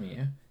don't blame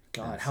you.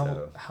 God,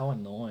 how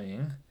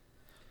annoying.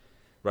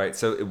 Right.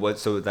 So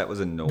that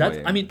was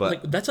annoying.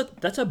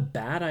 That's a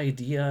bad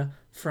idea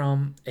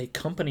from a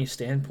company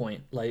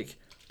standpoint. Like,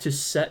 to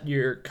set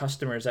your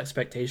customers'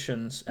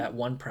 expectations at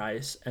one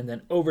price and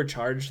then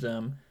overcharge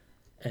them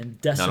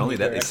and decimate not only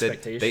that, their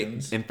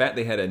expectations. in fact,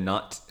 they had a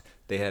not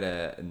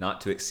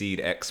to exceed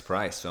X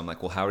price. So I'm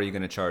like, well, how are you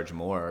going to charge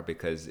more?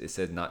 Because it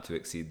said not to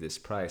exceed this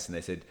price.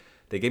 And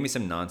they gave me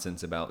some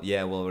nonsense about,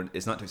 well,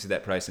 it's not to exceed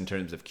that price in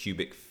terms of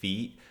cubic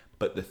feet.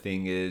 But the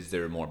thing is,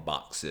 there are more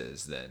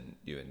boxes than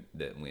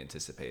we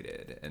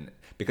anticipated. And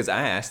because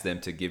I asked them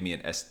to give me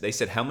they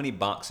said, how many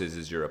boxes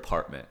is your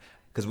apartment?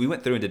 Because we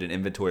went through and did an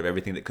inventory of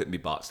everything that couldn't be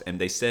boxed. And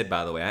they said,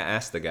 by the way, I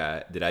asked the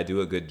guy, did I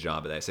do a good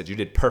job at that? I said, you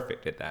did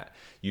perfect at that.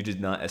 You did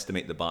not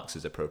estimate the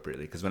boxes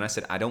appropriately. Because when I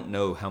said, I don't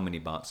know how many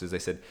boxes, they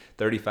said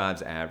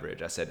 35's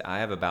average. I said, I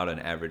have about an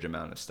average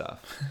amount of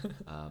stuff.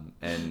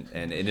 And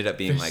it ended up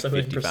being like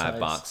 55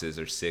 boxes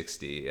or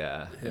 60.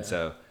 Yeah. And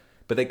so,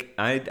 but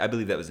I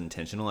believe that was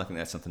intentional. I think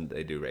that's something that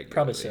they do regularly.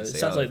 Probably so. It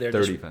sounds like they're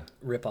 35. Just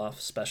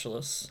rip-off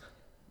specialists.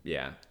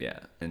 Yeah.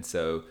 And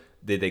so,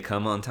 did they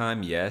come on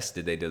time? Yes.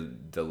 Did they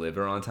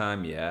deliver on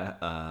time?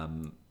 Yeah.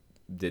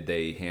 Did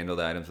they handle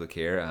the items with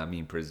care? I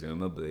mean,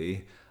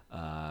 presumably.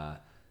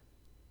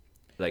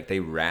 Like,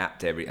 they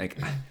wrapped things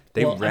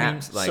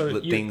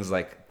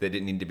like they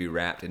didn't need to be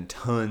wrapped in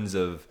tons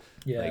of.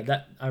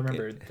 Yeah, I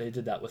remember they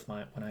did that with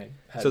when I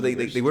had. So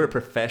they were a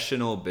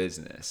professional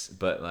business,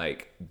 but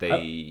like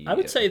they. I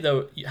would say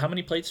though, how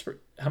many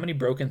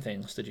broken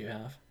things did you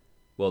have?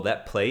 Well,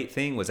 that plate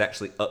thing was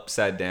actually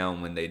upside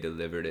down when they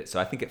delivered it, so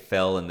I think it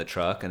fell in the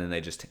truck, and then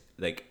they just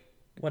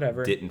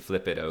didn't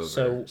flip it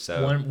over.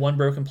 So one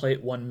broken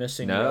plate, one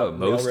missing. No,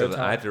 most of it.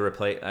 I had to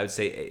replace. I would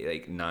say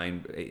like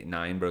nine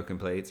broken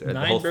plates.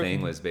 The whole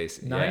thing was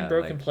basically 9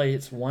 broken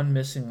plates, one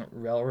missing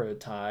railroad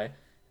tie,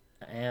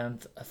 and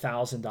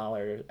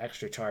 $1,000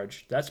 extra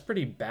charge. That's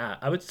pretty bad.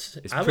 It's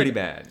pretty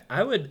bad.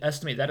 I would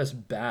estimate that as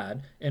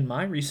bad. In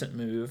my recent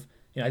move,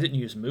 I didn't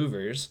use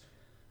movers.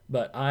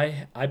 But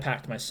I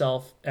packed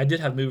myself. I did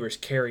have movers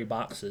carry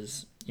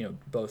boxes,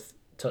 both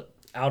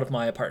out of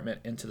my apartment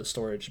into the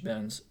storage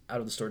bins, out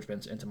of the storage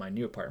bins into my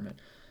new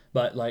apartment.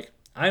 But like,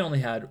 I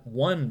only had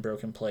one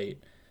broken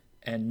plate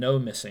and no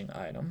missing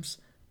items.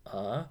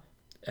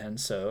 And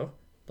so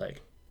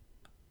like,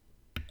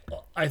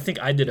 I think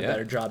I did a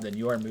better job than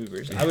your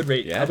movers. I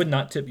would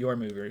not tip your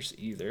movers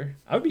either.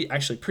 I would be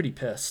actually pretty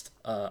pissed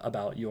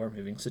about your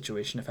moving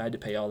situation if I had to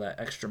pay all that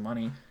extra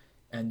money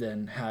and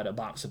then had a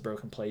box of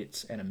broken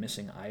plates and a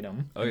missing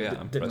item. Oh yeah,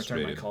 I'm didn't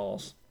frustrated. Return my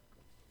calls.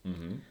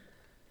 Mm-hmm.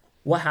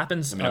 What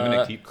happens? I mean, I'm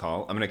gonna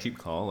keep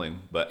calling,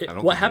 but I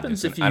don't. What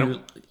happens if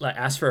you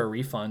ask for a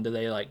refund? Do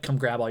they come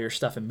grab all your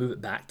stuff and move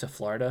it back to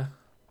Florida?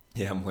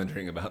 Yeah, I'm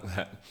wondering about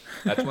that.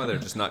 That's why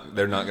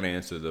they're not gonna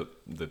answer the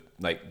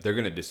they're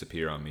gonna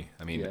disappear on me.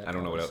 I mean, I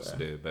don't know what else to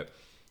do, but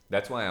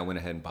that's why I went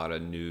ahead and bought a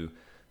new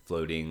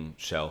floating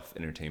shelf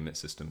entertainment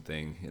system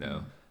thing.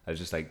 I was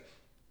just like.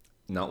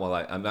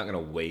 I'm not going to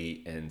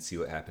wait and see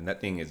what happened.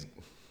 That thing is,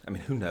 I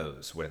mean, who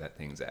knows where that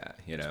thing's at,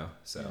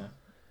 so.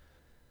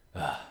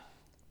 Yeah.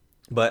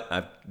 But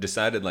I've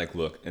decided,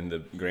 look, in the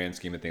grand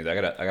scheme of things, I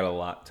got a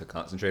lot to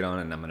concentrate on,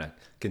 and I'm going to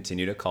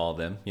continue to call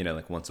them,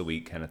 once a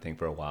week kind of thing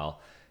for a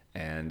while.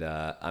 And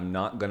I'm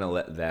not going to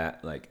let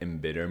that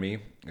embitter me,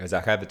 because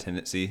I have a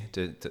tendency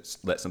to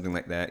let something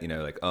like that,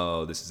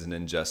 oh, this is an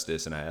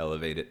injustice, and I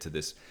elevate it to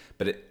this,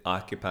 but it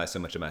occupies so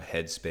much of my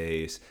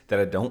headspace that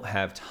I don't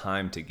have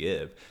time to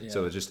give. Yeah.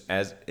 So it's just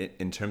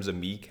in terms of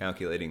me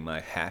calculating my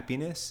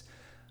happiness,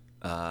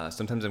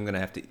 sometimes I'm going to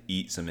have to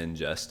eat some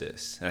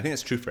injustice. And I think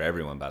that's true for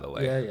everyone, by the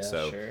way. Yeah,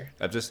 so sure.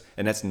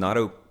 And that's not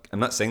okay. I'm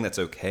not saying that's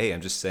okay.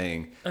 I'm just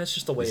saying it's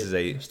just the way.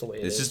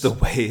 It's just the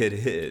way it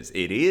is.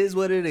 It is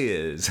what it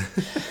is.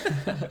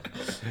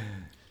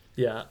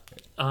 Yeah.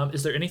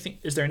 Is there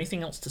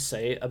anything else to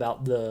say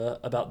about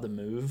the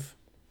move?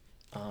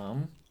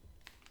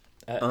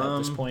 At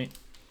this point.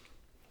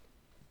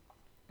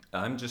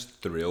 I'm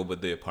just thrilled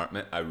with the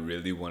apartment. I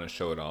really want to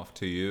show it off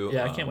to you.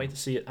 Yeah, I can't wait to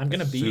see it. I'm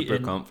gonna be super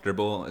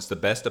comfortable. It's the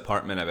best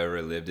apartment I've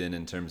ever lived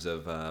in terms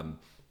of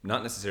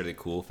not necessarily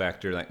cool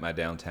factor like my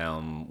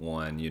downtown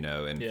one,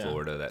 in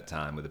Florida that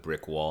time with a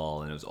brick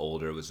wall and it was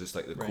older. It was just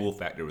like the cool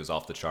factor was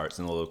off the charts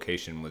and the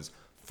location was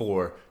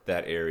for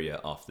that area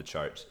off the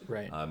charts.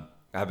 Right. I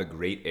have a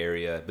great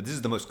area, but this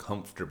is the most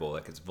comfortable.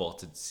 Like it's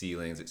vaulted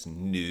ceilings, it's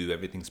new,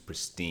 everything's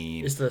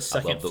pristine. Is the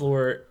second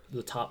floor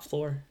the top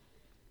floor?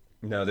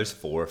 No, there's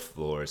 4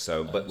 floors.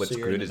 So, but what's so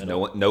you're good in the is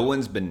middle. no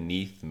one's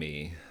beneath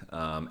me,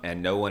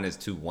 and no one is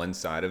to one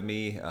side of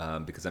me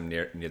because I'm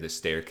near the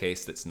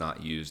staircase that's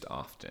not used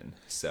often.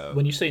 So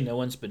When you say no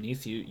one's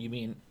beneath you, you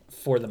mean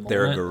for the moment?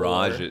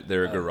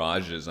 There are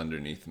garages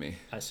underneath me.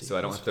 I see. So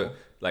I don't That's have to cool.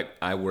 like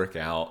I work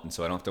out, and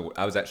so I don't have to.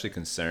 I was actually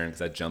concerned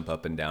because I jump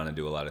up and down and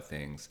do a lot of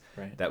things.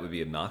 Right. That would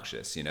be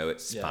obnoxious.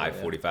 It's Yeah,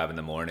 5:45 in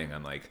the morning.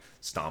 I'm like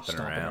stomping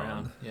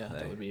around. Yeah,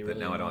 that would be But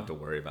really now I don't have to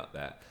worry about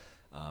that.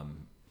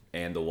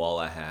 And the wall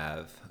I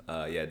have,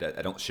 I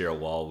don't share a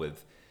wall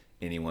with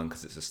anyone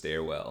because it's a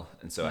stairwell,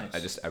 and so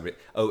Nice.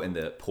 and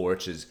the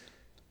porch is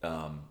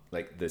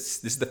like this.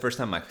 This is the first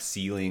time my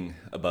ceiling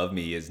above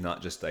me is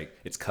not just like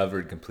it's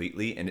covered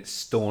completely, and it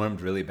stormed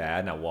really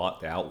bad, and I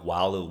walked out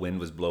while the wind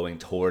was blowing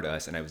toward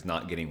us, and I was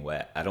not getting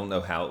wet. I don't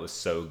know how it was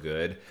so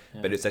good,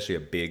 but it's actually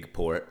a big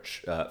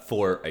porch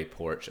for a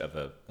porch of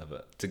a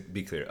to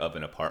be clear of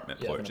an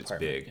apartment Yeah, of porch. an It's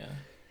apartment, big,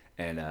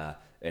 yeah.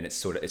 and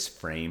it's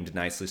framed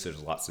nicely, so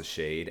there's lots of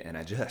shade. And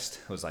I just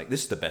was like,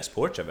 this is the best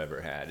porch I've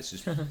ever had. It's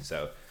just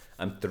so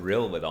I'm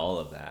thrilled with all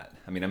of that.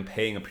 I mean, I'm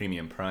paying a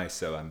premium price,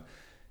 so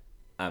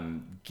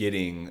I'm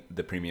getting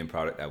the premium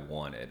product I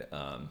wanted.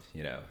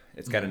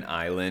 It's got an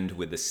island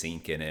with a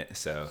sink in it,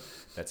 so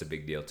that's a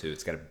big deal too.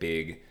 It's got a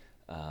big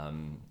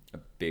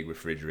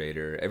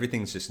refrigerator.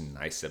 Everything's just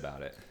nice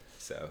about it.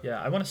 So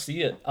Yeah, I want to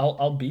see it.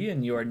 I'll be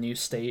in your new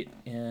state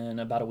in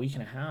about a week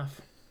and a half,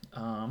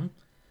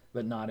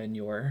 but not in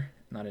your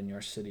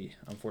city.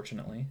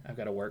 Unfortunately, I've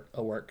got a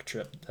work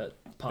trip that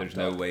popped there's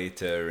no up. way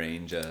to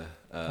arrange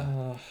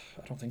I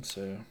don't think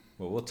so.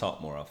 well, we'll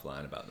talk more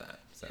offline about that.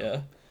 So.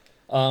 Yeah.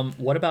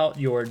 What about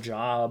your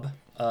job?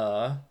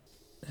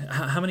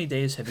 How many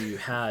days have you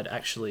had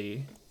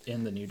actually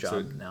in the new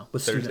job now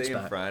with students Thursday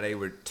and back? Friday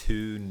were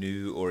 2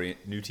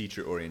 new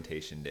teacher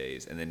orientation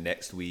days, and then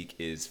next week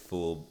is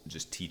full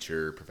just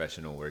teacher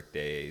professional work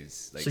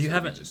days. So you we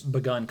haven't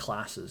begun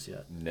classes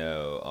yet.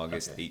 No,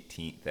 August Okay.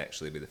 18th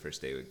actually will be the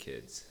first day with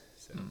kids.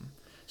 So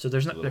So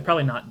there's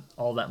probably not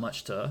all that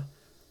much to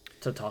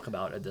talk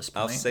about at this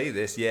point. I'll say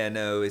this,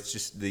 it's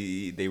just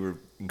they were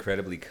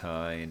incredibly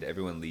kind.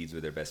 Everyone leads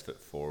with their best foot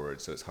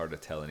forward, so it's hard to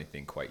tell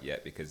anything quite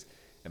yet because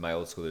in my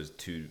old school there's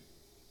 2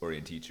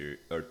 teacher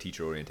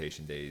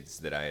orientation days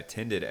that I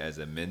attended as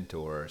a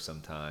mentor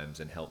sometimes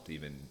and helped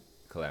even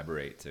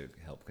collaborate to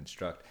help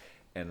construct.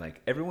 And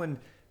like everyone,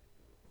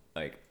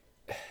 like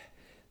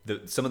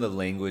some of the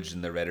language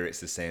and the rhetoric's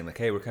the same. Like,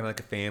 hey, we're kind of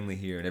like a family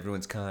here, and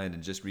everyone's kind,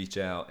 and just reach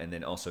out. And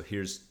then also,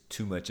 here's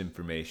too much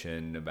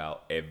information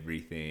about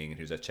everything, and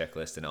here's a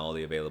checklist and all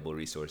the available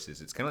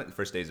resources. It's kind of like the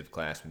first days of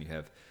class when you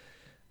have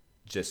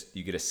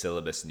you get a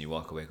syllabus and you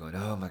walk away going,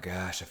 oh my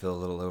gosh, I feel a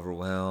little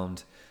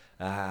overwhelmed.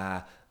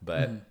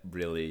 But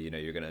really,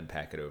 you're going to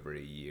unpack it over a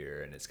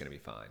year and it's going to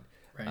be fine.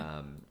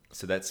 Right.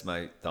 So that's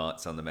my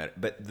thoughts on the matter.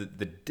 But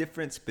the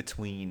difference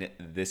between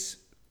this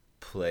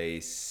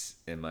place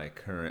and my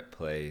current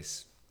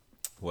place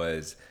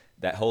was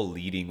that whole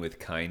leading with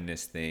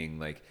kindness thing.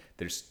 Like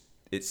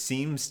it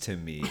seems to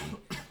me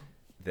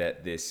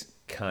that this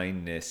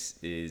kindness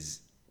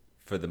is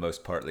for the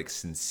most part like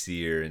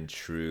sincere and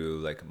true.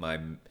 Like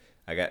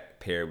I got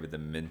paired with a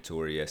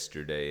mentor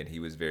yesterday, and he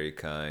was very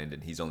kind,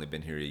 and he's only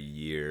been here a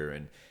year,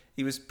 and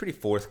he was pretty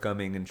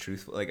forthcoming and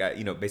truthful. Like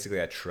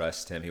basically I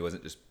trust him. He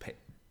wasn't just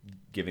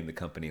giving the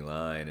company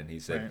line, and he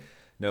said, Right.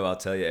 "No, I'll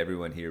tell you,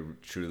 everyone here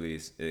truly,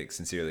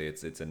 sincerely,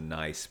 it's a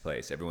nice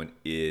place. Everyone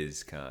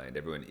is kind.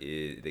 Everyone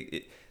is.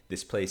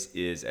 This place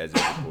is as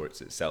it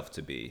purports itself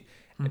to be."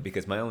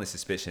 Because my only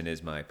suspicion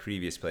is my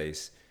previous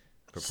place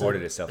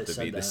purported itself to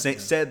be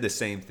said the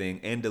same thing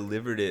and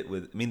delivered it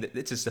with. I mean,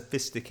 it's a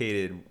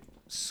sophisticated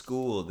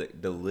school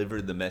that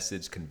delivered the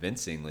message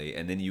convincingly,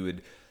 and then you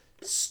would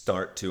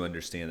start to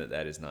understand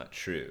that is not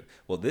true.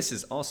 Well, this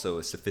is also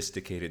a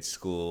sophisticated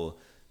school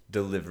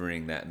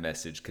delivering that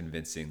message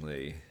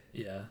convincingly.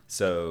 Yeah.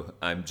 So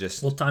I'm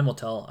just Well, time will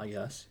tell, I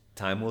guess.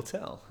 time will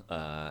tell,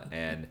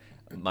 and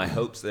my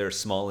hopes there are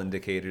small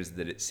indicators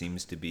that it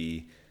seems to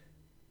be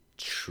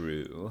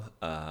true,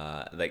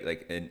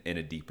 like in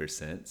a deeper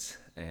sense,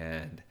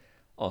 and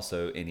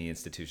also any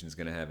institution is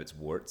going to have its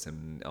warts,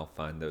 and I'll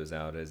find those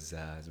out as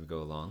we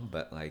go along.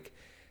 But like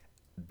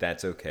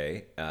that's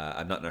okay.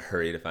 I'm not in a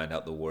hurry to find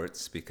out the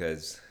warts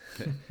because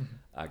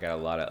I got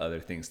a lot of other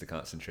things to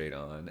concentrate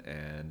on,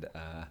 and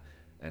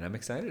I'm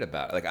excited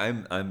about it. Like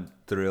I'm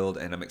thrilled,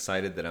 and I'm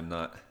excited that I'm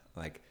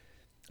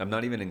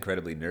not even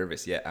incredibly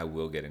nervous yet. I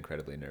will get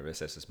incredibly nervous.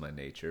 That's just my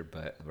nature.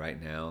 But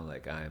right now,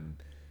 like I'm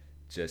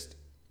just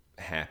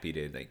happy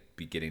to like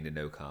be getting to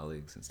know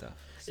colleagues and stuff.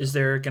 So. Is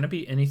there going to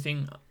be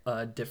anything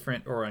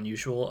different or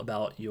unusual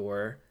about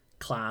your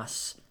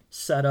class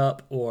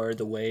setup or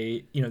the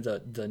way,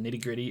 the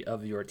nitty gritty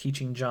of your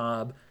teaching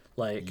job?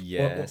 Like,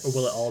 or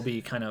will it all Yes.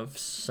 be kind of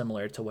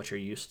similar to what you're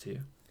used to?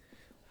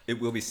 It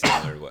will be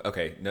similar.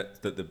 Okay, no,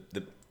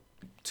 the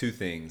two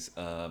things.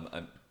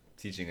 I'm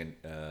teaching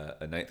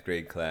a ninth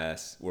grade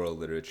class, world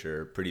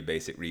literature, pretty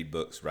basic. Read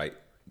books, write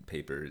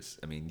papers.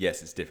 I mean,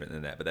 yes, it's different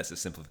than that, but that's a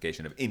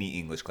simplification of any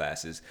English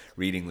classes: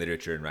 reading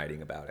literature and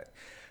writing about it.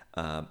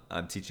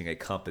 I'm teaching a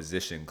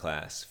composition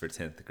class for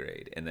 10th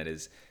grade, and that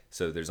is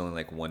so. There's only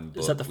like one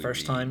Is that book the we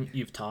first read. time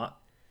you've taught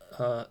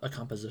a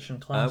composition I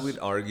class? would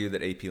argue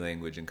that AP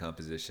language and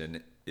composition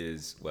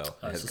is, well,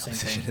 it It's has the same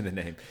composition thing. in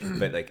the name,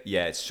 but like,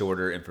 yeah, it's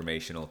shorter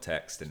informational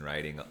text and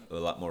writing, a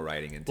lot more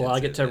writing Well, I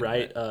get intensive. to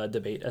And write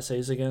debate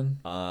essays again.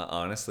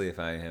 honestly, if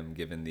I am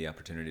given the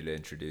opportunity to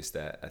introduce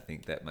that, I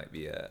think that might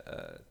be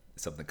a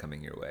something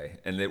coming your way.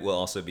 And it will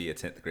also be a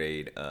 10th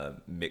grade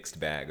mixed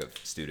bag of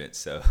students.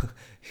 So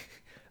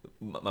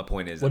my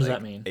point is What that does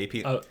that like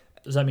mean? AP, Oh,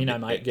 does that mean I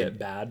might it, get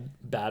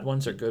bad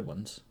ones or good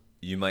ones?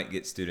 you might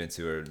get students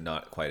who are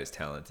not quite as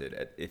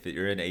talented. If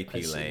you're in I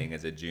AP see. Lang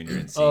as a junior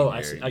and Oh,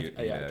 senior, I see. you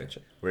Yeah, I know. get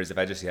you. Whereas if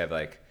I just have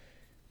like,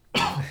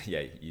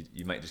 yeah,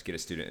 you might just get a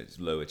student who's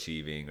low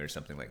achieving or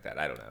something like that.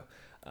 I don't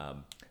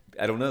know.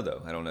 I don't know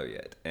though. I don't know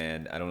yet,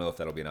 and I don't know if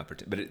that'll be an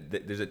opportunity.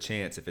 But there's a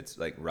chance if it's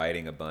like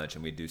writing a bunch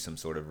and we do some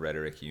sort of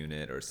rhetoric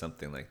unit or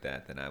something like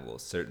that, then I will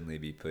certainly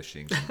be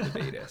pushing some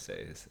debate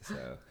essays.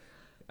 So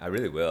I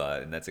really will,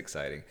 and that's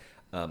exciting.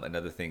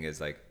 Another thing is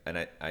like,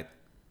 and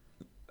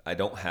I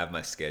don't have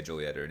my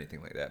schedule yet or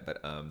anything like that,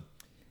 but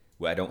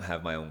well, I don't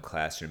have my own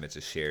classroom. It's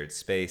a shared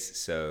space,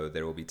 so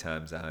there will be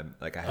times I'm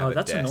like I have Oh, a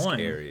that's desk annoying.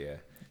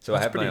 area. So I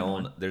That's have my pretty own.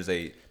 annoying.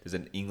 There's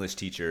an English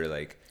teacher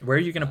like Where are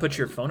you gonna put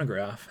your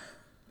phonograph?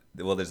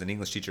 well, there's an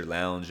English teacher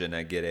lounge, and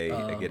I Oh,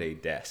 get a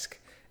desk,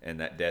 and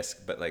that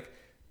desk, but like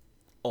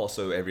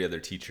also every other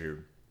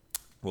teacher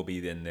will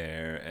be in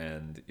there,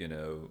 and you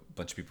know, a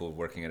bunch of people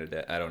working at a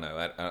desk. I don't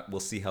know. We'll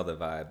see how the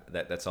vibe.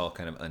 That's all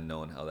kind of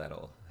unknown how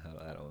that'll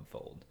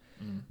unfold.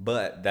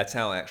 But that's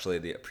how actually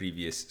the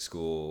previous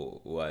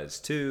school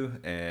was too,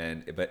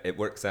 and but it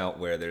works out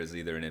where there's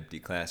either an empty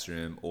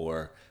classroom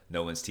or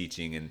no one's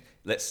teaching, and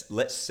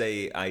let's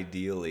say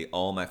ideally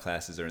all my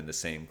classes are in the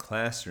same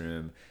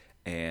classroom,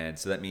 and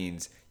so that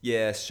means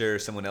yeah, sure,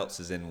 someone else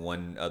is in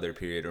one other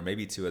period or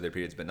maybe two other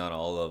periods, but not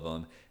all of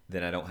them.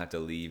 Then I don't have to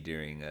leave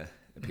during a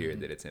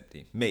period that it's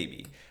empty.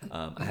 Maybe.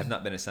 I have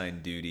not been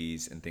assigned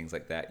duties and things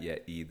like that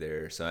yet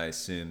either. So I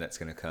assume that's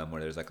going to come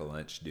where there's like a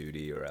lunch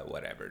duty or a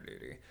whatever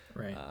duty.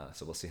 right.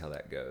 So we'll see how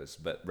that goes.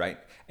 But right.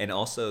 And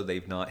also,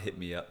 they've not hit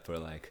me up for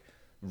like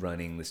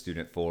running the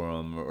student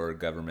forum or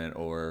government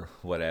or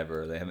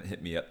whatever. They haven't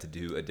hit me up to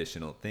do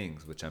additional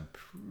things, which I'm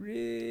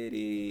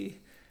pretty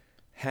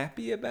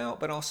happy about,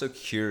 but also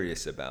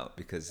curious about,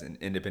 because in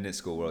independent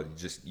school world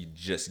you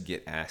just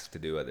get asked to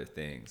do other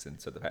things,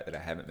 and so the fact that I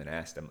haven't been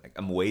asked,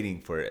 I'm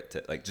waiting for it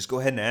to like just go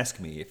ahead and ask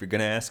me. If you're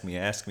gonna ask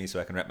me so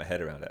I can wrap my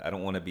head around it. I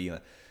don't want to be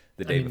the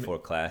I day mean, before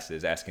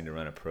classes asking to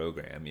run a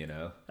program, you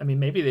know. I mean,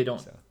 maybe they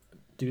don't So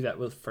do that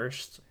with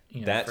first.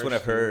 that's what First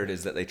I've heard, year.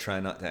 is that they try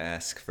not to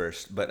ask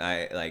first. But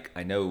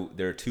I know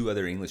there are two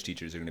other English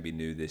teachers who are going to be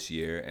new this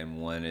year, and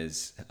one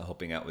is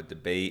helping out with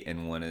debate,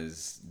 and one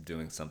is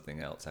doing something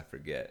else. I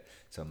forget.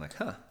 So I'm like,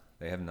 huh?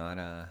 They have not.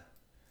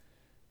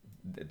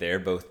 They're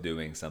both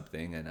doing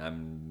something, and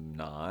I'm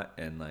not.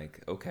 And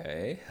like,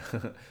 okay,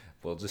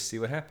 we'll just see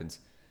what happens.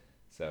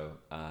 So,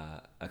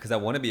 because I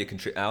want to be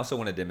I also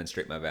want to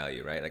demonstrate my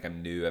value, right? Like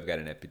I'm new, I've got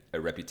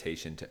a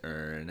reputation to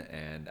earn,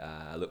 and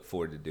I look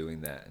forward to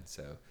doing that. And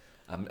so,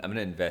 I'm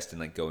gonna invest in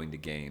like going to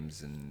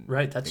games and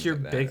Right, that's things your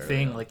like that big early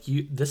thing. on. Like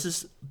this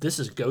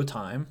is go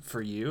time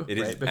for you, It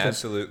is right? Because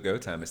absolute go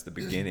time. It's the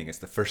beginning. It's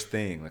the first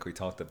thing, like we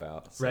talked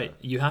about. So. right,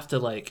 you have to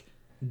like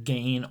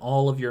gain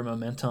all of your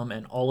momentum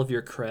and all of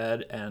your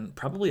cred and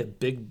probably a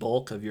big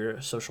bulk of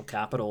your social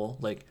capital.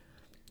 Like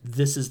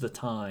this is the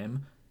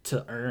time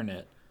to earn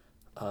it,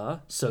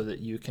 so that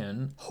you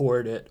can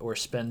hoard it or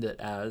spend it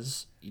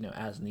as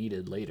as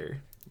needed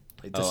later.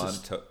 Like Oh,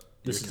 you're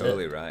this is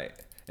totally it. right.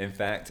 In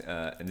fact,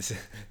 and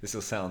this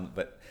will sound,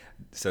 but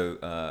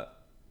so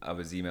I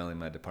was emailing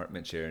my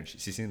department chair, and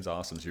she seems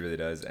awesome. She really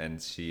does,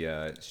 and she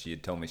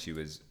had told me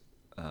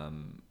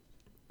um,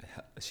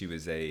 she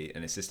was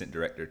an assistant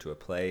director to a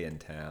play in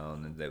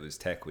town, and that was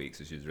Tech Week,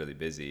 so she was really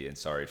busy. And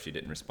sorry if she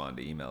didn't respond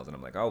to emails. And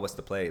I'm like, oh, what's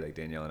the play? Like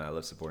Danielle and I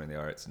love supporting the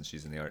arts, and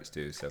she's in the arts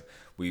too. So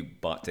we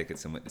bought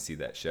tickets and went to see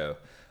that show,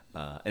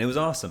 and it was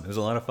awesome. It was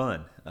a lot of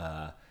fun.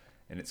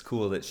 And it's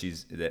cool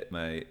that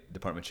my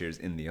department chair is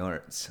in the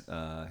arts,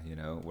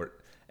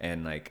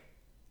 and like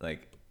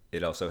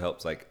it also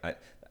helps.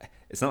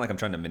 It's not like I'm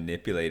trying to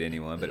manipulate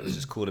anyone, but it was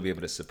just cool to be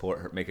able to support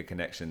her, make a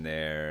connection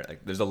there.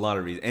 Like there's a lot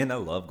of reasons, and I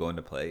love going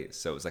to plays,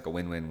 so it's like a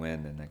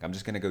win-win-win. And like I'm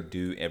just gonna go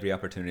do every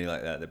opportunity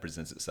like that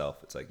presents itself.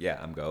 It's like yeah,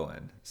 I'm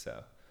going.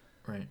 So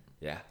Right.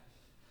 yeah,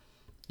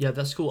 Yeah,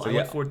 that's cool. so I yeah,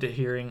 look forward to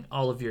hearing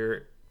all of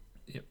your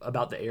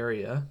about the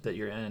area that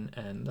you're in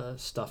and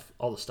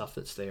all the stuff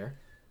that's there.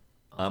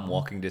 I'm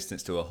walking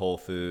distance to a Whole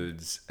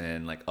Foods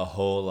and like a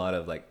whole lot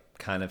of like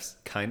kind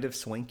of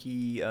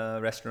swanky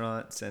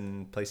restaurants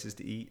and places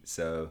to eat.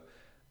 So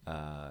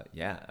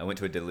Yeah, I went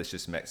to a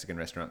delicious Mexican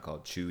restaurant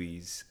called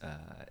Chuy's,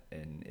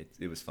 and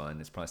it was fun.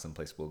 It's probably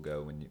someplace we'll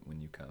go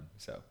when you come.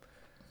 So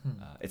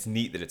it's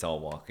neat that it's all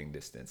walking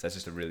distance. That's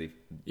just that's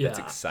Yeah,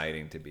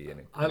 exciting to be in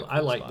a I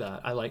cool like spot.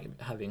 that. I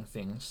like having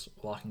things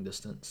walking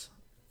distance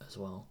as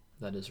well.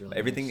 That is really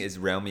Everything nice. is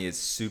around me is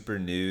super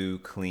new,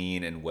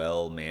 clean, and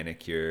well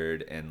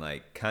manicured, and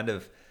like kind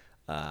of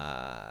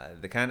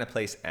the kind of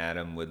place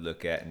Adam would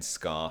look at and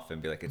scoff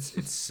and be like, it's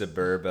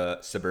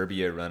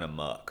suburbia run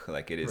amok.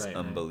 Like it is Right, right.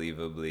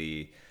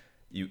 unbelievably.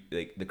 You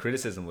like the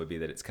criticism would be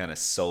that it's kind of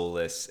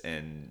soulless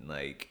and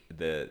like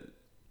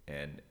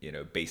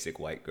basic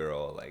white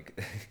girl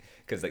like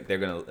because like they're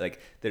gonna like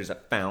there's a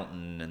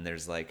fountain and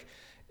there's like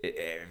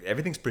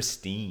everything's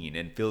pristine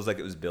and feels like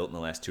it was built in the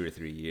last 2 or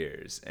 3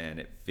 years, and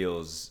it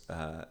feels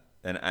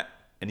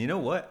and you know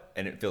what,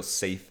 and it feels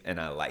safe, and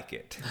I like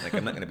it. Like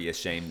I'm not going to be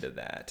ashamed of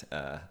that.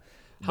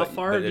 How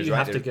far do there's you right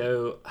have to there.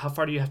 go? How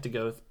far do you have to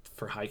go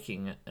for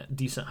hiking,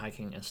 decent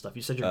hiking and stuff?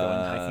 You said you're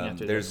going hiking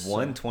after There's this.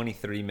 one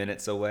 23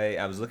 minutes away.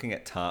 I was looking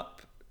at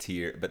top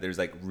tier, but there's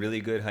like really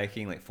good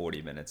hiking like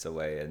 40 minutes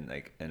away,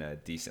 and a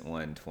decent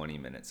one 20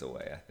 minutes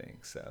away, I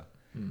think. So,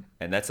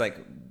 and that's like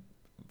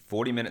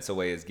 40 minutes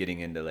away is getting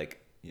into like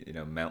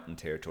mountain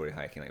territory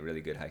hiking, like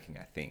really good hiking,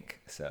 I think.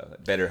 So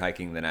better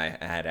hiking than I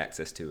had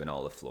access to in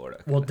all of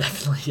Florida. Well,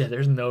 definitely, yeah.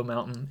 There's no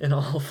mountain in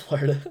all of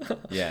Florida.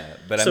 Yeah,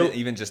 but I So mean,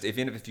 even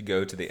if you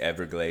go to the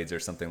Everglades or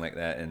something like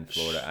that in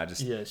Florida,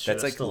 yeah, sure,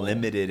 that's like still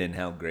limited in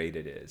how great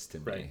it is to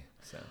right. me.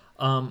 So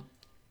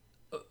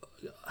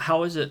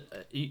How is it?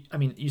 I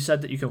mean, you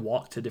said that you can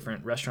walk to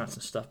different restaurants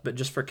and stuff, but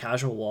just for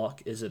casual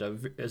walk, is it a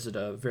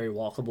very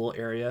walkable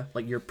area?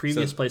 Like your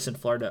previous place in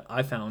Florida,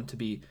 I found to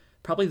be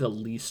probably the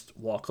least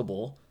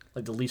walkable,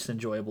 like the least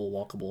enjoyable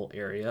walkable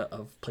area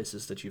of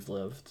places that you've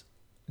lived.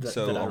 That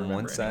I on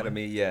one remember side of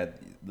anyway. me, yeah,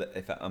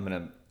 I'm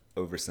gonna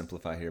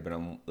oversimplify here, but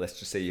let's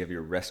just say you have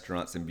your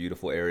restaurants and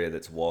beautiful area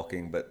that's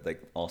walking, but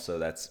like also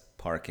that's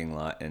parking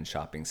lot and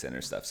shopping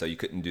center stuff. So you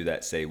couldn't do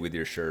that, say, with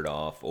your shirt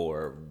off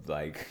or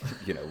like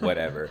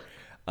whatever.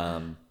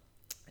 Um,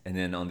 and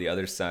then on the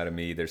other side of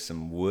me, there's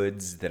some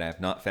woods that I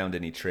have not found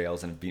any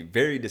trails, and be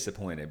very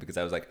disappointed because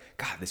I was like,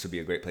 God, this would be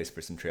a great place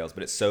for some trails,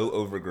 but it's so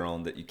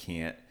overgrown that you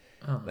can't.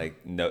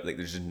 Like no, like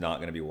there's just not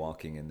going to be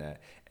walking in that.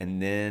 And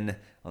then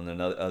on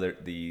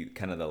the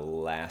kind of the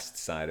last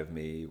side of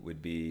me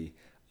would be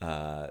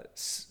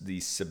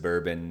these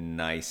suburban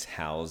nice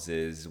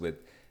houses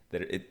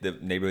the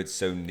neighborhood's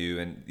so new,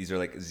 and these are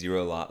like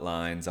zero lot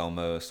lines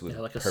almost with Yeah,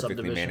 like a perfectly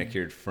subdivision.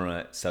 manicured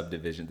front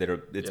subdivision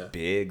it's Yeah,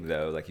 big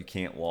though, like you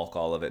can't walk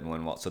all of it in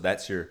one walk, so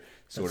that's your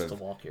sort that's the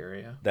of walk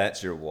area.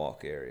 that's your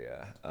walk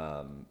area.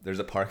 There's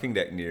a parking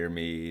deck near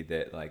me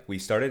that like we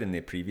started in the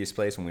previous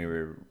place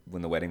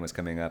when the wedding was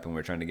coming up and we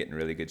were trying to get in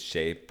really good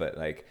shape, but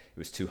like it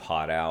was too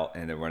hot out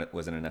and there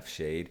wasn't enough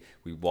shade.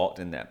 We walked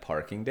in that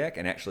parking deck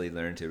and actually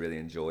learned to really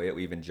enjoy it.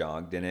 We even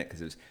jogged in it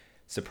because it was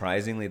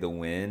surprisingly the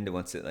wind,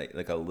 once it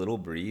like a little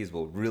breeze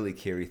will really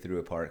carry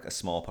through a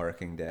small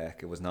parking deck.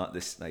 It was not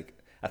this like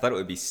I thought it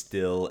would be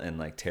still and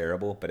like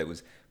terrible, but it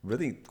was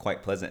really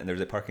quite pleasant. And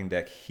there's a parking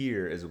deck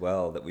here as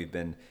well that we've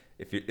been.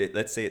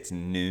 Let's say it's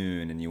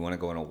noon and you want to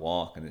go on a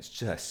walk and it's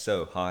just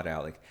so hot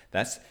out, like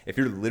that's if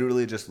you're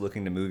literally just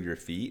looking to move your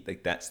feet,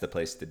 like that's the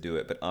place to do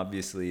it. But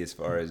obviously, as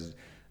far as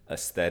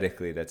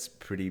aesthetically, that's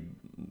pretty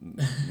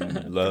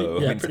low.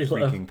 Yeah, It's a pretty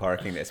low. freaking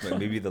parking. That's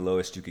maybe the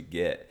lowest you could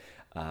get.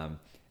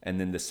 And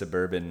then the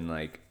suburban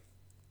like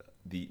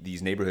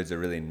these neighborhoods are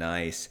really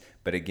nice,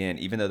 but again,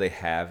 even though they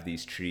have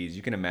these trees,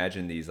 you can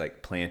imagine these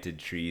like planted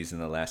trees in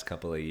the last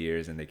couple of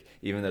years, and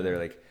even though they're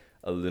like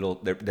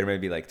they're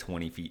maybe like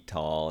 20 feet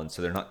tall, and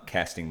so they're not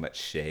casting much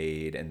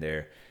shade, and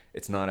it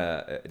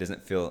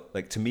doesn't feel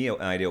like, to me,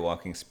 an ideal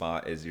walking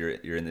spot is you're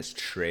in this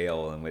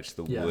trail in which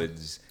the Yeah,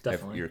 woods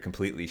definitely. you're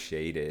completely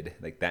shaded.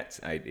 Like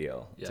that's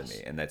ideal to Yes.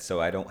 me, and that's so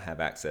I don't have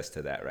access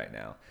to that right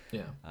now.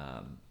 Yeah.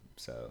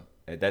 So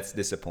that's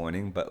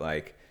disappointing, but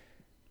like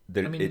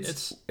I mean,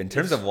 it's in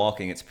terms of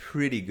walking, it's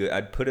pretty good.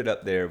 I'd put it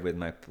up there with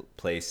my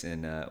place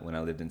in when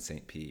I lived in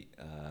St. Pete.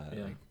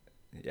 Yeah. Like,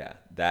 yeah,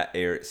 that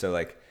area. So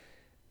like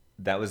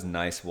that was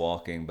nice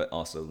walking, but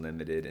also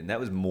limited, and that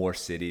was more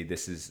city.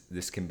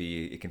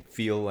 It can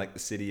feel like the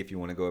city if you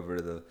want to go over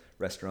to the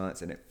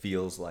restaurants, and it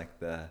feels like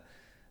the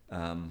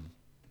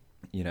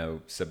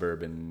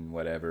suburban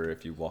whatever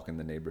if you walk in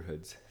the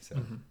neighborhoods. So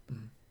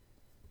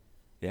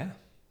yeah.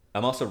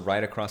 I'm also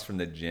right across from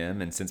the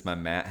gym, and since my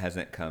mat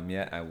hasn't come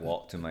yet, I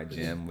walk to my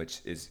gym,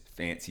 which is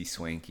fancy,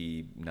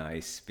 swanky,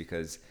 nice,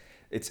 because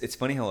it's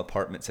funny how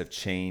apartments have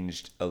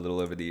changed a little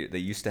over the year. They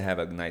used to have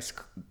a nice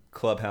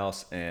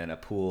clubhouse and a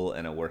pool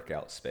and a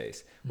workout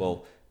space.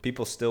 Well,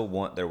 people still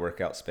want their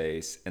workout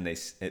space,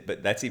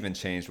 but that's even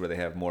changed where they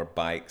have more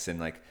bikes and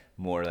like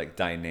more like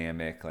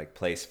dynamic like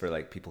place for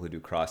like people who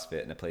do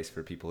CrossFit and a place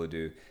for people who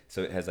do,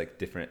 so it has like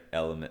different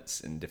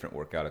elements and different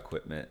workout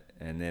equipment,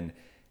 and then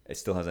it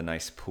still has a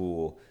nice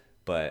pool.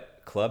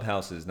 But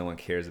clubhouses, no one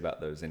cares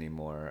about those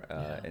anymore.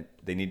 And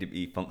they need to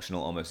be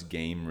functional, almost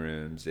game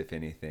rooms, if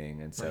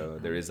anything. And so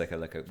there is like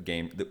a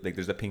game, like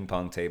there's a ping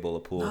pong table,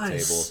 a pool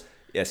Nice. table.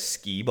 Yeah,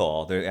 skee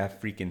ball. They have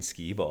freaking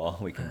skee ball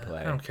we can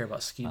play. I don't care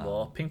about skee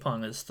ball. Ping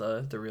pong is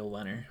the real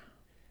winner.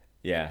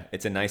 Yeah,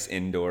 it's a nice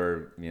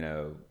indoor,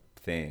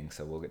 thing,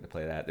 so we'll get to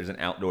play that. There's an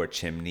outdoor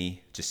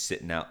chimney just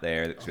sitting out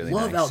there that's really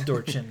Love nice.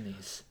 outdoor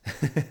chimneys.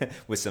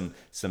 With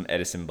some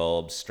Edison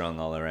bulbs strung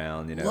all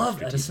around,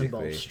 Love Edison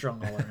strategically. bulbs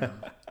strung all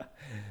around.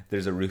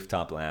 There's a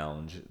rooftop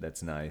lounge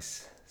that's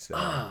nice. So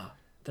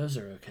Those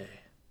are okay.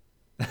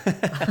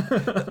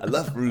 I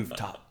love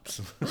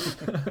rooftops.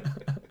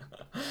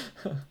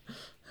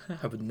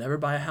 I would never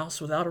buy a house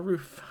without a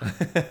roof.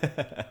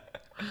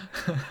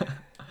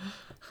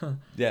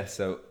 Yeah,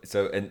 so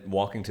and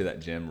walking to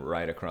that gym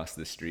right across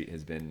the street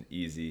has been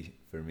easy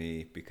for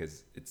me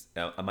because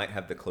I might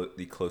have the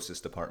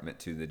closest apartment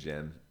to the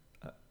gym.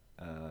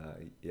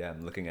 Yeah,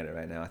 I'm looking at it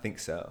right now. I think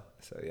so.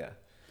 So yeah.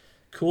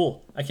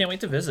 Cool. I can't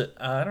wait to visit.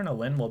 I don't know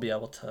when we'll be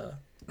able to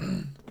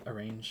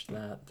arrange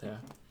that. I'm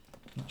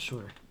not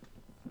sure.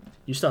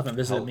 You still haven't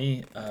visited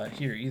me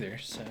here either,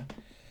 so.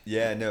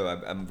 Yeah, no,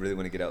 I'm really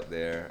want to get out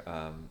there.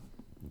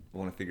 I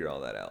want to figure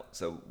all that out.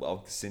 So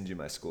I'll send you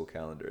my school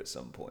calendar at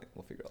some point.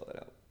 We'll figure all that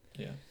out.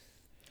 Yeah.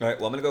 All right.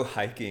 Well, I'm gonna go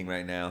hiking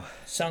right now.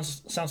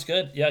 Sounds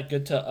good. Yeah,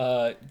 good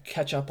to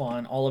catch up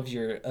on all of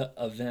your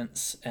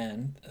events,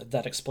 and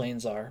that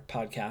explains our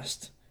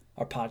podcast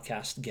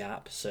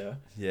gap. So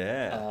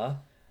Yeah.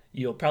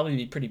 You'll probably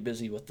be pretty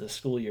busy with the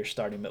school year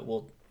starting, but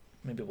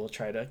maybe we'll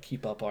try to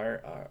keep up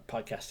our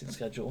podcasting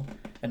schedule,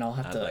 and I'll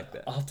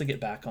have to get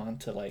back on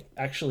to like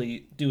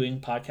actually doing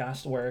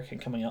podcast work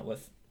and coming up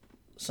with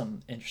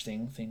some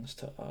interesting things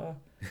to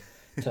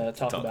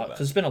talk about,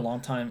 because it's been a long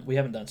time. We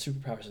haven't done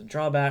superpowers and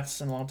drawbacks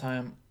in a long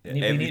time.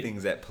 Yeah,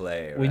 everything's at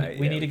play. Right?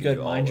 We need a good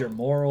mind your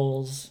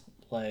morals.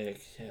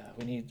 Like, yeah,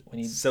 we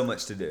need so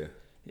much to do.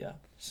 Yeah,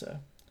 so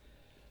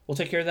we'll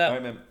take care of that. All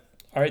right, man.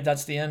 All right,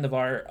 that's the end of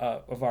our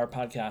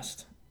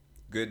podcast.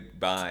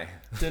 Goodbye.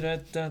 It's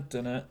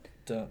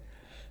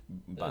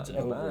Bye.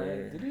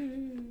 over.